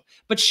issue,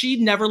 but she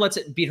never lets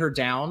it beat her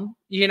down,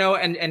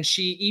 and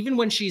she, even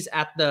when she's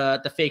at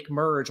the fake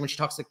merge, when she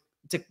talks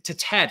to to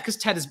Ted, because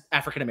Ted is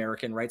African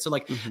American, right? So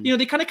like, Mhm. you know,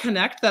 they kind of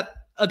connect that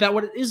about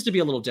what it is to be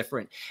a little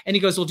different. And he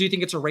goes, well, do you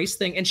think it's a race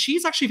thing? And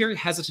she's actually very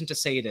hesitant to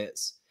say it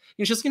is.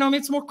 You know, she's just, you know, I mean,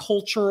 it's more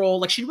cultural.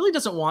 Like, she really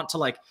doesn't want to,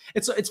 like,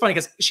 it's funny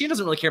because she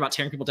doesn't really care about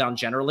tearing people down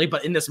generally,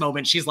 but in this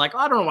moment, she's like, oh,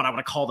 I don't know what I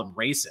want to call them,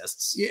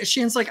 racists. Yeah,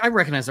 Shii Ann's like, I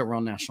recognize that we're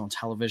on national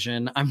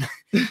television.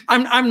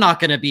 I'm not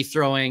gonna be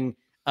throwing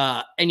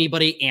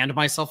anybody and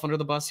myself under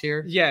the bus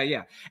here.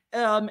 Yeah.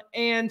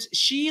 And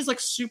she's like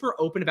super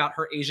open about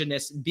her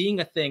Asianness being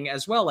a thing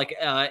as well. Like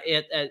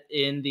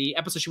in the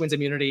episode she wins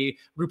immunity,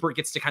 Rupert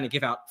gets to kind of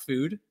give out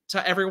food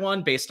to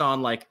everyone based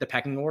on like the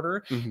pecking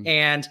order. Mhm.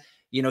 And,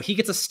 you know, he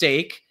gets a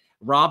steak.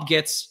 Rob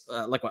gets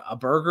like a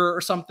burger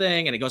or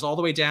something, and it goes all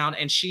the way down.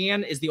 And Shii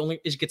Ann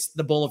gets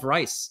the bowl of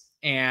rice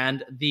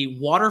and the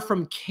water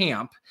from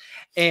camp.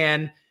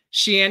 And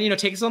Shii Ann, you know,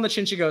 takes it on the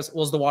chin. She goes,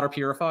 well, is the water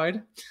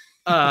purified?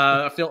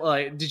 I feel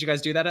like, did you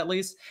guys do that at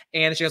least?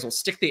 And she goes, well,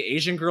 stick the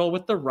Asian girl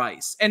with the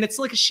rice. And it's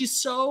like,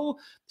 she's so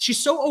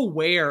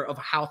aware of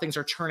how things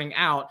are turning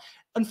out.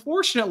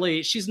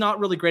 Unfortunately, she's not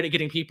really great at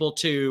getting people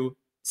to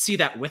see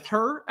that with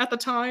her at the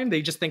time.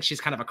 They just think she's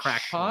kind of a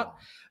crackpot. Sure.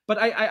 But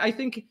I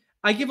think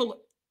I give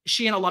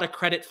Shii Ann a lot of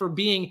credit for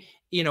being,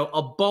 you know,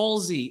 a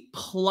ballsy,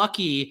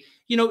 plucky,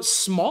 you know,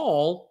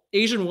 small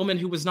Asian woman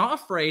who was not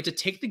afraid to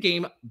take the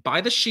game by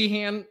the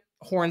She-Hand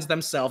horns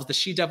themselves, the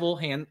she-devil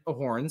hand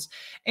horns.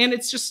 And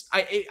it's just,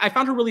 I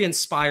found her really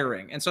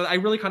inspiring. And so I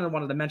really kind of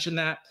wanted to mention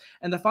that.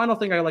 And the final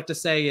thing I like to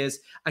say is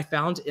I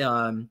found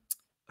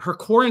her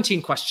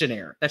quarantine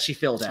questionnaire that she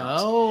filled out.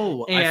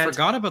 Oh, and I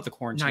forgot about the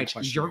quarantine Nigel,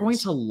 questionnaires. you're going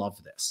to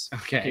love this.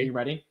 Okay. You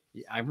ready?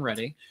 Yeah, I'm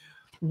ready.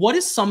 What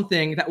is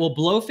something that will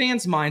blow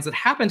fans' minds that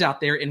happened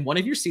out there in one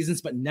of your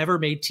seasons but never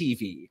made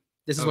TV?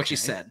 This is what she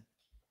said.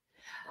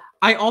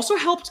 I also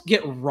helped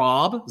get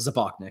Rob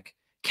Zbocnik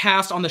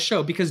cast on the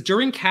show because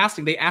during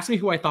casting, they asked me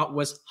who I thought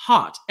was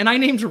hot, and I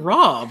named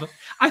Rob.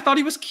 I thought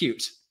he was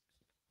cute.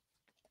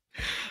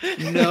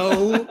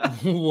 No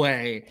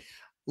way.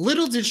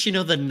 Little did she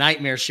know the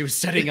nightmare she was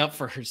setting up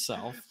for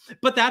herself.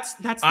 But that's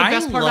the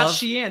best part about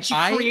Shii Ann. She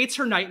creates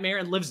her nightmare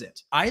and lives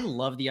it. I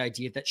love the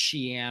idea that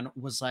Shii Ann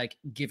was like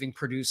giving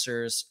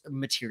producers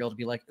material to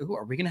be like, ooh,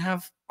 are we gonna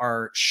have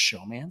our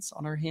showmance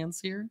on our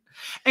hands here?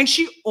 And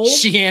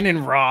Shii Ann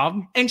and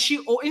Rob. And she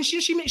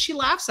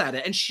laughs at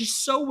it, and she's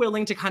so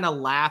willing to kind of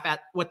laugh at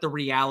what the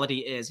reality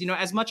is. You know,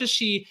 as much as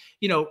she,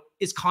 you know,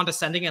 is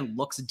condescending and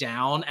looks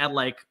down at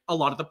like a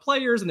lot of the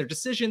players and their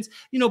decisions,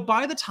 you know,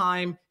 by the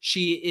time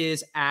she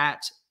is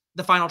at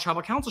the final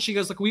tribal council, she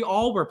goes like, we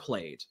all were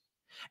played.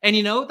 And,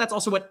 you know, that's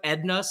also what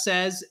Edna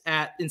says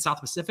in South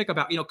Pacific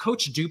about, you know,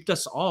 Coach duped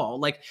us all.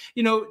 Like,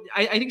 you know,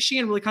 I think Shii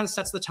Ann really kind of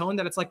sets the tone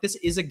that it's like, this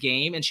is a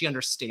game, and she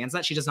understands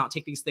that. She does not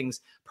take these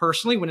things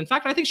personally, when in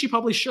fact, I think she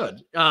probably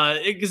should,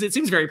 because it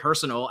seems very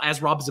personal.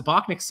 As Rob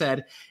Zbocnik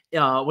said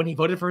when he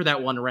voted for her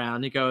that one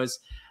round, he goes,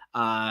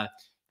 what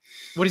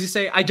does he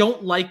say? I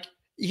don't like...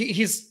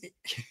 It's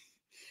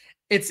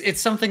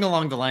something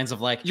along the lines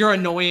of like, you're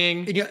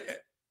annoying.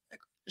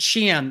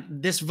 Shii Ann,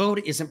 this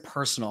vote isn't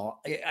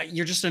personal.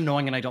 You're just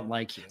annoying, and I don't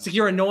like you. So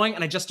you're annoying,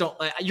 and I just don't.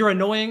 You're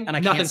annoying, and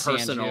I nothing can't stand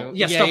personal.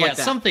 You. Yeah, like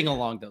that. Something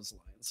along those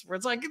lines, where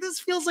it's like, this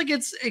feels like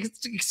it's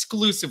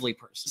exclusively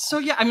personal. So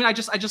yeah, I mean,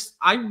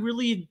 I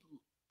really,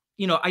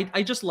 you know,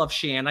 I just love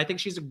Shii Ann. I think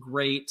she's a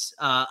great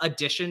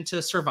addition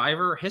to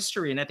Survivor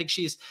history, and I think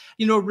she's,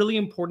 you know, a really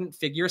important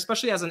figure,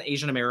 especially as an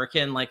Asian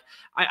American. Like,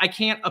 I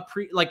can't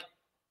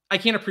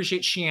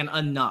appreciate Shii Ann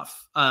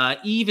enough,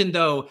 even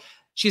though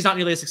she's not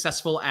nearly as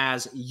successful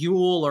as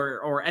Yule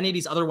or any of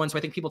these other ones who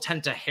I think people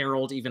tend to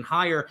herald even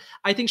higher.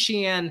 I think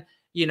Shii Ann,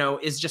 you know,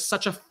 is just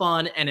such a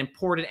fun and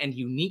important and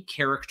unique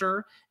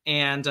character.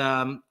 And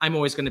I'm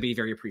always going to be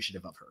very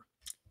appreciative of her.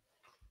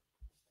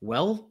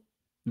 Well,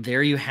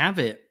 there you have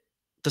it.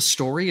 The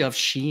story of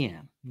Shii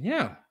Ann.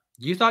 Yeah.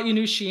 You thought you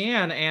knew Shii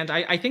Ann, and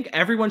I think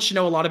everyone should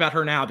know a lot about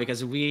her now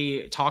because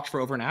we talked for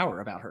over an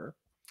hour about her.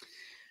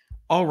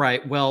 All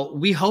right. Well,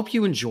 we hope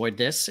you enjoyed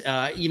this.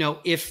 You know,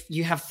 if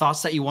you have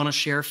thoughts that you want to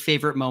share,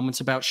 favorite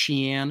moments about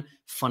Shii Ann,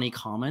 funny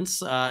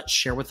comments,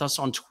 share with us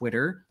on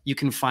Twitter. You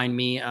can find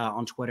me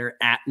on Twitter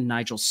at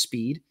Nigel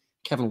Speed.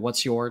 Kevin,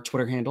 what's your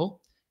Twitter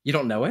handle? You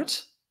don't know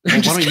it? Well,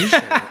 why don't you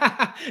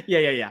share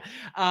it? Yeah.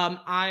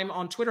 I'm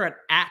on Twitter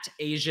at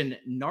Asian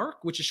Narc,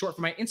 which is short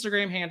for my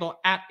Instagram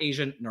handle at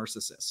Asian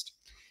Narcissist.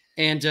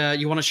 And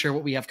you want to share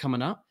what we have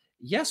coming up?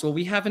 Yes. Well,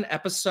 we have an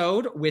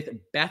episode with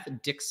Beth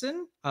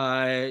Dixon.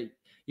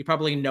 You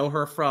probably know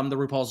her from the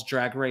RuPaul's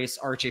Drag Race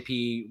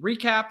RHAP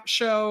recap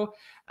show.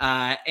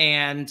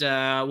 And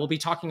we'll be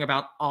talking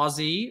about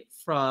Ozzy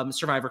from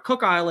Survivor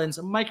Cook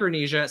Islands,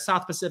 Micronesia,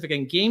 South Pacific,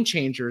 and Game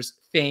Changers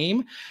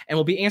fame. And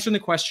we'll be answering the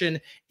question,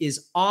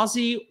 is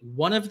Ozzy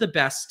one of the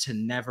best to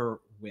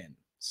never win?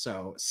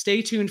 So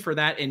stay tuned for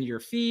that in your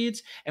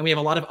feeds. And we have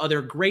a lot of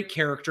other great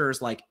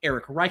characters like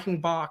Eric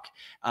Reichenbach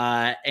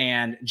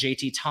and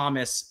JT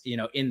Thomas, you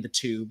know, in the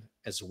tube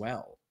as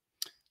well.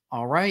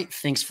 All right.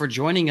 Thanks for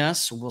joining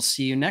us. We'll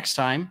see you next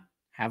time.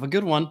 Have a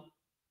good one.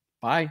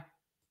 Bye.